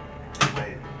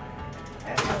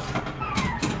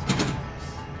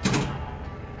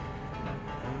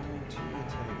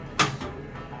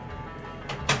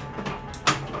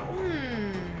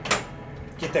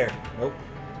 Get there. Nope.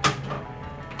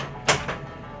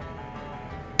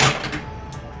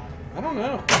 I don't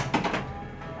know.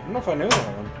 I don't know if I know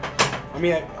that one. I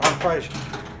mean, I'm probably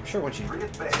sure what you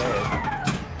said.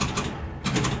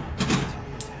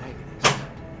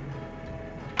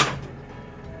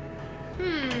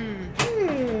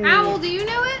 Owl, do you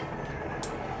know it?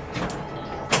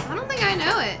 I don't think I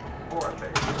know it.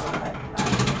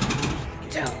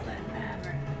 Don't let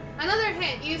Maverick. Another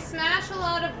hint, you smash a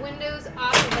lot of windows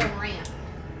off of a ramp.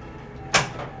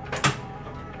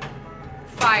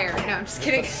 Fire. No, I'm just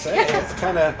kidding. It's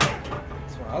kind of...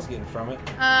 That's what I was getting from it.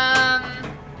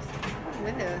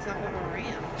 Windows off of a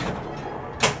ramp.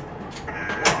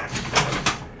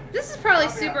 This is probably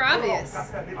super obvious.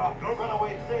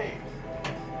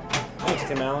 Thanks,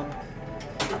 Tim Allen.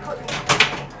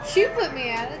 You put me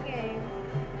out of the game.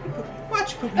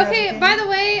 Watch put me out of the Okay, game. by the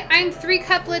way, I'm 3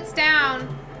 couplets down.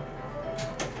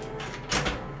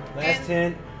 Last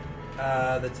hint.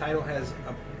 The title has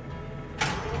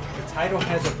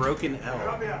a broken L.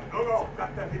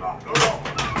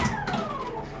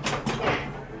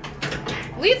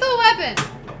 Lethal Weapon.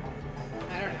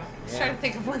 I don't know. Just Yeah. trying to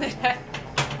think of one that had.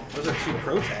 Those are 2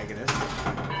 protagonists.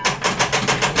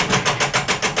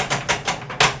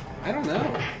 I don't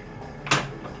know.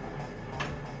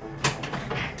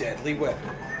 Deadly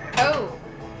Weapon. Oh.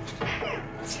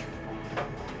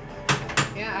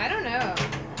 Yeah, I don't know.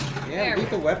 Yeah, There.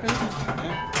 Lethal Weapon?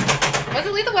 Yeah. Was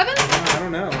it Lethal Weapon? I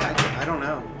don't know. I don't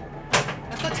know.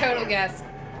 That's a total guess.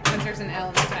 Since there's an L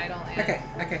in the title. And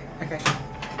Okay.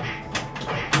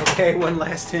 Okay, one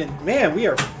last hint. Man, we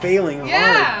are failing hard.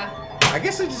 Yeah. I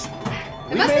guess I just...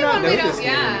 It must be one we don't. game.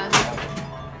 Yeah.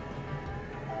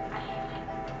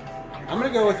 I'm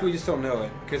gonna go with we just don't know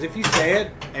it. Because if you say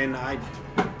it and I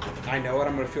know it,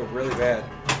 I'm gonna feel really bad.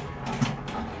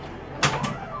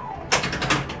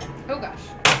 Oh gosh.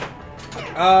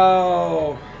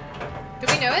 Oh. Do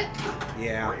we know it?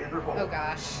 Yeah. Oh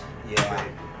gosh. Yeah.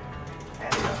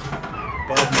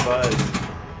 Bud and Buzz.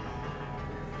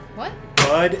 What?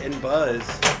 Bud and Buzz.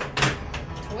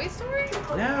 Toy Story?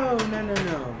 No.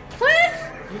 What?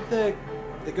 With the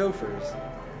Gophers.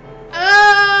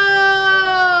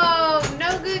 Oh,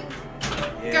 no good.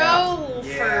 Yeah.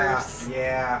 Gophers.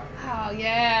 Yeah. Oh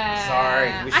yeah. Sorry,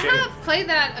 we I should've- have played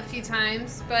that a few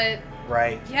times, but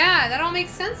Right. yeah, that all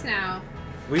makes sense now.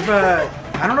 We've I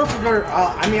don't know if we've ever.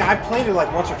 I mean, I played it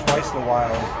like once or twice in a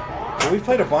while. But we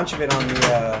played a bunch of it on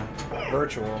the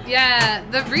virtual. Yeah,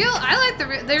 I like the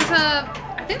real. There's a.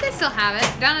 I think they still have it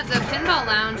down at the Pinball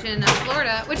Lounge in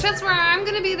Florida, which that's where I'm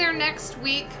gonna be there next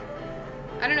week.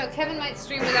 I don't know. Kevin might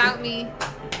stream without me.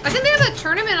 I think they have a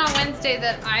tournament on Wednesday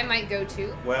that I might go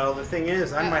to. Well, the thing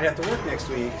is, I might have to work next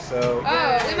week, so.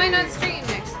 Oh, we might not stream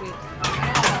next week.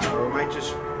 Or we might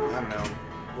just. I don't know.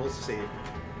 We'll see.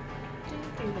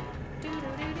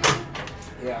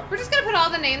 Yeah. We're just gonna put all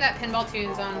the Name That Pinball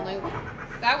tunes on loop.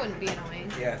 That wouldn't be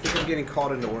annoying. Yeah, I think I'm getting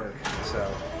called into work, so.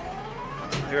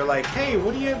 They were like, hey,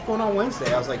 what do you have going on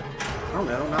Wednesday? I was like, I don't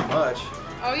know, not much.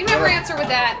 Oh, you never answer with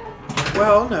that.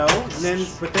 Well, no.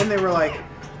 But then they were like,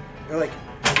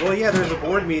 well, yeah, there's a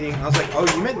board meeting. I was like, oh,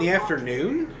 you meant in the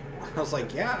afternoon? I was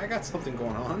like, yeah, I got something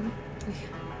going on.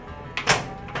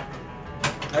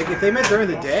 Like, if they meant during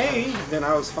the day, then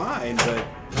I was fine, but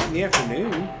not in the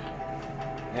afternoon.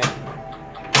 Anyway.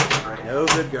 No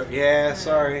good go. Yeah,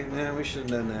 sorry. No, we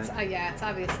shouldn't have done that. Yeah, it's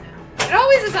obvious now. It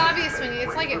always is obvious when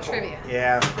it's like a trivia.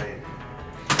 Yeah.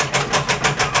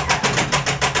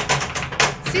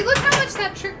 See, look how much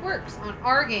that trick works on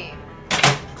our game.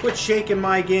 Quit shaking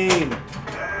my game.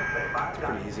 It's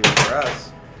pretty easy for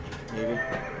us. Maybe.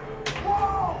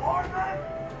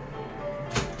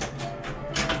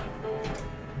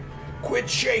 Quit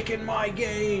shaking my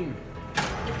game.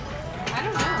 I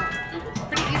don't know. It's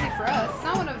pretty easy for us. It's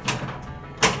not one of.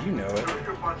 You know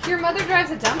it. Your mother drives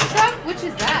a dump truck? Which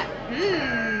is that?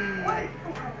 I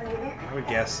would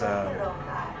guess,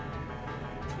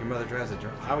 your mother drives a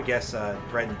drum. I would guess,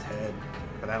 Brett and Ted,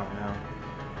 but I don't know.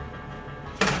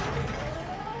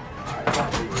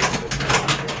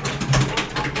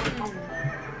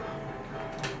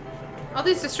 All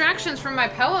these distractions from my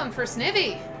poem for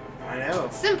Snivy. I know.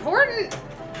 It's important.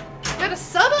 Got a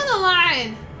sub on the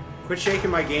line. Quit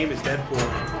shaking my game is Deadpool.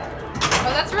 Oh,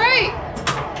 that's right.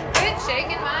 Quit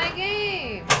shaking my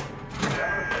game.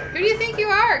 Who do you think you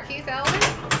are, Keith Elder?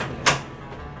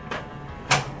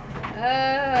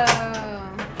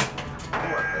 Oh.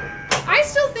 I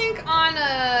still think on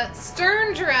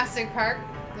Stern Jurassic Park,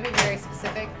 let me be very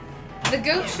specific, The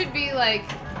goat should be like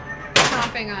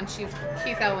chomping on Keith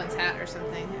Elwin's hat or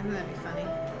something. I think that'd be funny.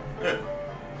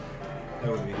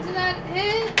 That would be. Did that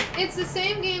hit? It's the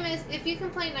same game as if you can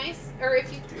play nice, or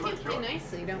if you can't play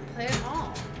nicely, don't play at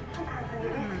all.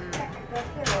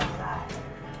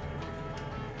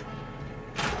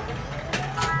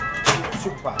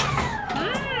 Super Box.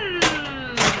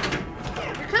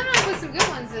 You're coming up with some good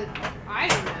ones that I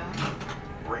don't know.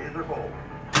 Razor bowl.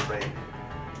 Raise.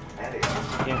 And it.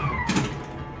 Yeah.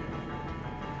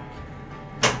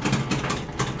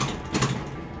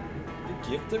 The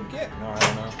gift of gift. No, I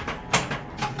don't know.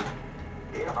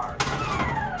 Hard.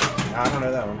 No, I don't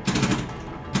know that one.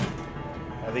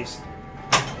 At least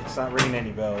it's not ringing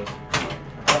any bells.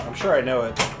 I'm sure I know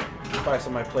it. It's probably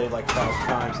something I played like 1,000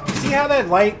 times. See how that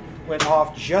light went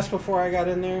off just before I got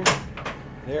in there?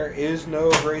 There is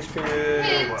no grace period.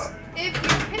 And if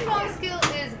your pinball skill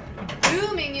is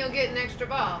booming, you'll get an extra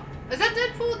ball. Is that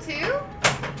Deadpool too?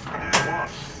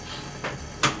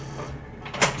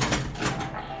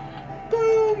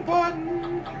 Boom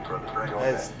button.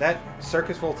 Is that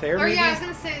Circus Voltaire? Or maybe? yeah, I was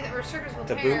gonna say, or Circus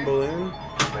Voltaire. The boom balloon.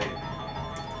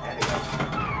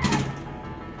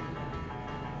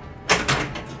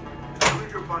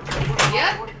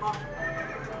 Yep.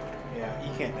 Yeah,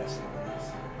 you can't dust save on this.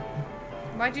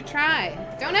 Why'd you try?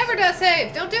 Don't ever dust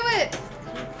save. Don't do it.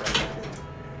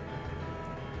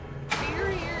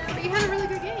 But you had a really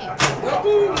good game. Yeah,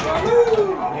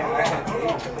 I had a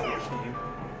really good game.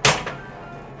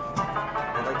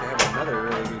 I'd like to have another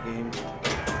really good game.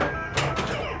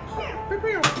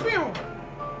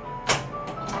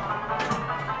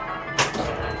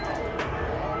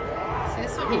 See,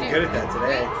 this one I'm you good at that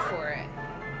today. wait for it.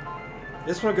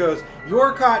 This one goes,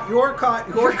 you're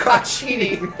caught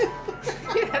cheating.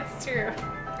 Yeah, that's true.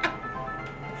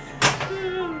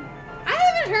 I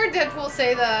haven't heard Deadpool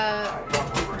say the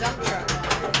dump truck.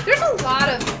 There's a lot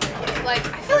of, like,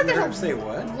 I feel like there's Say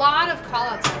what? a lot of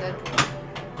call-outs on Deadpool.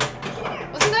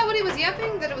 Wasn't that what he was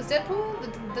yapping? That it was Deadpool?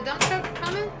 The dump truck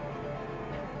comment?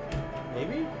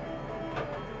 Maybe?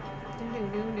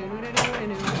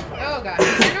 Oh gosh,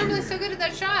 you're normally so good at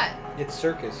that shot. It's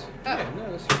Circus. Oh. Yeah,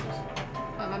 no, it's Circus.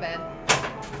 Oh, my bad.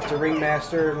 It's a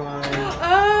ringmaster line.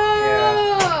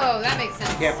 Oh, that makes sense.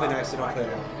 You can't play nice, so don't play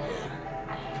it out.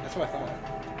 Yeah. That's what I thought.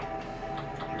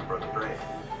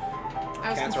 I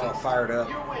was Cats are all confused. fired up.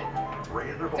 You win.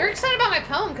 Razor bowl. They're excited about my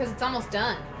poem because it's almost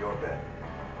done. Your bet.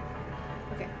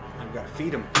 Okay. I've got to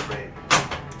feed them. Raise.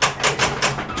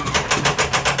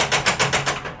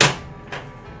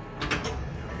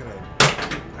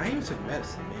 I even took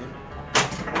medicine, man.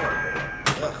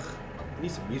 Ugh. I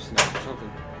need some mucinex or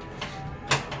something.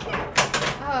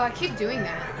 Oh, I keep doing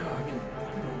that. I know, I mean,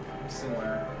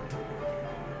 similar.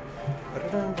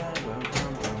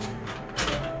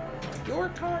 You're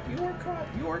caught.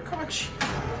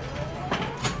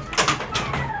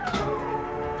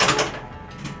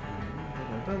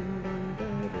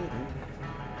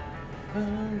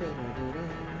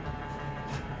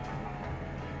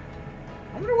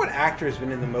 I wonder what actor has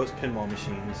been in the most pinball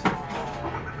machines.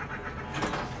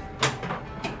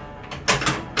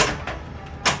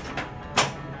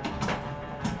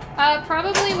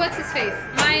 Probably what's his face?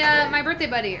 My birthday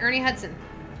buddy, Ernie Hudson.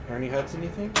 Ernie Hudson, you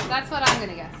think? That's what I'm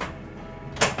gonna guess.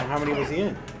 And how many was he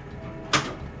in?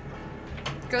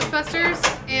 Ghostbusters,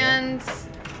 and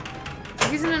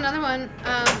he's in another one.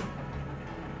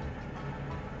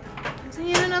 Is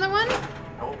he in another one?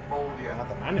 Don't fold yet. Not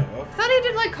that I know of. I thought he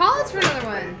did like call-outs for another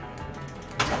one.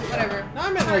 Whatever. No,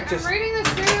 I meant like just. I'm reading this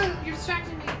through. You're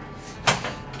distracting me.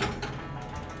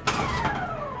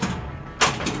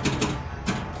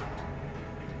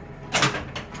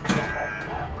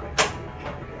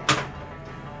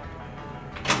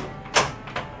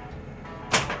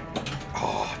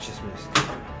 Oh, just missed.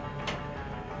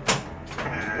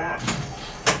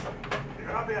 Get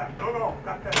up here. Go, go.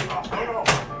 Got that thing off. Go, go.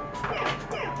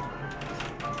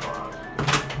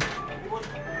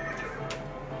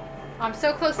 I'm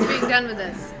so close to being done with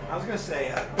this. I was gonna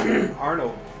say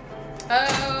Arnold,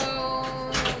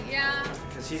 Oh, yeah.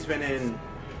 because he's been in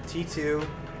T2,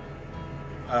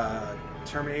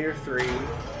 Terminator 3,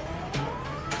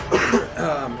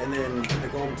 and then the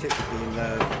Golden Ticket game.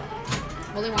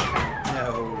 Only one time.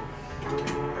 No,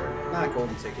 or not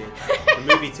Golden Ticket. The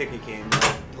movie ticket game.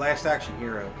 The Last Action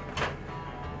Hero.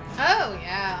 Oh,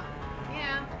 yeah.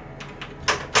 Yeah.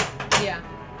 Yeah.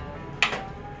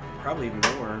 Probably even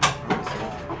more, honestly.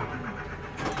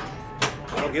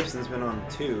 Mel Gibson's been on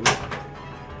 2.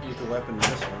 Lethal Weapon in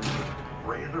this one.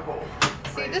 Razor bowl.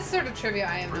 See, this sort of trivia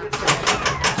I am not sure.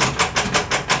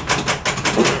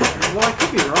 Well, I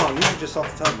could be wrong. These are just off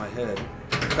the top of my head.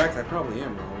 In fact, I probably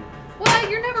am wrong. What?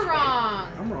 You're never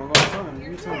wrong. I'm wrong all the time.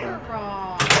 You're What are you never talking about?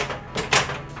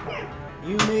 wrong.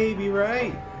 You may be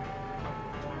right.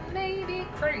 Maybe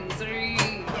crazy.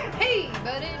 Hey,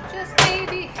 but it just may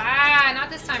be. Ah,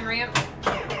 not this time, ramp.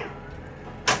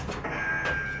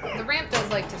 The ramp does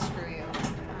like to screw you.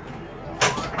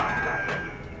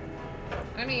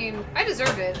 I mean, I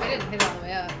deserved it. I didn't hit it on the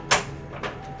way up.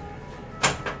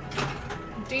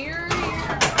 Dear.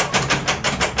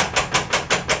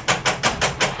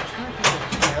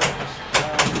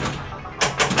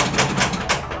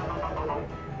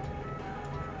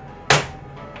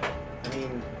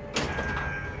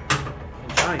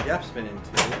 Johnny Depp's been into it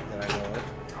that I know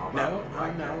of. No,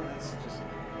 that's just.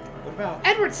 What about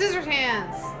Edward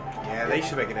Scissorhands? Yeah, they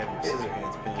should make an Edward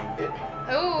Scissorhands pin.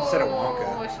 Oh, Instead of Wonka.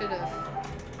 I should have.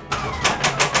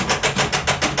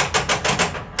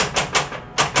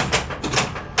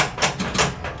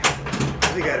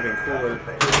 I think that'd have been cooler,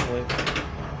 personally.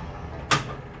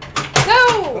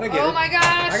 No! But I get Oh it. my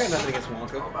gosh! I got nothing against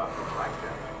Wonka.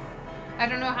 I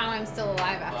don't know how I'm still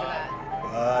alive after that.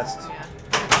 Bust. Yeah.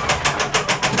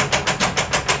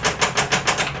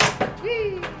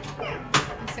 Whee!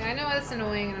 See, I know it's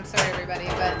annoying, and I'm sorry, everybody,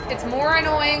 but it's more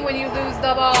annoying when you lose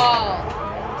the ball.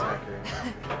 Yeah, that's accurate.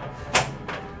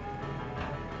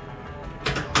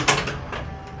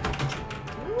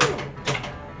 Ooh.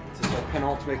 Is this our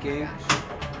penultimate game? Gosh.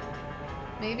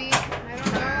 Maybe? I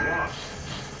don't know.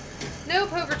 No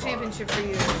poker championship for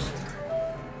you.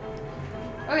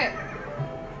 Okay.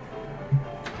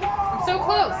 I'm so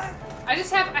close. I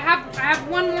have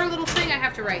one more little thing I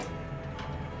have to write.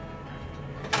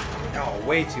 Oh,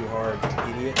 way too hard,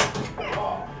 idiot.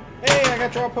 Hey, I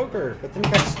got draw poker, but then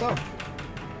it got stuck.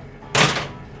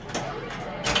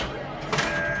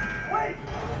 Wait!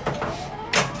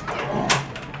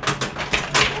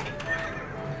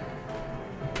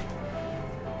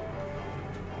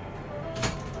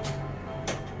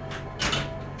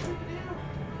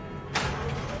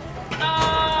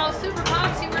 Oh, Super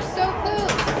Pops, you were so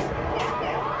close.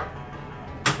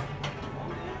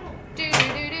 Do do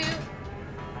do do.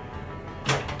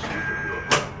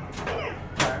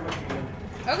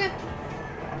 Okay.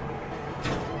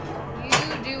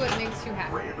 You do what makes you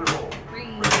happy.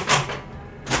 Breathe.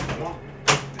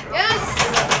 Yes!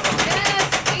 Yes!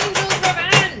 Angel's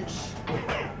Revenge!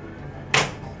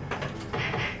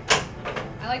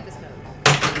 I like this mode.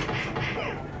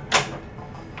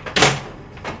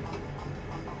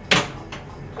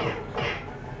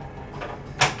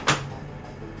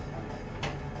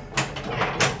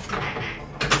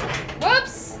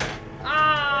 Whoops!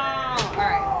 Oh!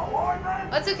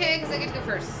 Alright. That's okay, because I get to go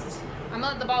first. I'm gonna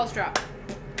let the balls drop.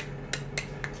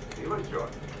 You enjoy.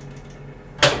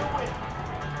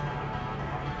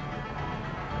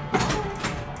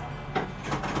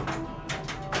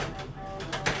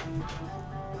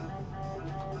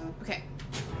 Okay.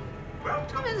 What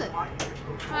time is it?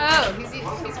 Oh,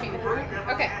 he's feeding it.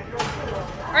 Okay.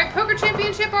 Alright, Poker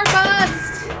Championship or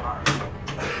bust!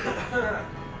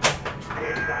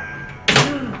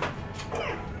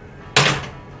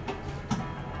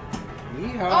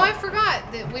 Yeehaw. Oh, I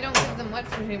forgot that we don't give them wet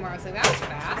food anymore. I was like, that was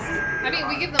fast. I mean,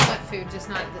 we give them wet food, just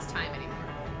not at this time anymore.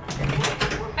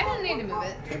 I didn't need to move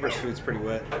it. Amber's food's pretty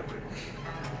wet.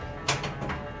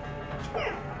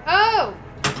 Oh!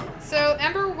 So,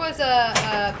 Ember was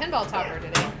a pinball topper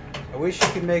today. I wish you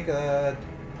could make a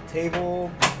table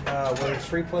where it's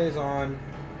free plays on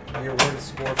your word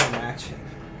score for matching.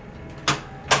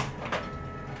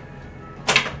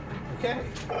 Okay.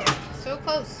 So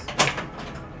close.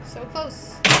 So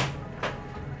close.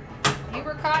 You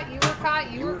were caught, you were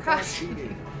caught, you were caught.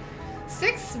 cheating.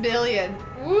 6 million.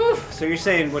 Woof! So you're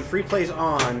saying when free play's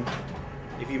on,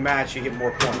 if you match, you get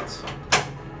more points.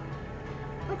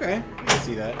 Okay, I can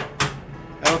see that.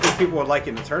 I don't think people would like it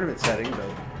in the tournament setting, but...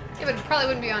 Yeah, but it probably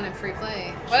wouldn't be on in free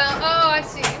play. Well, oh, I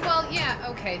see. Well, yeah,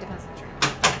 okay, depends on the tournament.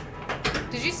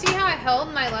 Did you see how I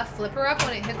held my left flipper up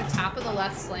when it hit the top of the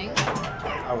left sling?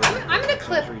 I'm gonna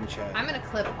clip. I'm gonna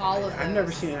clip all of those. I've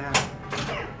never seen it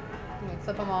happen. I'm gonna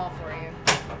clip them all for you.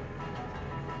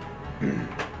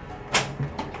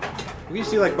 We used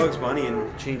to do like Bugs Bunny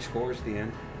and change scores at the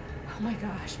end. Oh my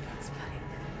gosh, Bugs Bunny.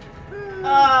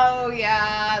 Oh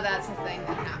yeah, that's a thing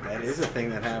that happens. That is a thing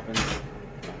that happens.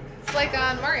 It's like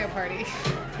on Mario Party.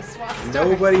 You swap stars.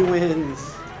 Nobody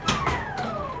wins.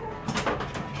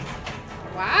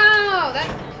 Wow,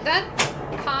 that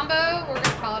combo, we're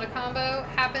gonna call it a combo,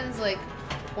 happens like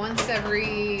once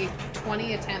every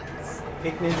 20 attempts.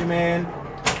 Pink Ninja Man,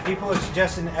 people are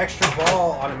suggesting an extra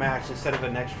ball on a match instead of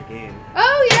an extra game.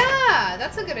 Oh yeah,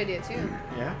 that's a good idea too.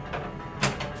 Yeah.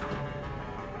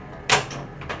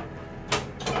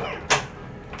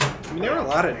 I mean, mean, there were a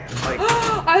lot of, like...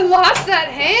 I lost that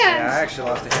hand! Yeah, I actually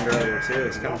lost a hand earlier, too.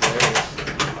 It's kind of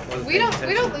hilarious. We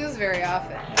don't lose very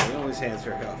often. Yeah, we don't lose hands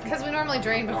very often. Because we normally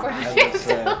drain before the As game I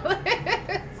said.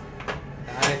 starts.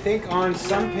 I think on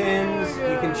some pins,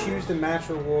 you can choose the match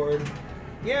reward.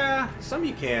 Yeah, some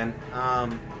you can.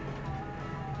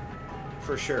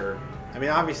 For sure. I mean,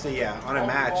 obviously, yeah, on a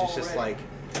match, it's just like...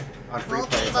 On free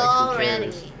play, it's like, who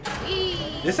cares?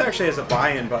 This actually has a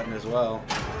buy-in button as well.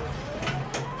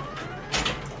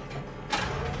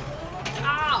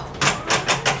 Ow!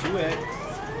 Do it.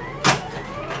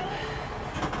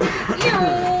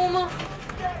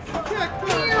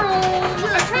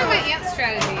 I'm trying my aunt's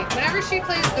strategy. Whenever she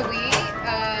plays the Wii,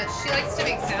 she likes to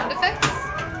make sound effects,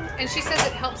 and she says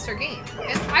it helps her game.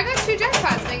 And I got 2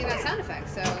 jackpots making that sound effect,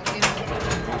 so, you know.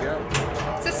 There you go.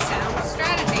 It's a sound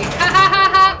strategy. Ha ha ha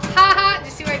ha ha ha! Did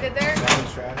you see what I did there? Sound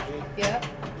strategy? Yep.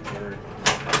 Word.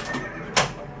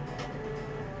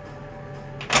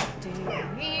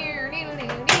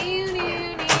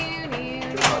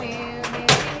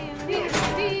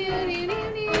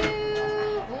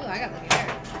 Ooh, I got lucky there.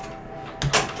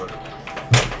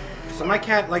 So my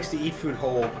cat likes to eat food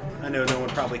whole. I know no one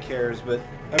probably cares, but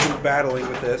I've been battling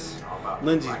with this.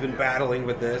 Lindsay's been battling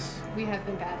with this. We have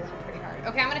been battling pretty hard.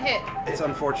 Okay, I'm gonna hit. It's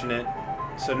unfortunate.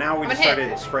 So now we I'm just gonna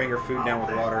started spraying her food down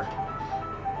with water.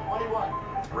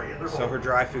 So her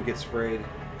dry food gets sprayed.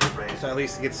 So at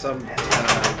least it gets some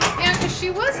Yeah, because she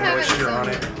was having moisture on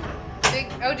it. some big...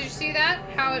 Oh, did you see that?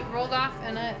 How it rolled off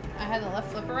and I had the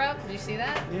left flipper up? Did you see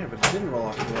that? Yeah, but it didn't roll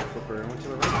off the left flipper. It went to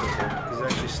the right flipper because it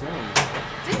actually slammed.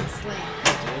 It didn't slam.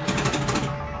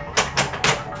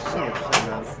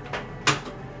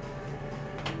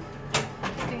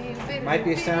 Might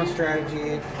be a sound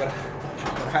strategy, but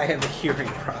I have a hearing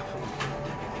problem.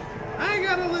 I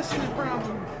got a listening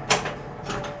problem.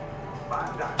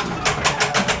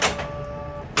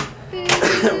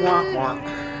 Womp womp.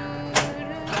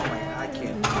 Oh my, I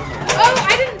can't. Oh,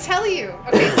 I didn't tell you.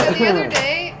 Okay, so the other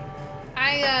day,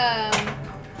 I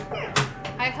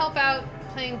help out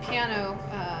playing piano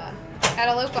at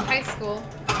a local high school,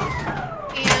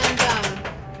 and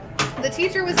the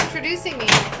teacher was introducing me,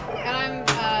 and I'm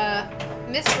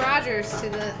Miss Rogers to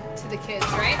the kids,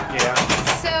 right? Yeah.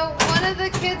 So one of the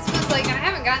kids was like, and I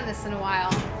haven't gotten this in a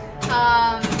while.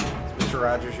 Mr.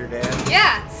 Rogers, your dad?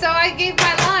 Yeah, so I gave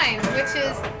my line, which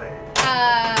is,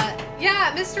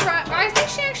 yeah, Mr. Rogers. I think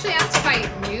she actually asked if I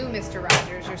knew Mr.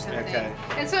 Rogers or something. Okay.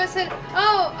 And so I said,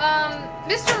 oh,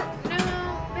 Mr. No,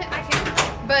 I can't remember.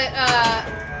 But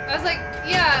I was like,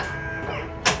 yeah,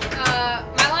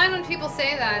 my line when people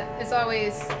say that is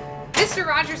always, Mr.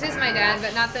 Rogers is my dad,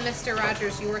 but not the Mr.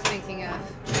 Rogers you were thinking of.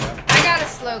 I got a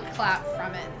slow clap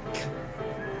from it.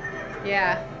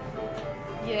 Yeah.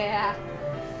 Yeah.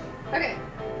 Okay.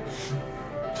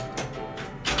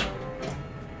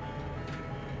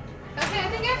 Okay, I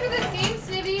think after this game,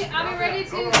 Snivy, I'll be ready to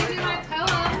give you my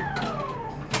poem.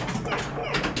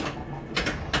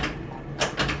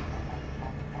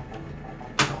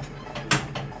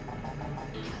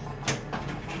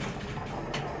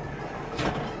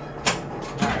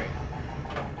 Alright.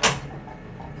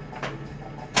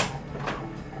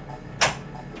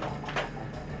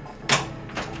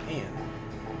 Man.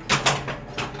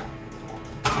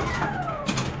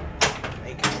 I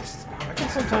can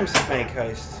sometimes hit bank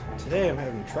heist. Today I'm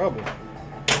having trouble.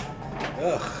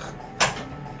 Ugh. I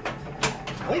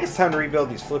think it's time to rebuild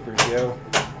these flippers, yo.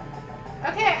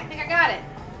 Okay, I think I got it.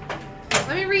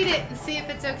 Let me read it and see if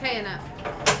it's okay enough.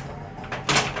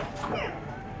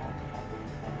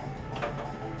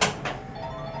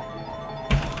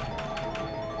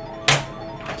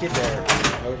 Get there.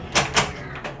 Oh.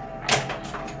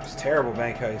 It's terrible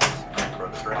bank heist.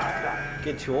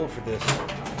 Getting too old for this.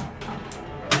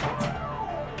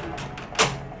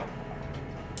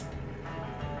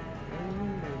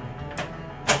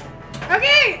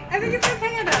 Okay, I think it's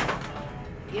okay enough.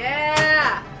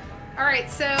 Yeah. All right,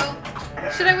 so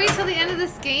should I wait till the end of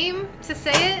this game to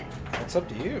say it? It's up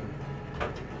to you.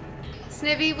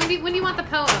 Snivy, when do you want the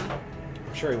poem?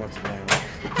 I'm sure he wants it now.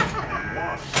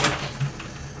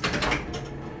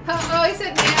 Oh, he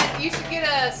said, man, you should get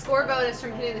a score bonus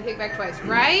from hitting the pig back twice,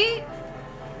 right?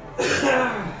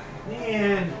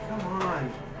 Man, come on.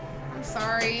 I'm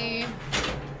sorry.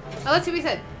 Oh, let's see what he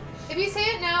said. If you say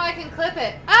it now, I can clip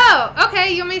it. Oh,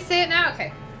 okay. You want me to say it now?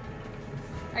 Okay.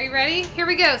 Are you ready? Here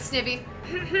we go, Snivy.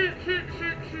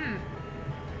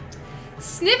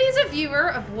 Snivvy's a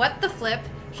viewer of What the Flip.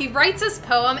 He writes us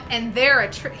poem, and they're a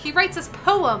he writes us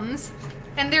poems,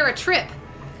 and they're a trip.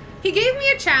 He gave me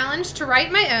a challenge to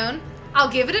write my own. I'll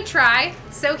give it a try,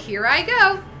 so here I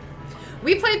go.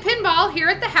 We play pinball here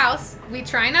at the house. We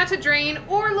try not to drain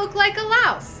or look like a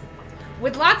louse.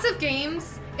 With lots of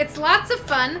games, it's lots of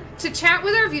fun to chat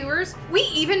with our viewers. We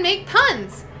even make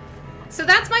puns. So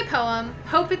that's my poem.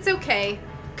 Hope it's okay.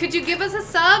 Could you give us a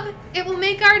sub? It will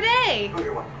make our day.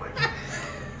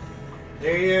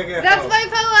 There you go. That's my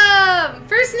poem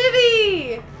for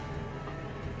Snippy.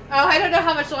 Oh, I don't know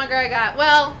how much longer I got.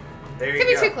 Well, There you give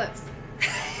me go. 2 clips.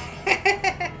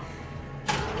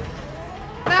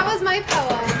 That was my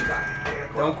poem.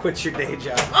 Don't quit your day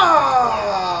job.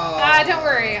 Oh! Don't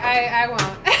worry, I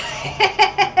won't.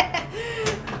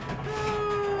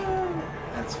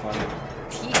 That's funny.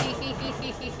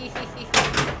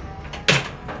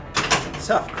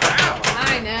 Tough crowd.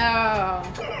 I know.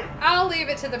 I'll leave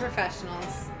it to the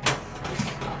professionals.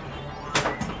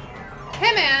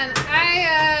 Hey man,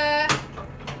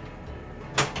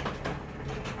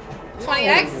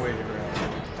 20x? Wait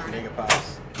around. Mega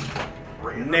pops.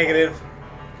 Negative.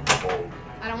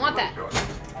 I don't want that.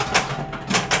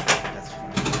 That's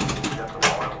funny.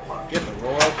 Get the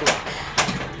royal flush.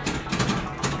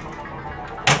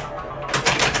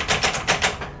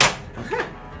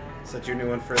 Is that your new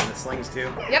one for the slings too?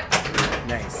 Yep.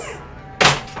 Nice.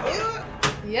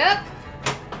 Yep.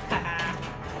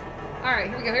 Alright,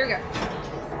 here we go, here we go.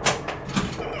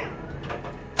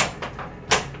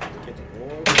 Get the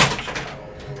royal flush.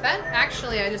 That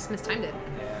actually, I just mistimed it.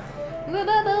 Yeah. I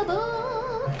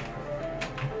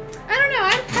don't know,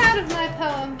 I'm proud of my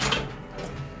poem.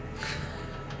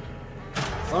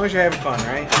 As long as you're having fun,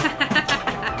 right?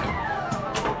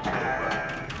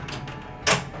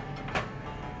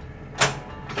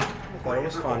 I thought it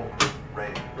was fun.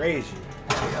 Raise you.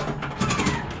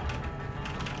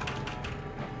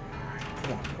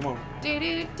 Come on, come on. Do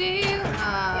do do.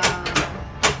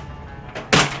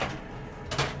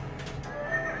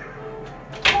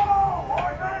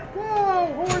 Whoa,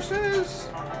 horses!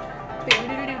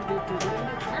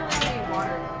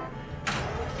 Water.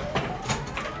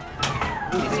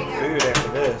 We need some food after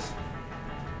this.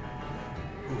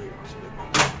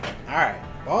 Alright,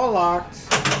 ball locked.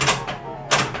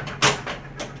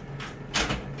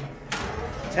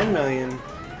 10 million.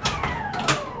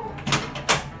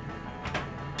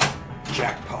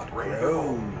 Jackpot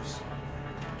grows.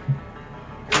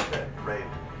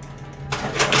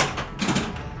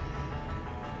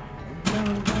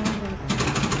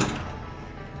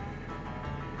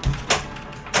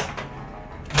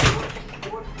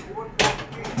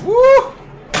 Woo!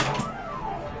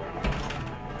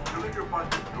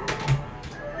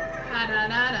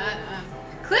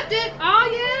 Clipped it! Oh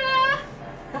yeah!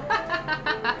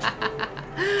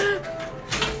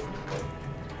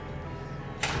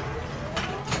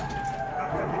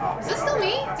 Is this still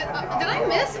me? Did I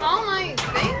miss all my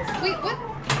things? Wait, what?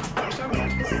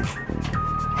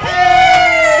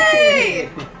 Hey!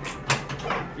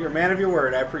 You're a man of your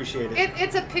word. I appreciate it.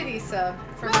 It's a pity sub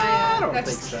for No, my. I don't think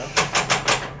that's- so.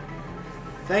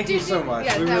 Thank you so much.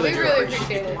 Yeah, we no, really we do really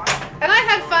appreciate appreciate it. it. And I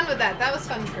had fun with that. That was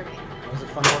fun for me. It was a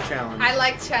fun little challenge. I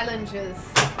like challenges.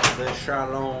 The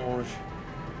challenge.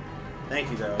 Thank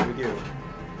you, though. We do.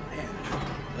 Man.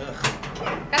 Ugh.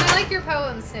 And I like your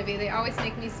poems, Snippy. They always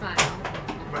make me smile.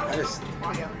 I just. Here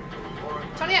we go.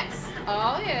 20x.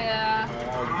 Oh, yeah.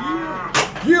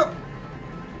 Yep.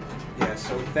 Yeah,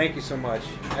 so thank you so much.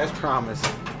 As promised.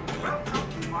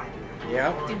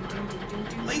 Yep.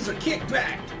 Laser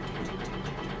kickback.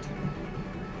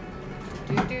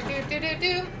 Do, do, do, do, do,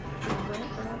 do.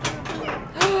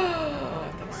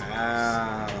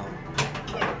 Wow.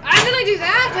 I'm gonna do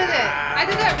that with it. I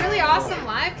did that really awesome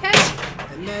live catch.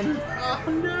 And then, oh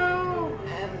no.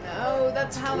 And no,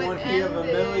 that's how it 20 ended. of a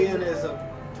million is a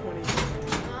 20.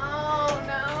 Oh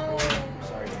no.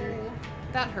 Sorry, Gary.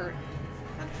 That hurt.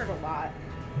 That hurt a lot.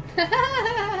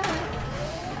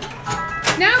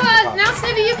 Now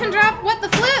Snippy, you can drop what the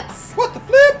flips. What the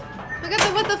flip? We got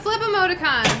the what the flip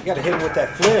emoticon. You gotta hit him with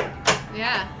that flip.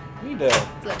 Yeah. We need to.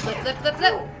 Flip, flip, flip, flip,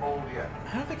 flip.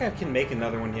 I don't think I can make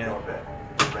another one yet.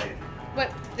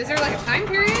 What? Is there like a time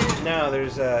period? No,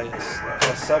 there's a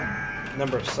sub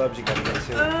number of subs you gotta get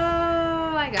to.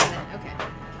 Oh, I got it. Okay.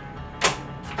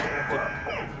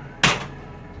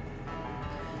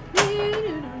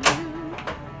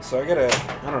 So I gotta,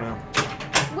 I don't know.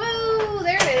 Woo!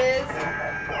 There it is.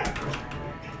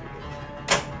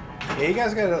 Yeah, you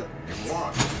guys gotta,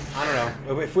 I don't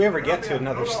know. If we ever get to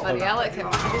another Buddy, sub. I like him.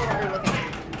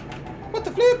 What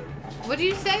the flip? What do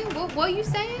you say? What are you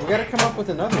saying? We gotta come up with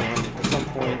another one at some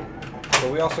point.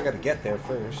 But we also gotta get there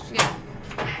first. Yeah.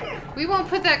 We won't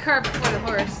put that cart before the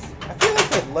horse. I feel like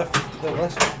the left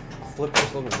flip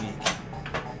is a little weak.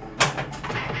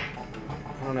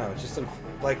 I don't don't know. It's just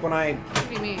like when I What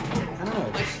do you mean? don't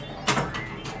know. Just,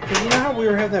 'cause you know how we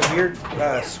were having that weird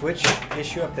switch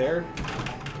issue up there?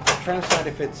 I'm trying to decide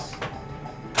if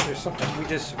there's something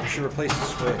we should replace the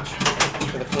switch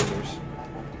for the flippers.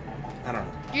 I don't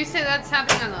know. You say that's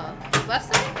happening on the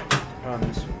left side? On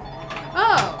this one.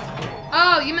 Oh.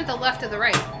 Oh, you meant the left or the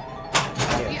right.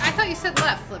 Yeah. I thought you said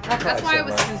left flipper. I probably That's why I said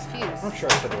was left. confused. I'm sure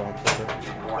I said the wrong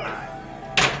flipper.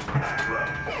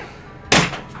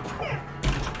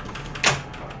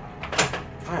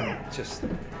 I'm just...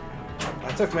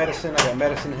 I took medicine. I got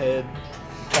medicine head.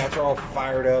 Cats are all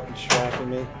fired up and distracting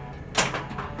me.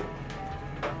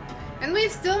 And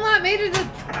we've still not made it to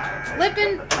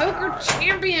Flippin' Poker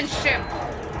Championship.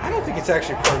 I don't think it's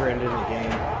actually programmed into the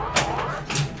game.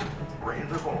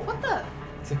 What the?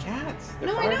 It's the cats. They're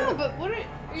No, I fired know, up. but what are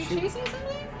you Shoot. chasing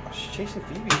something? Oh, she's chasing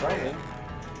Phoebe, probably.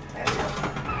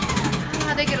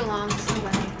 Ah, they get along so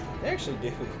well. They actually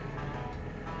do.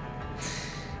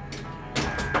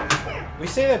 We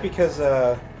say that because,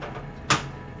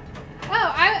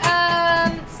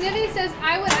 Snivy says,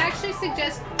 I would actually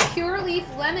suggest pure leaf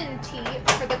lemon tea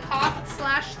for the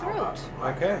cough/throat.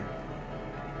 okay.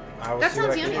 I will That see what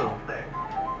I sounds can yummy. do.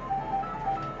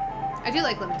 I do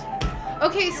like lemon tea.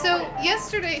 Okay, so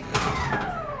yesterday,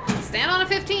 stand on a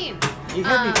 15. He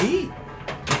had me beat.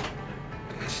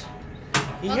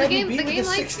 He Well, had the game- me beat the with game a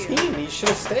likes you. 16. He should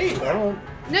have stayed. I don't...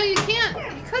 No, you can't.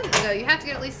 You couldn't, though. You have to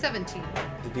get at least 17.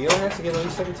 The dealer has to get at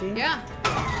least 17? Yeah.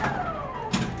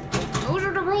 Those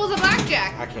are the rules of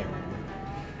blackjack. I can't remember.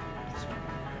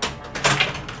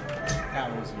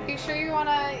 That was You me. sure you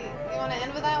wanna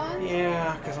end with that one?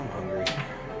 Yeah, because I'm hungry.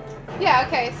 Yeah,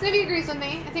 okay. Snivy agrees with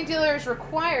me. I think dealer is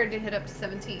required to hit up to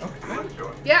 17. Okay.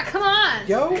 Yeah, come on.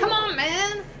 Yo. Come on,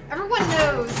 man. Everyone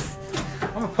knows.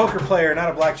 I'm a poker player, not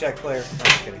a blackjack player. I'm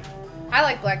just kidding. I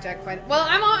like blackjack quite. Well,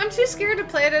 I'm too scared to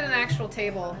play it at an actual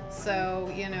table, so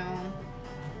you know.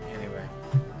 Anyway.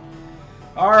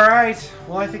 Alright.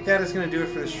 Well, I think that is going to do it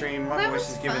for the stream. My That voice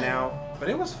was is giving fun. out. But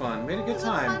it was fun. Made a It good was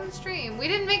time. a fun stream. We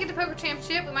didn't make it to Poker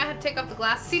Championship. We might have to take off the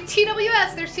glass. See,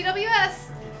 TWS. There's TWS.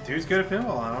 Dude's good at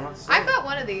pinball. I don't know what to say. I've got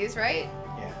one of these, right?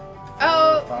 Yeah.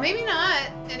 Oh, 5. maybe not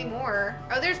anymore.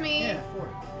 Oh, there's me. Yeah, 4.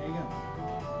 There you go.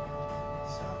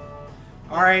 So,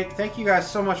 all right. Thank you guys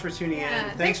so much for tuning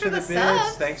Yeah, in. thanks for for the the bids.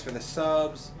 subs. Thanks for the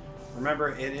subs. Remember,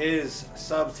 it is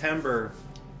September.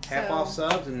 Half So- off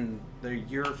subs, and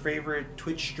your favorite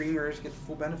Twitch streamers get the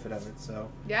full benefit of it. So,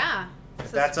 Yeah. if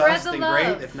So that's spread us, the then love.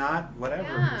 great. If not, whatever.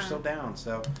 Yeah. We're still down.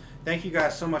 So, thank you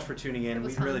guys so much for tuning in. It We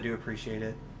was fun. really do appreciate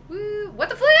it. Woo! What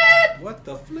the flip? What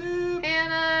the flip?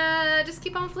 And just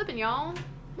keep on flipping, y'all.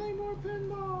 Play more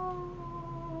pinball.